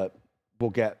that they'll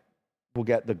get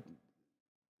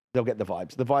the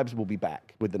vibes. The vibes will be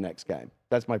back with the next game.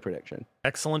 That's my prediction.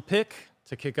 Excellent pick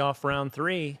to kick off round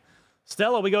 3.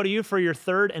 Stella, we go to you for your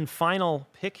third and final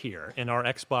pick here in our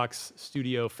Xbox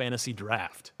Studio Fantasy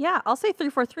Draft. Yeah, I'll say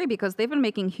 343 because they've been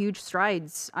making huge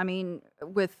strides. I mean,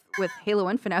 with Halo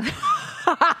Infinite. You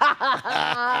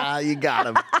got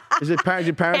him. Is it Paris?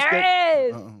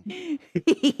 There it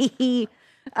is.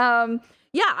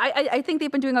 I think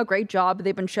they've been doing a great job.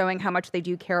 They've been showing how much they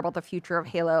do care about the future of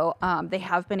Halo. They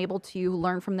have been able to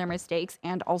learn from their mistakes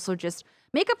and also just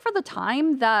make up for the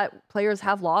time that players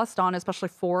have lost on, especially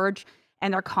Forge.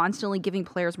 And they're constantly giving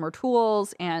players more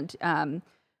tools and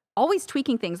always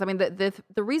tweaking things. I mean, the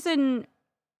reason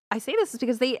I say this is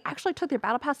because they actually took their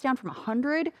battle pass down from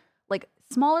 100 like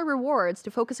smaller rewards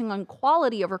to focusing on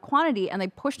quality over quantity, and they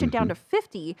pushed it down to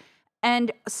 50,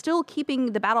 and still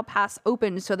keeping the battle pass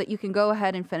open so that you can go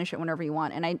ahead and finish it whenever you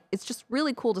want. And it's just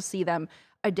really cool to see them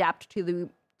adapt to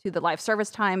the live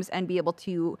service times and be able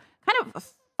to kind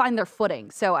of find their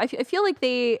footing. So I feel like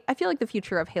the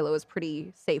future of Halo is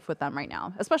pretty safe with them right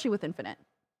now, especially with Infinite.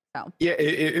 So yeah,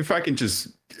 if I can just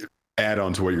add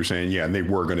on to what you're saying, yeah, and they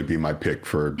were going to be my pick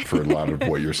for a lot of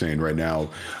what you're saying right now,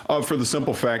 for the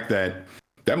simple fact that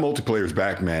multiplayer's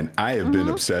back, man. I have been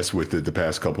obsessed with it the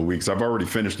past couple of weeks. I've already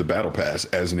finished the battle pass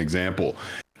as an example.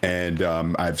 And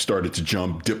I've started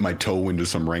to dip my toe into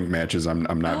some ranked matches.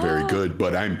 I'm not very good,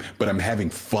 but I'm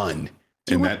having fun.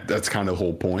 And that's kind of the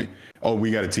whole point. Oh,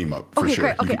 we got to team up for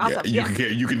sure. Great. Okay, awesome.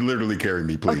 You can literally carry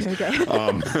me, please. Okay.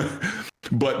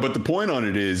 But the point on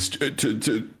it is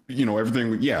to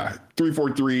everything. Yeah,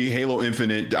 343 Halo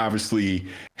Infinite obviously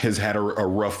has had a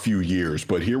rough few years,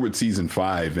 but here with Season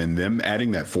 5 and them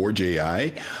adding that Forge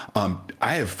AI,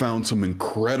 I have found some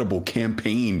incredible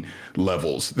campaign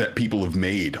levels that people have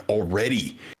made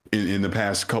already in the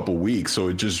past couple weeks. So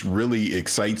it just really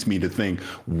excites me to think,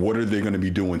 what are they going to be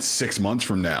doing 6 months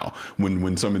from now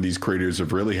when some of these creators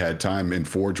have really had time in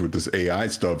Forge with this AI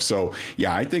stuff. So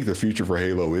yeah, I think the future for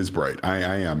Halo is bright.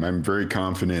 I'm very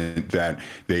confident that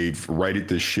they've righted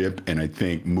this ship, and I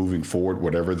think moving forward,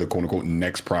 whatever the quote unquote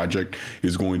next project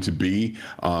is going to be,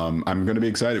 I'm going to be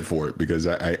excited for it, because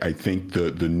I think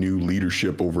the new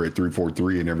leadership over at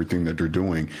 343 and everything that they're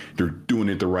doing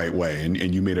it the right way.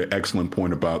 And you made an excellent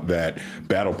point about that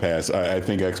battle pass. I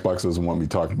think Xbox doesn't want me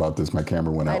talking about this. My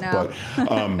camera went out,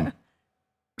 but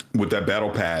with that battle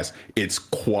pass, it's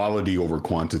quality over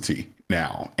quantity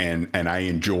now. And I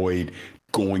enjoyed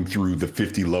going through the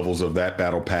 50 levels of that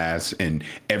battle pass, and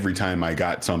every time I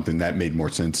got something that made more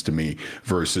sense to me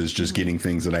versus just getting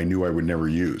things that I knew I would never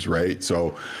use, right?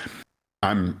 So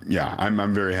I'm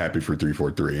very happy for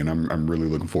 343, and I'm really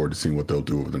looking forward to seeing what they'll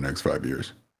do over the next 5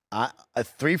 years.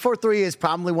 343 is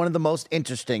probably one of the most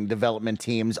interesting development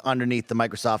teams underneath the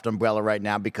Microsoft umbrella right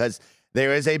now, because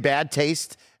there is a bad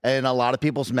taste in a lot of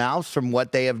people's mouths from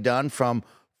what they have done from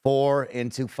 4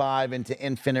 into 5 into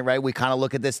Infinite, right? We kind of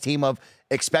look at this team of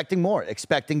expecting more,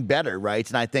 expecting better, right?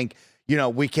 And I think,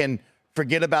 we can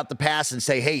forget about the past and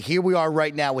say, hey, here we are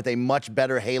right now with a much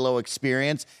better Halo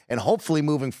experience. And hopefully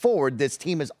moving forward, this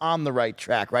team is on the right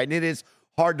track, right? And it is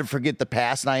hard to forget the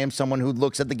past. And I am someone who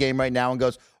looks at the game right now and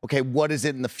goes, okay, what is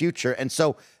it in the future? And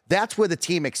so that's where the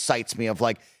team excites me of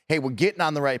like, hey, we're getting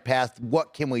on the right path.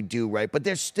 What can we do, right? But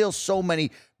there's still so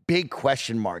many big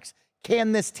question marks.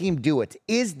 Can this team do it?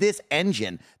 Is this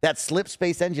engine, that slip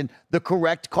space engine, the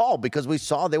correct call? Because we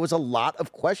saw there was a lot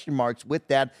of question marks with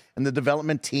that and the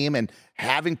development team and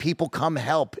having people come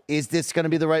help. Is this going to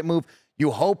be the right move?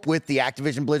 You hope with the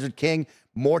Activision Blizzard King,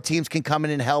 more teams can come in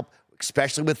and help,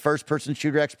 especially with first-person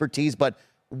shooter expertise. But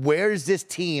where is this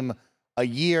team a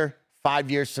year, 5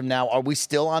 years from now? Are we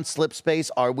still on slip space?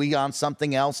 Are we on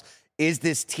something else? Is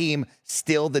this team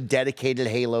still the dedicated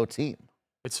Halo team?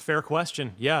 It's a fair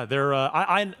question. Yeah, they're.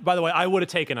 By the way, I would have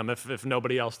taken them if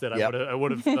nobody else did. Yep. I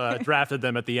would have drafted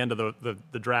them at the end of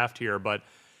the draft here. But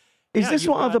is this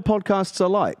what other podcasts are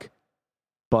like?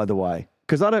 By the way,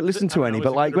 because I don't listen to any,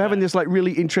 but like we're having this like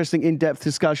really interesting in-depth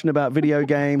discussion about video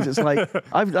games. It's like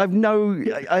I have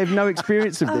no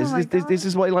experience of this. This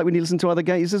is what like when you listen to other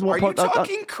games. This is what are you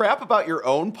talking crap about your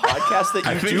own podcast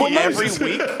that you do every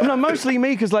week? No, mostly me,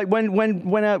 because like when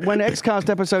Xcast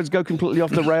episodes go completely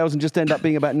off the rails and just end up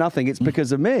being about nothing, it's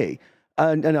because of me.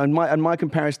 And my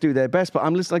comparison do their best, but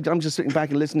I'm just sitting back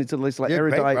and listening to this like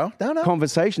erudite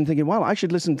conversation, thinking, wow, I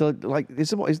should listen to like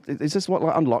is this what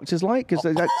like Unlocked is like? Because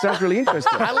that sounds really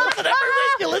interesting. I listen every week.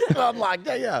 You listen to Unlocked,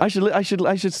 yeah.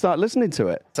 I should start listening to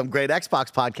it. Some great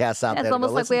Xbox podcasts out there. It's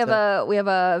almost like we have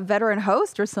a veteran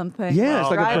host or something. Yeah,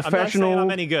 it's like a professional. I'm not saying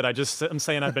I'm any good. I'm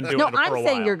saying I've been doing it for a while. No, I'm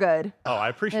saying you're good. Oh, I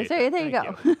appreciate it. There you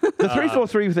go. The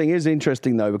 343 thing is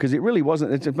interesting though, because it really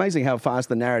wasn't. It's amazing how fast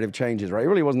the narrative changes, right? It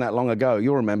really wasn't that long ago.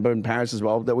 You'll remember in Paris as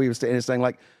well that we were sitting there saying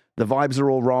like the vibes are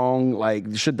all wrong.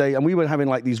 Like should they? And we were having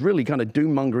like these really kind of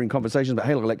doom mongering conversations about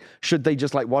Halo. Like should they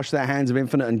just like wash their hands of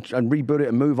Infinite and reboot it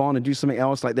and move on and do something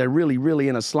else? Like they're really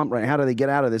in a slump right now. How do they get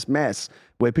out of this mess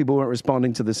where people weren't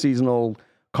responding to the seasonal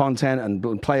content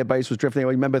and player base was drifting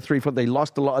away? Remember 343? They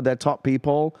lost a lot of their top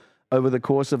people over the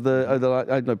course of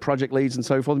the project leads and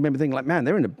so forth. I remember thinking like, man,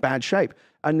 they're in a bad shape.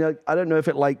 And I don't know if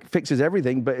it like fixes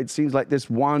everything, but it seems like this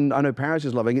one, I know Paris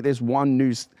is loving it. This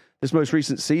most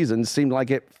recent season seemed like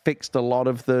it fixed a lot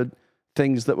of the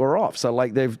things that were off. So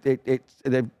like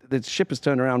the ship has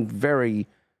turned around very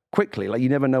quickly. Like you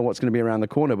never know what's going to be around the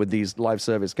corner with these live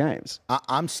service games.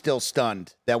 I'm still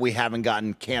stunned that we haven't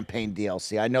gotten campaign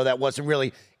DLC. I know that wasn't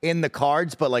really in the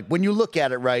cards, but like when you look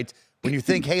at it, right, when you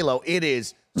think Halo, it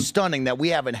is stunning that we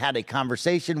haven't had a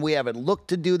conversation. We haven't looked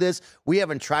to do this. We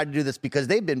haven't tried to do this because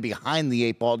they've been behind the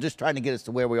 8 ball, just trying to get us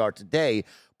to where we are today.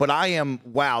 But I am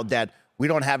wowed that we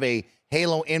don't have a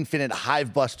Halo Infinite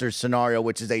Hivebuster scenario,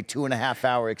 which is a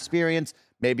 2.5-hour experience,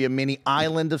 maybe a mini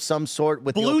island of some sort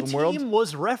with the open world. Blue Team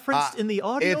was referenced in the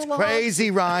audio It's log.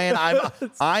 crazy, Ryan.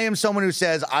 I am someone who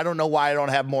says, I don't know why I don't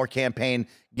have more campaign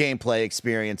gameplay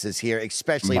experiences here,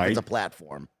 especially if it's a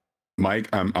platform. Mike,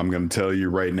 I'm going to tell you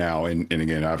right now, and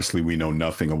again, obviously we know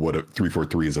nothing of what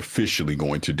 343 is officially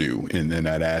going to do in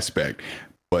that aspect.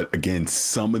 But again,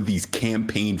 some of these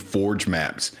campaign forge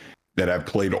maps that I've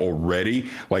played already,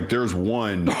 like there's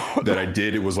one that I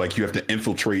did. It was like you have to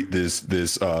infiltrate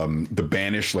the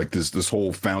Banish, like this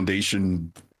whole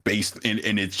foundation based,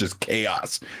 and it's just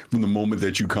chaos from the moment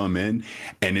that you come in,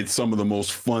 and it's some of the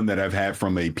most fun that I've had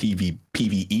from a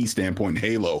PvE standpoint in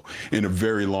Halo in a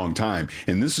very long time.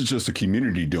 And this is just a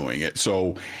community doing it.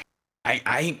 So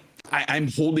I'm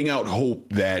holding out hope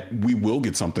that we will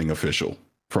get something official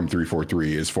from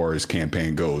 343 as far as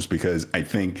campaign goes, because I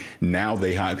think now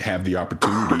they have the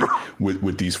opportunity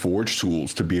with these Forge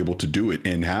tools to be able to do it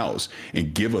in-house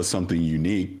and give us something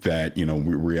unique that,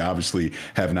 we obviously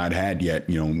have not had yet,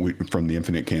 from the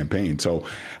Infinite campaign. So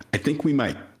I think we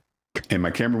might. And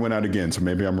my camera went out again, so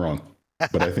maybe I'm wrong,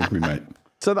 but I think we might.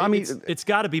 So I mean, it's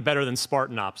got to be better than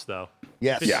Spartan Ops, though.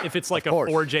 Yes. If it's like a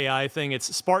Forge AI thing,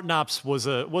 Spartan Ops was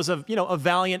a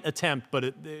valiant attempt, but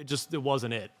it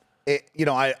wasn't it.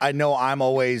 I know I'm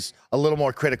always a little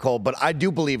more critical, but I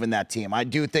do believe in that team. I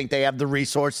do think they have the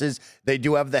resources. They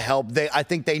do have the help. I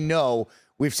think they know.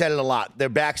 We've said it a lot. Their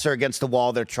backs are against the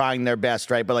wall. They're trying their best,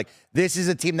 right? But this is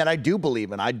a team that I do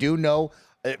believe in. I do know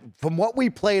from what we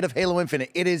played of Halo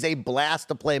Infinite, it is a blast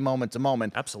to play moment to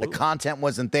moment. Absolutely. The content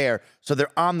wasn't there, so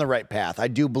they're on the right path. I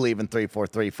do believe in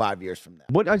 343 5 years from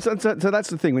now. So that's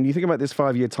the thing. When you think about this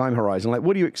 5-year time horizon,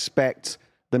 what do you expect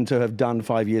them to have done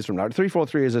 5 years from now?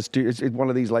 343 is one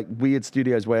of these weird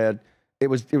studios where it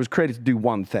was created to do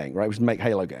one thing, right? It was make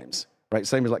Halo games, right?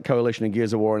 Same as Coalition and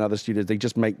Gears of War and other studios. They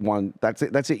just make one. That's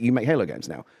it. You make Halo games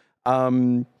now.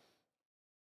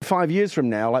 5 years from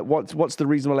now, what's the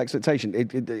reasonable expectation?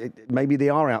 Maybe they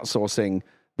are outsourcing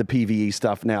the PvE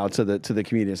stuff now to the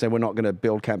community and say we're not going to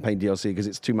build campaign DLC because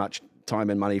it's too much time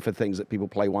and money for things that people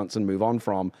play once and move on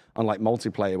from. Unlike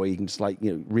multiplayer where you can just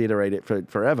reiterate it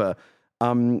forever.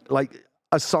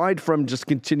 Aside from just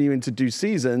continuing to do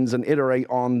seasons and iterate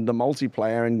on the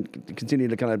multiplayer and continue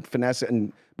to kind of finesse it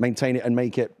and maintain it and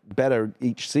make it better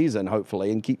each season,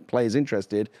 hopefully, and keep players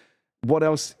interested. What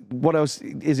else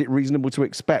is it reasonable to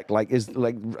expect?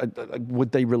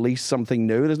 Would they release something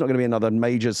new? There's not going to be another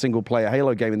major single player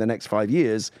Halo game in the next 5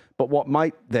 years, but what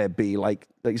might there be? Like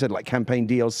you said, campaign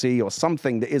DLC or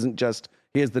something that isn't just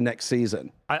here's the next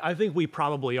season. I think we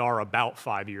probably are about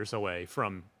 5 years away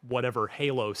from whatever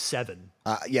Halo 7.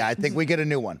 Yeah, I think we get a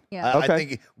new one. Yeah. Okay. I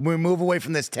think we move away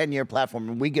from this 10-year platform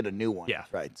and we get a new one. Yeah.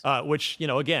 Right. Which,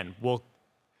 again,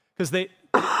 because to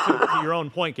your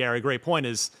own point, Gary, great point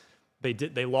is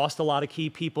they lost a lot of key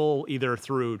people either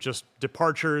through just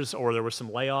departures or there were some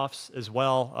layoffs as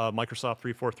well, Microsoft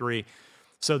 343.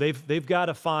 So they've got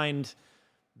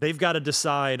to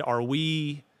decide, are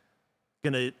we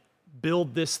going to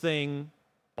build this thing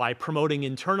by promoting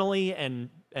internally and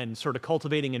sort of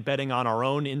cultivating and betting on our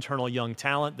own internal young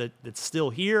talent that's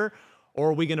still here, or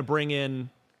are we going to bring in,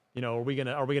 are we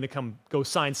going to go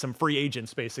sign some free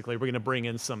agents? Basically, we're going to bring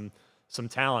in some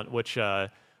talent, which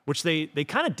they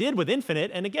kind of did with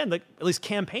Infinite, and again, at least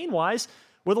campaign wise,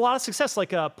 with a lot of success.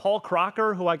 Like Paul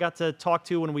Crocker, who I got to talk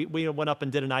to when we went up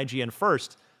and did an IGN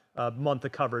First month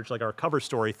of coverage, like our cover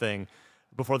story thing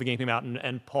before the game came out,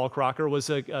 and Paul Crocker was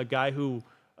a guy who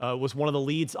was one of the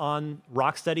leads on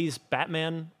Rocksteady's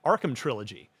Batman Arkham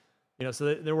trilogy.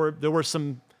 So there were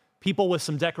some people with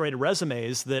some decorated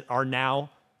resumes that are now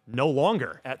no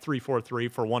longer at 343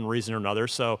 for one reason or another.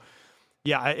 So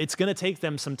yeah, it's going to take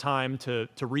them some time to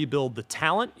rebuild the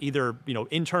talent, either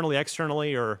internally,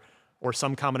 externally, or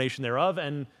some combination thereof.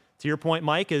 And to your point,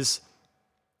 Mike, is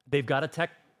they've got a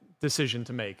tech decision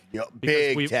to make. Yep,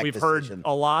 because big we've heard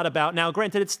a lot about. Now,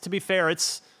 granted, to be fair,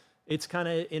 it's kind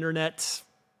of internet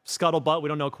scuttlebutt. We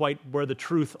don't know quite where the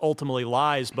truth ultimately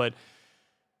lies, but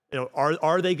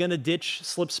are they going to ditch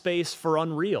Slipspace for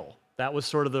Unreal? That was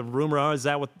sort of the rumor. Is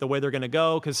that the way they're going to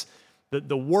go? Because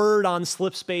the word on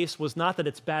Slipspace was not that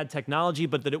it's bad technology,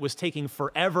 but that it was taking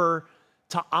forever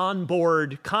to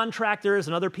onboard contractors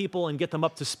and other people and get them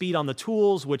up to speed on the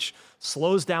tools, which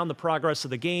slows down the progress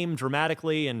of the game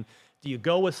dramatically. And do you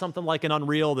go with something like an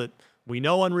Unreal that we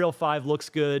know Unreal 5 looks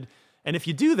good? And if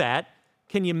you do that,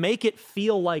 can you make it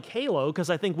feel like Halo? Because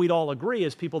I think we'd all agree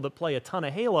as people that play a ton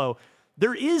of Halo,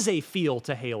 there is a feel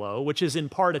to Halo, which is in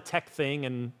part a tech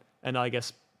thing and I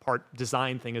guess part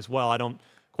design thing as well. I don't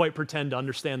quite pretend to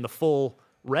understand the full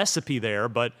recipe there,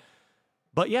 but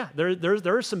yeah,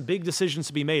 there are some big decisions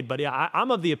to be made. But yeah,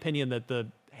 I'm of the opinion that the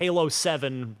Halo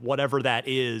 7, whatever that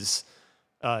is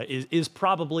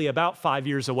probably about 5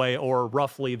 years away, or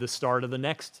roughly the start of the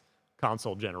next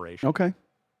console generation. Okay.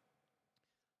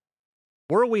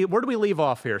 Where do we leave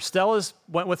off here? Stella's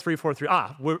went with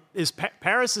 343.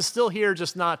 Paris is still here,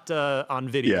 just not on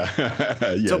video.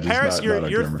 Yeah. So Paris, not your on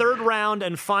camera. third round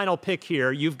and final pick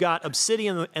here. You've got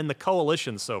Obsidian and the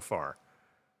Coalition so far.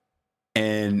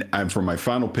 And for my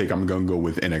final pick, I'm going to go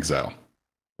with In Exile.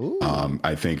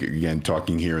 I think, again,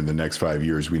 talking here in the next 5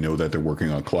 years, we know that they're working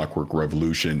on Clockwork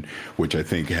Revolution, which I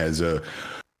think has a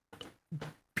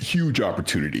huge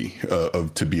opportunity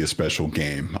to be a special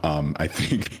game. I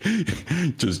think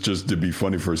just to be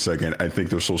funny for a second, I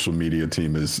think their social media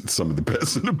team is some of the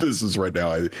best in the business right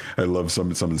now. I love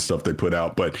some of the stuff they put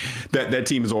out, but that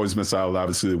team has always been solid.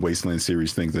 Obviously the Wasteland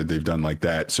series, things that they've done like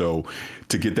that. So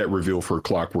to get that reveal for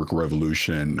Clockwork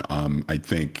Revolution, I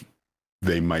think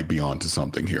they might be onto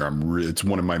something here. It's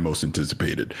one of my most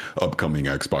anticipated upcoming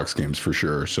Xbox games for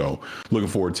sure. So looking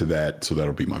forward to that. So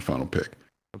that'll be my final pick.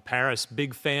 Paris,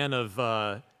 big fan of.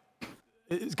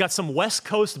 It's got some West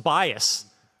Coast bias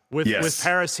with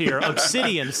Paris here.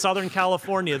 Obsidian, Southern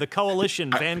California. The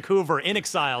Coalition, Vancouver. In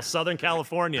Exile, Southern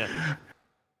California.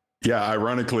 Yeah,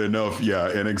 ironically enough,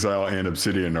 In Exile and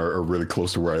Obsidian are really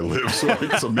close to where I live,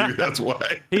 so maybe that's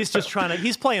why. He's just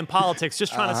he's playing politics,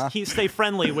 just trying to stay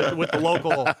friendly with the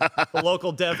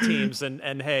local dev teams,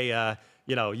 and hey,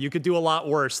 you could do a lot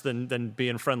worse than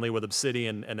being friendly with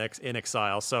Obsidian and In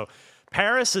Exile. So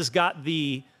Paris has got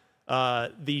the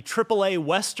AAA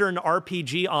Western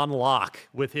RPG on lock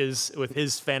with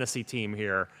his fantasy team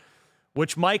here.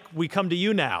 Which, Mike, we come to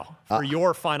you now for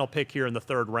your final pick here in the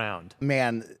third round.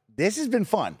 Man, this has been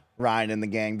fun, Ryan and the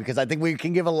gang, because I think we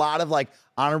can give a lot of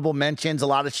honorable mentions, a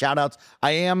lot of shout outs.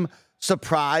 I am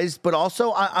surprised, but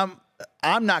also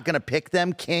I'm not going to pick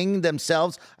them, King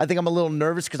themselves. I think I'm a little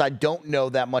nervous because I don't know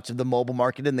that much of the mobile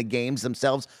market and the games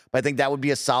themselves, but I think that would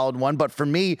be a solid one. But for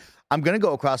me, I'm going to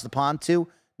go across the pond to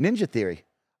Ninja Theory.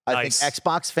 I think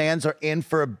Xbox fans are in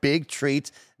for a big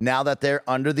treat now that they're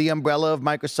under the umbrella of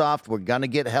Microsoft. We're going to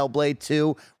get Hellblade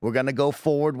 2. We're going to go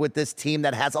forward with this team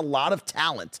that has a lot of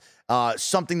talent,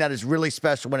 something that is really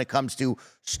special when it comes to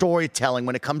storytelling,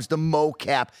 when it comes to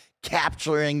mocap,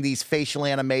 capturing these facial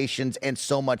animations, and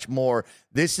so much more.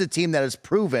 This is a team that has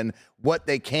proven what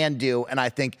they can do, and I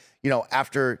think,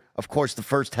 after, of course, the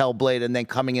first Hellblade and then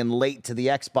coming in late to the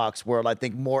Xbox world, I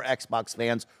think more Xbox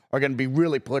fans are going to be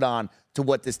really put on to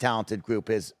what this talented group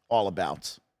is all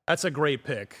about. That's a great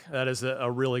pick. That is a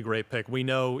really great pick. We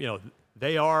know,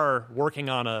 they are working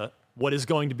on what is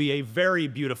going to be a very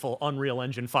beautiful Unreal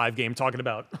Engine 5 game, talking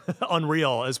about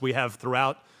Unreal as we have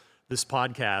throughout this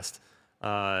podcast.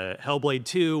 Hellblade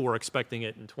 2, we're expecting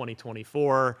it in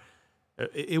 2024.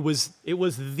 It was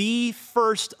the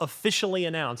first officially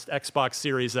announced Xbox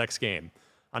Series X game,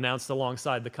 announced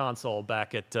alongside the console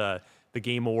back at the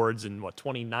Game Awards in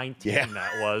 2019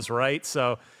 that was, right?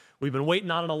 So we've been waiting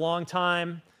on it a long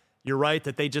time. You're right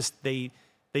that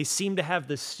they seem to have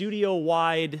this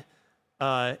studio-wide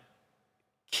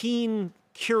keen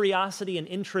curiosity and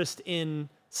interest in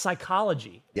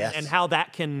psychology and how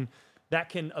that can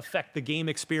affect the game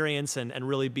experience and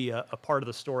really be a part of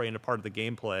the story and a part of the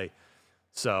gameplay.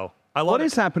 So I love What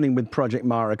is happening with Project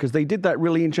Mara? Because they did that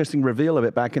really interesting reveal of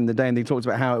it back in the day, and they talked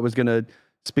about how it was going to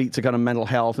speak to kind of mental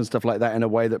health and stuff like that in a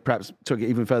way that perhaps took it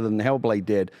even further than Hellblade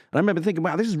did. And I remember thinking,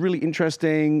 wow, this is really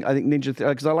interesting. I think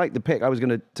because I like the pick. I was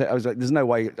like, there's no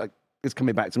way it's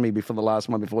coming back to me before the last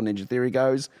one, before Ninja Theory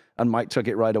goes. And Mike took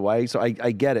it right away. So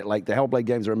I get it. Like, the Hellblade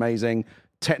games are amazing.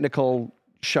 Technical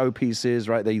showpieces,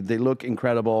 right? They look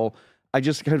incredible. I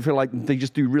just kind of feel like they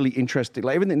just do really interesting.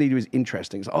 Like, everything they do is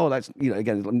interesting. So, that's,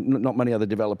 again, not many other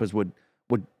developers would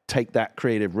take that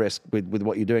creative risk with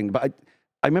what you're doing. But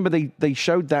I remember they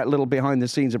showed that little behind the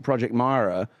scenes of Project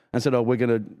Mara and said, we're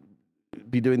going to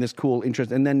be doing this cool,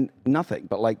 interest, and then nothing.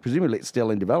 But presumably it's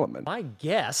still in development. My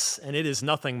guess, and it is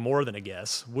nothing more than a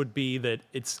guess, would be that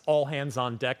it's all hands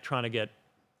on deck trying to get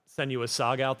Senua's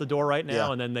Saga out the door right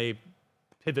now, and then they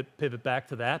pivot back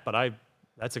to that. But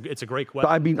it's a great question.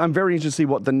 But I'm very interested to see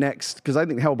what the next, because I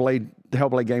think the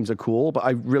Hellblade games are cool, but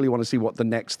I really want to see what the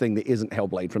next thing that isn't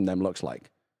Hellblade from them looks like.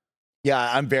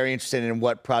 Yeah, I'm very interested in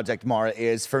what Project Mara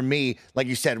is. For me, like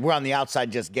you said, we're on the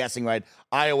outside just guessing, right?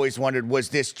 I always wondered, was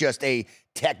this just a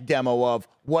tech demo of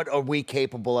what are we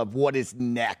capable of? What is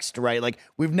next, right? Like,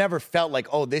 we've never felt like,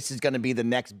 this is going to be the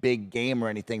next big game or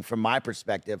anything from my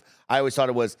perspective. I always thought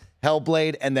it was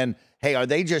Hellblade, and then, hey, are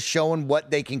they just showing what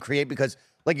they can create? Because,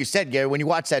 like you said, Gary, when you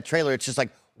watch that trailer, it's just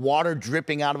like water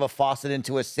dripping out of a faucet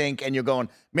into a sink, and you're going,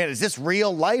 man, is this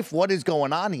real life? What is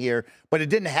going on here? But it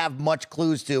didn't have much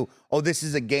clues to, this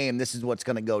is a game. This is what's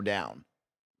going to go down.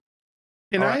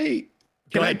 Can I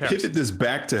pivot this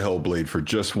back to Hellblade for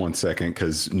just 1 second?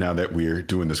 Because now that we're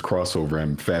doing this crossover,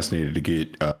 I'm fascinated to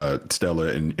get Stella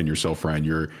and yourself, Ryan,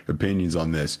 your opinions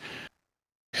on this.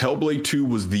 Hellblade 2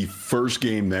 was the first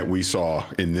game that we saw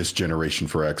in this generation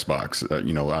for Xbox.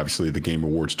 Obviously the Game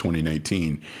Awards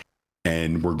 2019.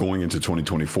 And we're going into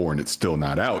 2024 and it's still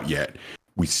not out yet.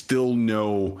 We still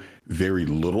know very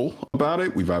little about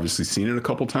it. We've obviously seen it a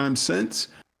couple times since.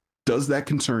 Does that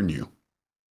concern you?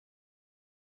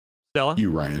 Stella?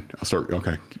 You, Ryan. I'll start.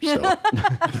 Okay.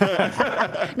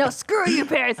 Stella. No, screw you,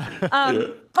 Paris. Oh my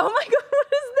God, what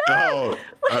is that? Oh,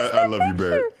 I love you,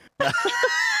 Barrett.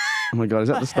 Oh my God, is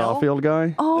that the Starfield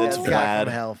guy? Oh, That's bad.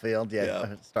 From Hellfield,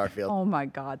 yeah. Starfield. Oh my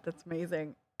God, that's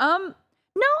amazing.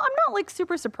 No, I'm not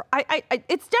super surprised.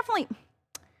 It's definitely,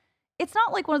 it's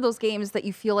not like one of those games that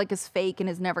you feel like is fake and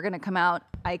is never going to come out.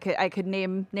 I could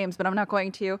name names, but I'm not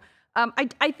going to.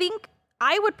 I think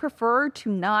I would prefer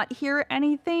to not hear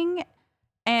anything,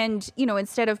 and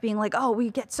instead of being like, we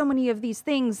get so many of these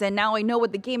things, and now I know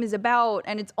what the game is about,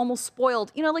 and it's almost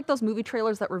spoiled. Like those movie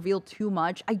trailers that reveal too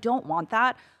much. I don't want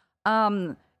that.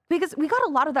 Because because we got a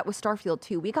lot of that with Starfield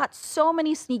too. We got so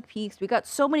many sneak peeks, we got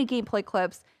so many gameplay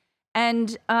clips,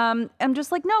 and I'm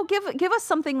just like, no, give us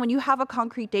something when you have a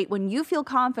concrete date, when you feel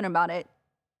confident about it.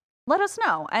 Let us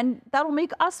know, and that'll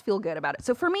make us feel good about it.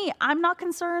 So for me, I'm not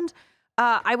concerned.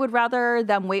 I would rather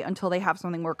them wait until they have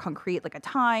something more concrete, like a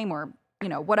time or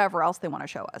whatever else they want to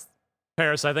show us.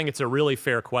 Paris, I think it's a really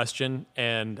fair question,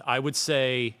 and I would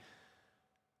say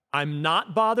I'm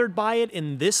not bothered by it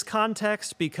in this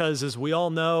context because, as we all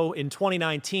know, in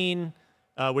 2019,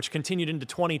 which continued into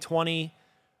 2020,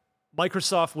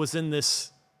 Microsoft was in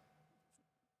this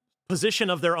position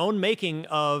of their own making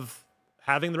of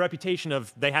having the reputation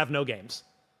of they have no games.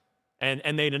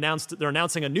 And they're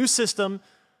announcing a new system.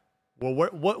 Well,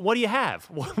 what do you have?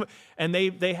 And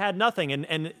they had nothing.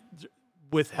 And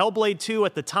with Hellblade 2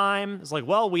 at the time, it's like,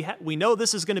 well, we know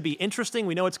this is going to be interesting.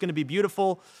 We know it's going to be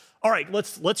beautiful. All right,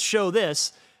 let's show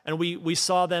this. And we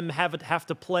saw them have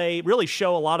to really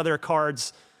show a lot of their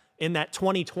cards in that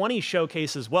 2020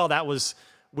 showcase as well.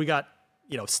 We got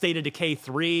State of Decay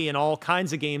 3 and all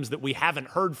kinds of games that we haven't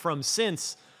heard from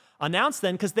since announced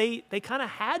then, because they kind of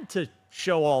had to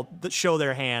show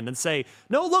their hand and say,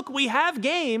 no, look, we have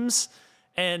games.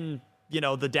 And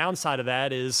the downside of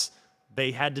that is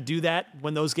they had to do that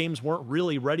when those games weren't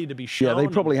really ready to be shown. Yeah, they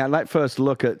probably had that first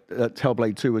look at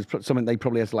Hellblade 2 was something they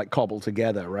probably had to cobble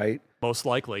together, right? Most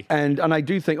likely. And I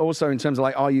do think also in terms of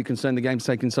are you concerned the game's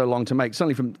taking so long to make?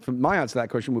 Certainly from my answer to that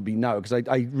question would be no, because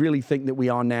I really think that we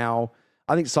are now,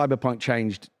 I think Cyberpunk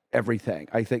changed everything.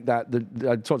 I think that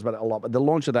I talked about it a lot, but the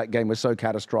launch of that game was so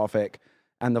catastrophic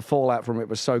and the fallout from it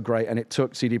was so great, and it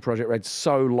took CD Projekt Red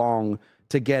so long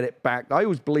to get it back. I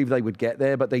always believed they would get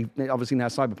there, but they obviously now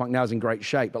Cyberpunk now is in great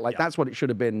shape. But that's what it should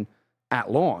have been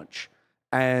at launch.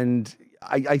 And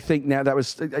I think now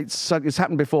it's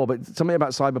happened before, but something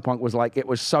about Cyberpunk was it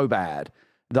was so bad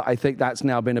that I think that's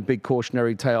now been a big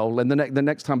cautionary tale. And the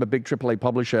next time a big AAA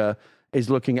publisher is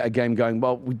looking at a game going,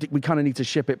 well, we kind of need to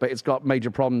ship it, but it's got major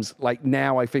problems.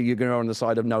 Now I feel you're going to go on the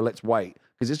side of, no, let's wait.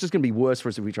 Because it's just going to be worse for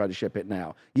us if we try to ship it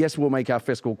now. Yes, we'll make our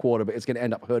fiscal quarter, but it's going to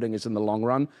end up hurting us in the long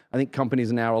run. I think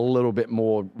companies are now a little bit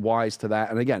more wise to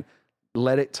that. And again,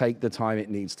 let it take the time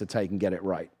it needs to take and get it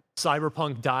right.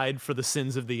 Cyberpunk died for the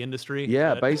sins of the industry.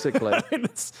 Yeah, basically.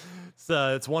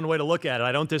 It's one way to look at it.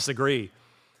 I don't disagree.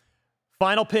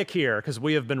 Final pick here, because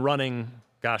we have been running,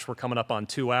 we're coming up on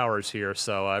 2 hours here,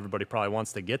 so everybody probably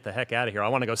wants to get the heck out of here. I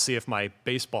want to go see if my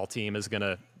baseball team is going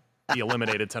to be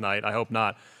eliminated tonight. I hope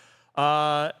not.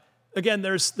 Again,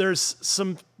 there's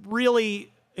some really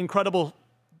incredible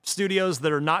studios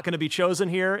that are not going to be chosen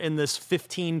here in this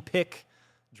 15-pick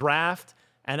draft.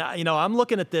 And, I'm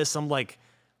looking at this, I'm like,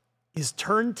 is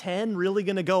turn 10 really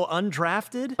going to go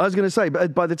undrafted? I was going to say,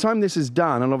 but by the time this is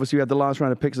done, and obviously we have the last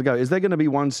round of picks to go, is there going to be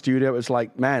one studio that's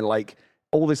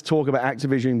all this talk about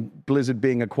Activision Blizzard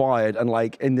being acquired, and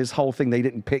in this whole thing, they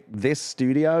didn't pick this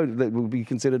studio that will be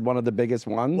considered one of the biggest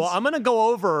ones? Well, I'm going to go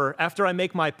over, after I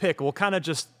make my pick, we'll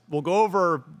go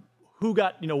over who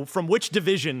got, from which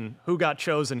division, who got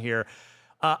chosen here.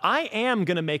 I am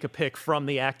going to make a pick from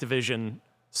the Activision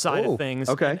side of things.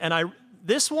 Okay. And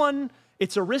this one,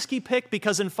 it's a risky pick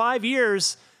because in 5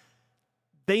 years,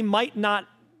 they might not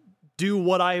do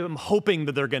what I am hoping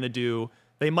that they're going to do.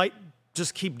 They might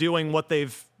just keep doing what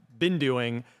they've been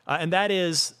doing. And that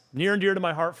is near and dear to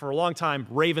my heart for a long time,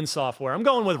 Raven Software. I'm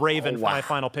going with Raven for my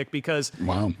final pick because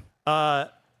they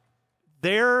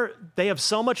have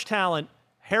so much talent.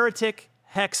 Heretic,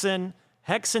 Hexen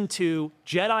 2,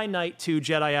 Jedi Knight 2,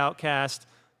 Jedi Outcast.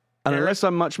 And unless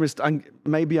I'm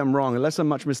maybe I'm wrong, unless I'm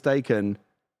much mistaken,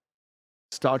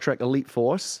 Star Trek Elite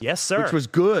Force. Yes, sir. Which was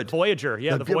good. Voyager,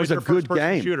 the Voyager was a good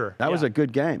game. Shooter. That was a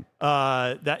good game.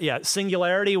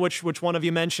 Singularity, which one of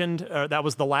you mentioned? That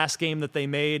was the last game that they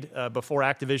made before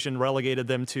Activision relegated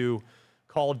them to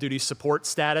Call of Duty support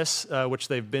status, which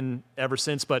they've been ever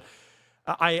since. But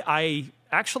I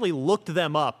actually looked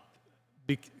them up.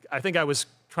 I think I was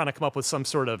trying to come up with some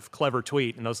sort of clever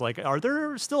tweet, and I was like, are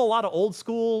there still a lot of old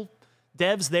school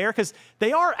devs there? Because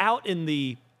they are out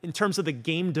in terms of the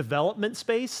game development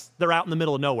space, they're out in the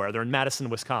middle of nowhere. They're in Madison,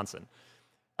 Wisconsin.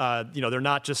 They're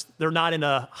not in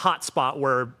a hot spot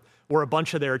where a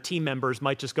bunch of their team members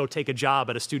might just go take a job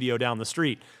at a studio down the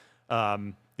street.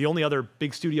 The only other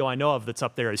big studio I know of that's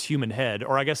up there is Human Head,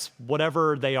 or I guess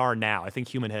whatever they are now. I think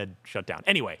Human Head shut down.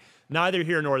 Anyway, neither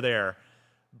here nor there.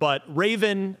 But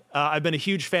Raven, I've been a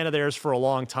huge fan of theirs for a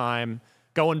long time,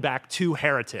 going back to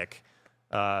Heretic,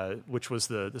 which was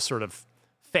the sort of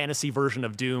fantasy version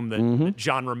of Doom that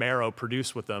John Romero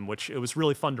produced with them, which it was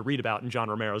really fun to read about in John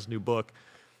Romero's new book.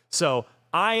 So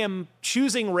I am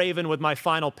choosing Raven with my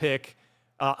final pick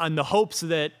in the hopes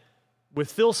that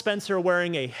with Phil Spencer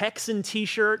wearing a Hexen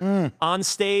t-shirt on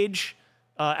stage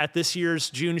at this year's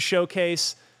June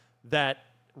showcase, that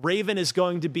Raven is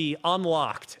going to be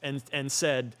unlocked and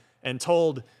said and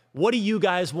told, what do you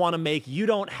guys want to make? You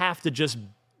don't have to just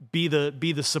be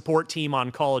the support team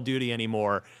on Call of Duty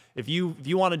anymore. If you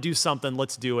want to do something,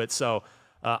 let's do it. So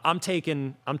I'm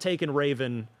taking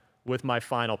Raven with my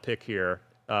final pick here.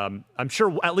 I'm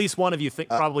sure at least one of you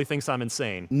probably thinks I'm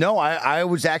insane. No, I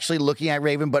was actually looking at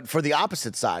Raven, but for the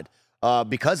opposite side,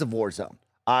 because of Warzone.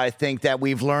 I think that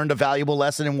we've learned a valuable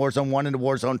lesson in Warzone 1 and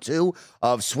Warzone 2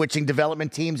 of switching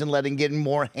development teams and letting getting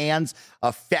more hands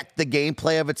affect the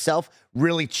gameplay of itself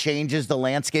really changes the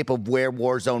landscape of where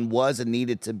Warzone was and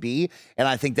needed to be. And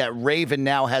I think that Raven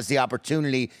now has the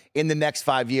opportunity in the next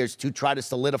 5 years to try to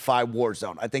solidify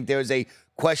Warzone. I think there's a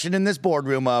question in this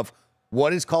boardroom of,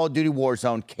 what is Call of Duty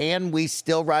Warzone? Can we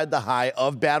still ride the high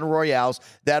of battle royales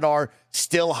that are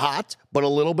still hot, but a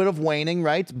little bit of waning,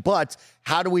 right? But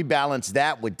how do we balance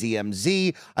that with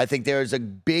DMZ? I think there is a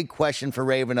big question for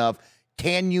Raven of,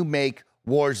 can you make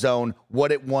Warzone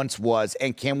what it once was?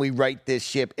 And can we right this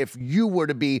ship? If you were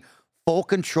to be full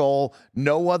control,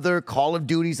 no other Call of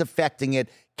Duties affecting it,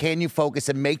 can you focus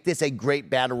and make this a great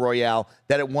battle royale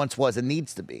that it once was and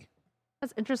needs to be?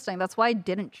 That's interesting. That's why I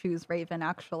didn't choose Raven,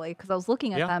 actually, because I was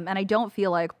looking at them, and I don't feel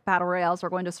like battle royales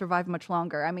are going to survive much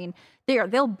longer. I mean,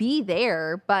 they'll be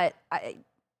there, but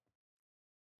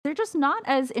they're just not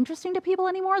as interesting to people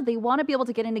anymore. They want to be able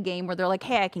to get in a game where they're like,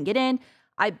 hey, I can get in.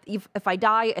 If I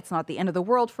die, it's not the end of the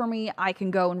world for me. I can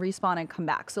go and respawn and come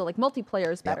back. So, like,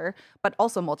 multiplayer is better, but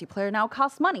also multiplayer now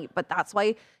costs money. But that's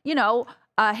why,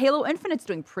 Halo Infinite's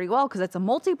doing pretty well because it's a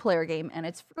multiplayer game and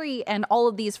it's free. And all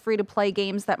of these free-to-play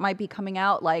games that might be coming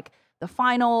out, like the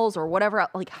Finals or whatever,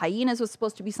 like Hyenas was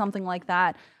supposed to be something like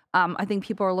that. I think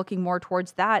people are looking more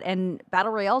towards that. And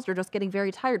battle royales are just getting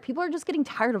very tired. People are just getting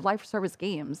tired of live service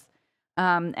games.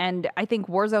 And I think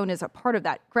Warzone is a part of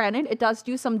that. Granted, it does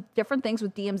do some different things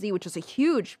with DMZ, which is a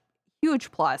huge, huge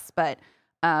plus. But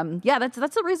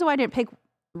that's the reason why I didn't pick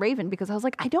Raven, because I was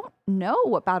like, I don't know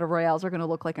what battle royales are going to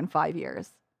look like in 5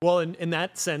 years. Well, in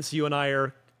that sense, you and I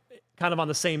are kind of on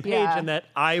the same page in that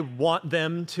I want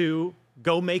them to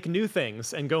go make new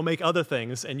things and go make other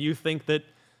things, and you think that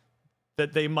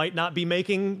they might not be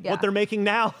making what they're making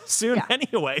now soon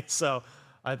anyway. So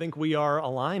I think we are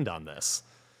aligned on this.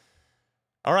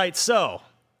 All right, so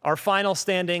our final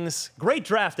standings. Great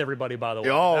draft, everybody, by the way.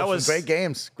 Oh, that was great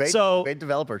games. Great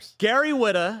developers. Gary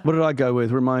Whitta. What did I go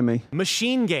with? Remind me.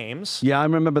 Machine Games. Yeah, I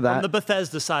remember that. From the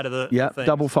Bethesda side of the thing.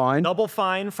 Double Fine. Double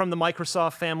Fine from the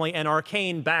Microsoft family, and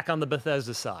Arcane back on the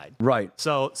Bethesda side. Right.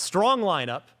 So strong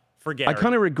lineup for Gary. I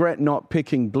kind of regret not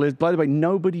picking Blizzard. By the way,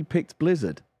 nobody picked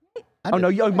Blizzard.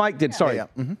 Mike did. Sorry. Yeah,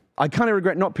 yeah. Mm-hmm. I kind of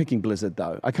regret not picking Blizzard,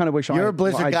 though. I kind of wish You're a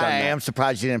Blizzard I'd guy. done I that. am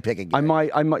surprised you didn't pick it. I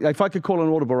might. If I could call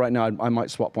an audible right now, I might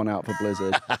swap one out for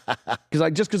Blizzard.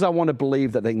 Because I want to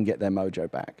believe that they can get their mojo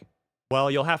back. Well,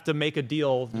 you'll have to make a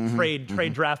deal, trade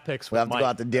draft picks with We'll have Mike. to go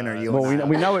out to dinner.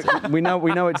 We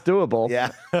know it's doable.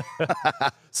 Yeah.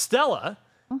 Stella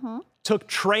took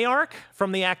Treyarch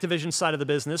from the Activision side of the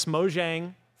business,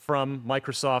 Mojang from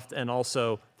Microsoft, and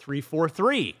also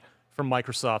 343 from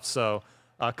Microsoft. So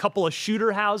a couple of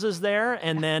shooter houses there,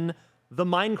 and then the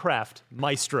Minecraft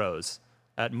maestros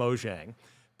at Mojang.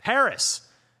 Paris,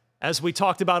 as we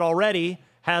talked about already,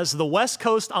 has the West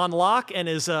Coast on lock and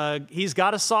he's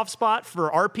got a soft spot for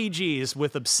RPGs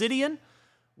with Obsidian,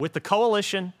 with the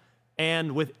Coalition,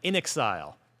 and with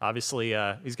InXile. Obviously,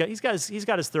 he's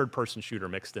got his third-person shooter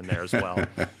mixed in there as well.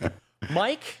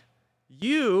 Mike,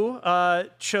 you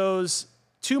chose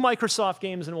 2 Microsoft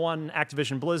games and 1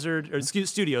 Activision Blizzard, or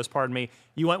Studios, pardon me.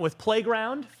 You went with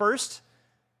Playground first,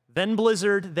 then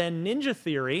Blizzard, then Ninja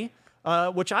Theory,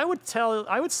 which I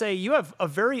would say you have a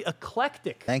very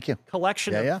eclectic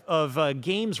collection of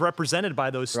games represented by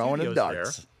those studios there.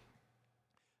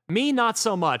 Me, not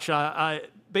so much.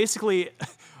 Basically,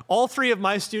 all 3 of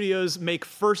my studios make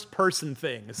first-person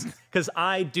things because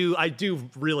I do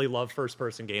really love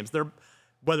first-person games.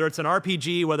 Whether it's an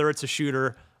RPG, whether it's a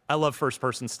shooter, I love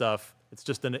first-person stuff. It's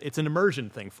just it's an immersion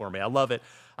thing for me. I love it.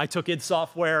 I took id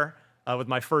Software with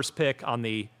my first pick on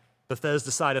the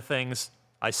Bethesda side of things.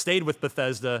 I stayed with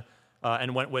Bethesda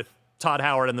and went with Todd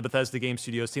Howard and the Bethesda Game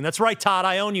Studios team. That's right, Todd.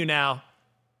 I own you now.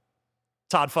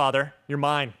 Todd Father, you're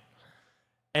mine.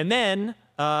 And then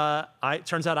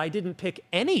turns out I didn't pick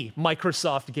any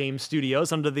Microsoft Game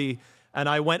Studios and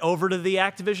I went over to the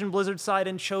Activision Blizzard side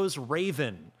and chose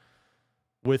Raven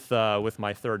with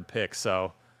my third pick.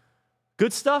 So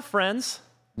good stuff, friends.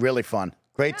 Really fun.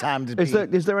 Great time to be.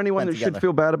 Is there anyone that should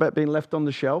feel bad about being left on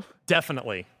the shelf?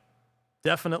 Definitely.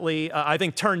 definitely. I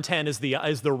think turn 10 is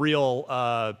the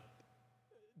real.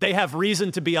 They have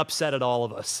reason to be upset at all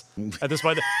of us at this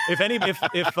point. If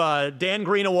Dan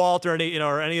Greenewalt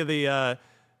or any of the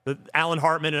Alan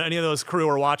Hartman and any of those crew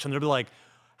are watching, they'll be like,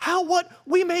 what?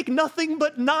 We make nothing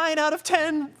but 9 out of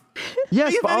 10.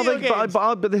 Yes, but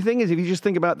the thing is, if you just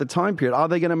think about the time period, are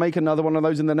they going to make another one of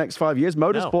those in the next 5 years?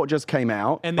 Motorsport just came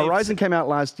out. And Horizon came out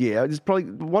last year.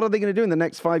 What are they going to do in the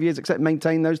next 5 years except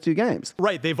maintain those two games?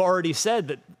 Right. They've already said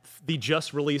that the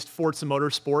just released Forza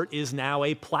Motorsport is now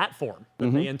a platform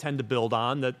that they intend to build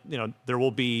on. That there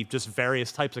will be just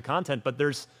various types of content, but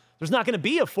there's not going to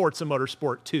be a Forza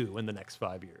Motorsport 2 in the next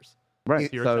 5 years. Right.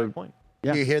 To your exact point.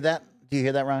 Yeah. Do you hear that? Do you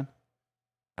hear that, Ron?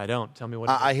 I don't. Tell me what.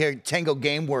 I hear Tango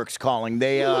Gameworks calling.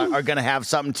 They are going to have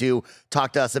something to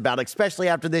talk to us about, especially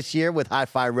after this year with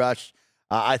Hi-Fi Rush.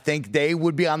 I think they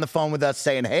would be on the phone with us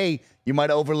saying, hey, you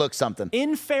might overlook something.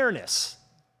 In fairness,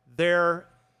 their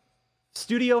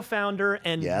studio founder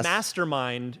and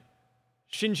mastermind,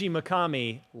 Shinji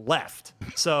Mikami, left.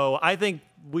 So I think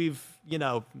we've,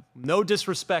 no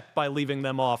disrespect by leaving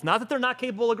them off. Not that they're not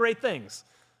capable of great things,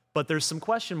 but there's some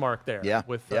question mark there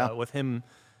with him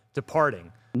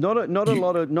departing. Not a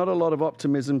lot of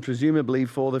optimism, presumably,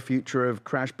 for the future of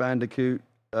Crash Bandicoot,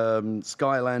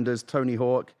 Skylanders, Tony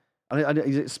Hawk.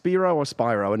 Is it Spyro or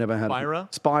Spyro? I never had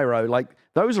Spyro. Like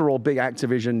those are all big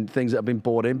Activision things that have been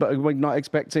bought in, but we're not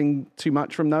expecting too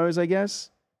much from those, I guess.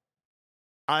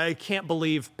 I can't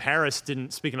believe Paris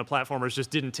didn't. Speaking of platformers,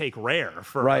 just didn't take Rare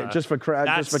for just for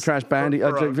Crash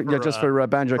Bandicoot, just for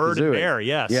Banjo-Kazooie. Rare,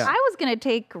 yes. Yeah. I was gonna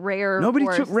take Rare. Nobody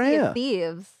for took Rare. Sea of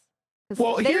Thieves.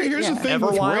 Well, here's the thing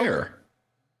with Rare.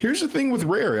 Here's the thing with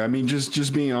Rare. I mean,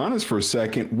 just being honest for a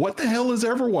second, what the hell is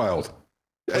Everwild?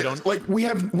 We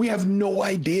have no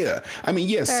idea. I mean,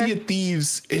 yes, Sea of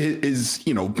Thieves is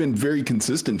been very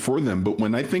consistent for them, but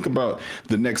when I think about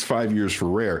the next 5 years for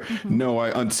Rare,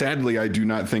 sadly I do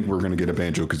not think we're going to get a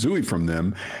Banjo-Kazooie from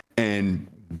them. And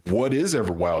what is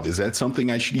Everwild? Is that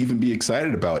something I should even be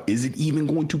excited about? Is it even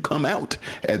going to come out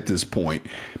at this point?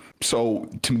 So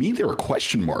to me, they're a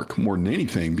question mark more than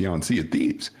anything beyond Sea of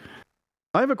Thieves.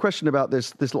 I have a question about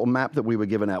this little map that we were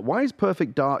given out. Why is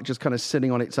Perfect Dark just kind of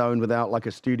sitting on its own without like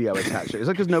a studio attached to it? Is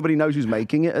that because nobody knows who's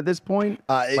making it at this point?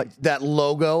 That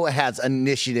logo has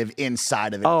initiative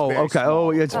inside of it. Oh, okay.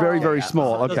 Small. It's very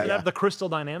small. Okay. Does it have the Crystal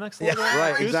Dynamics logo?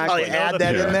 Right, exactly. Add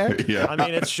that in there. Yeah. I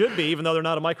mean, it should be, even though they're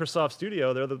not a Microsoft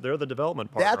studio, they're the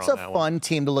development partner. That's a fun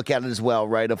team to look at it as well,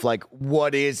 right? Of like,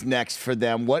 what is next for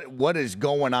them? What is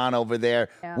going on over there?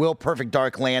 Yeah. Will Perfect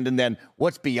Dark land? And then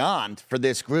what's beyond for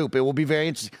this group? It will be very interesting.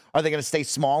 Are they going to stay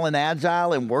small and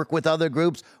agile and work with other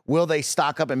groups? Will they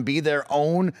stock up and be their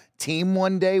own team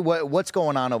one day? What's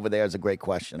going on over there is a great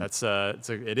question.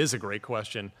 It is a great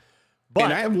question. But,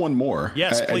 and I have one more.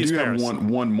 Yes, please, I do have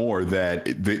one more that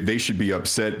they should be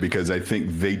upset because I think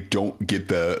they don't get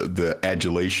the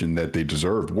adulation that they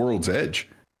deserve. World's Edge.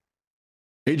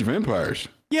 Age of Empires.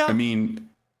 Yeah. I mean,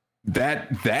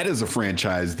 that is a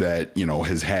franchise that,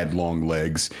 has had long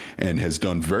legs and has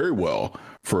done very well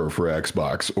for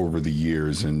Xbox over the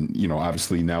years. And,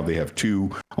 obviously now they have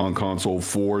 2 on console,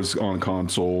 4's on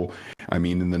console. I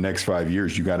mean, in the next 5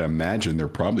 years, you got to imagine they're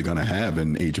probably going to have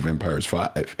an Age of Empires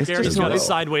 5. Gary's got a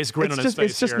sideways grin on his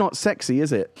face. It's just not sexy,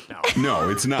 is it? No,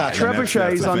 it's not.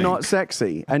 Trebuchets are not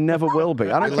sexy and never will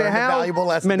be. I don't care how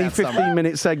many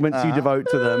 15-minute segments you devote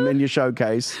to them in your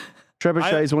showcase.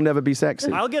 Trebuchets will never be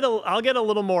sexy. I'll get a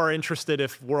little more interested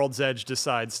if World's Edge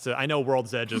decides to. I know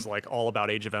World's Edge is like all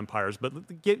about Age of Empires, but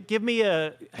give me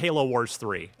a Halo Wars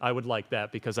 3. I would like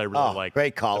that because I really like.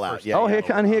 Great call out. Yeah.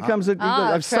 Here comes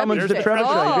I've summoned the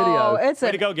Trebuchet video.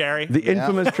 Way to go, Gary. The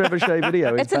infamous Trebuchet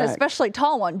video. It's an especially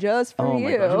tall one just for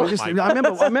you.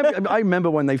 I remember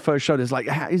when they first showed us. Like,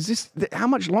 how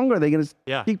much longer are they going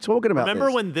to keep talking about? Remember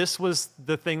this? when this was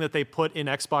the thing that they put in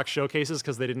Xbox showcases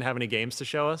because they didn't have any games to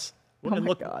show us? And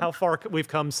look how far we've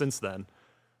come since then.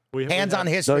 Hands-on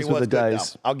history was good, though.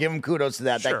 I'll give them kudos to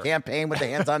that. Sure. That campaign with the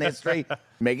hands-on history,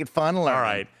 make it fun. Learn. All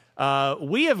right.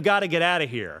 We have got to get out of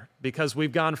here because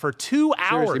we've gone for 2 hours.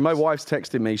 Seriously, my wife's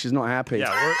texting me. She's not happy.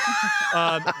 Yeah,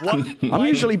 I'm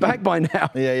usually back by now.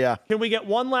 Yeah. Can we get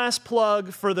one last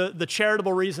plug for the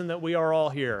charitable reason that we are all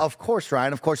here? Of course,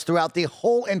 Ryan. Of course, throughout the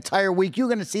whole entire week, you're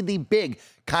going to see the big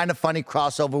Kind of Funny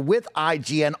crossover with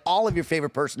IGN. All of your favorite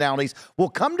personalities will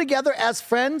come together as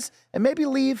friends and maybe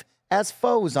leave as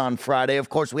foes on Friday. Of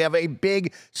course, we have a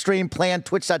big stream planned,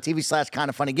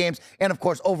 twitch.tv/kindoffunnygames, and of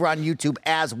course, over on YouTube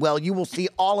as well. You will see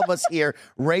all of us here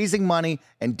raising money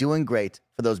and doing great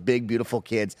for those big, beautiful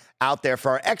kids out there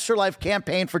for our Extra Life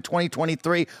campaign for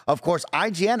 2023. Of course,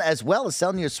 IGN as well is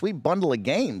selling you a sweet bundle of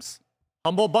games.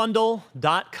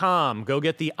 HumbleBundle.com. Go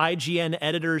get the IGN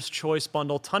Editor's Choice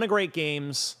Bundle. Ton of great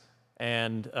games,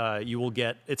 and you will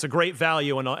get, it's a great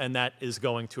value, and that is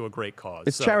going to a great cause.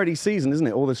 It's charity season, isn't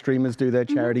it? All the streamers do their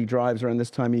charity drives around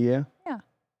this time of year. Yeah.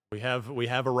 We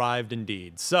have arrived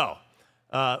indeed. So,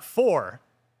 for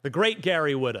the great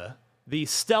Gary Whitta, the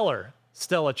stellar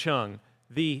Stella Chung,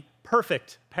 the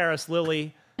perfect Paris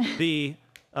Lily, the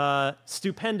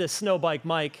stupendous Snowbike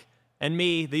Mike, and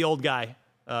me, the old guy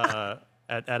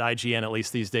at IGN, at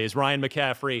least these days, Ryan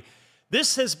McCaffrey.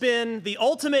 This has been the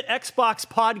ultimate Xbox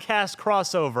podcast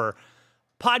crossover.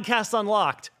 Podcast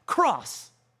Unlocked.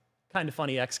 Cross. Kind of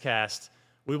funny Xcast.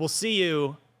 We will see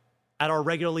you at our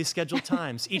regularly scheduled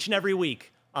times each and every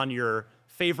week on your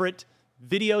favorite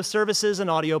video services and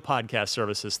audio podcast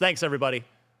services. Thanks, everybody.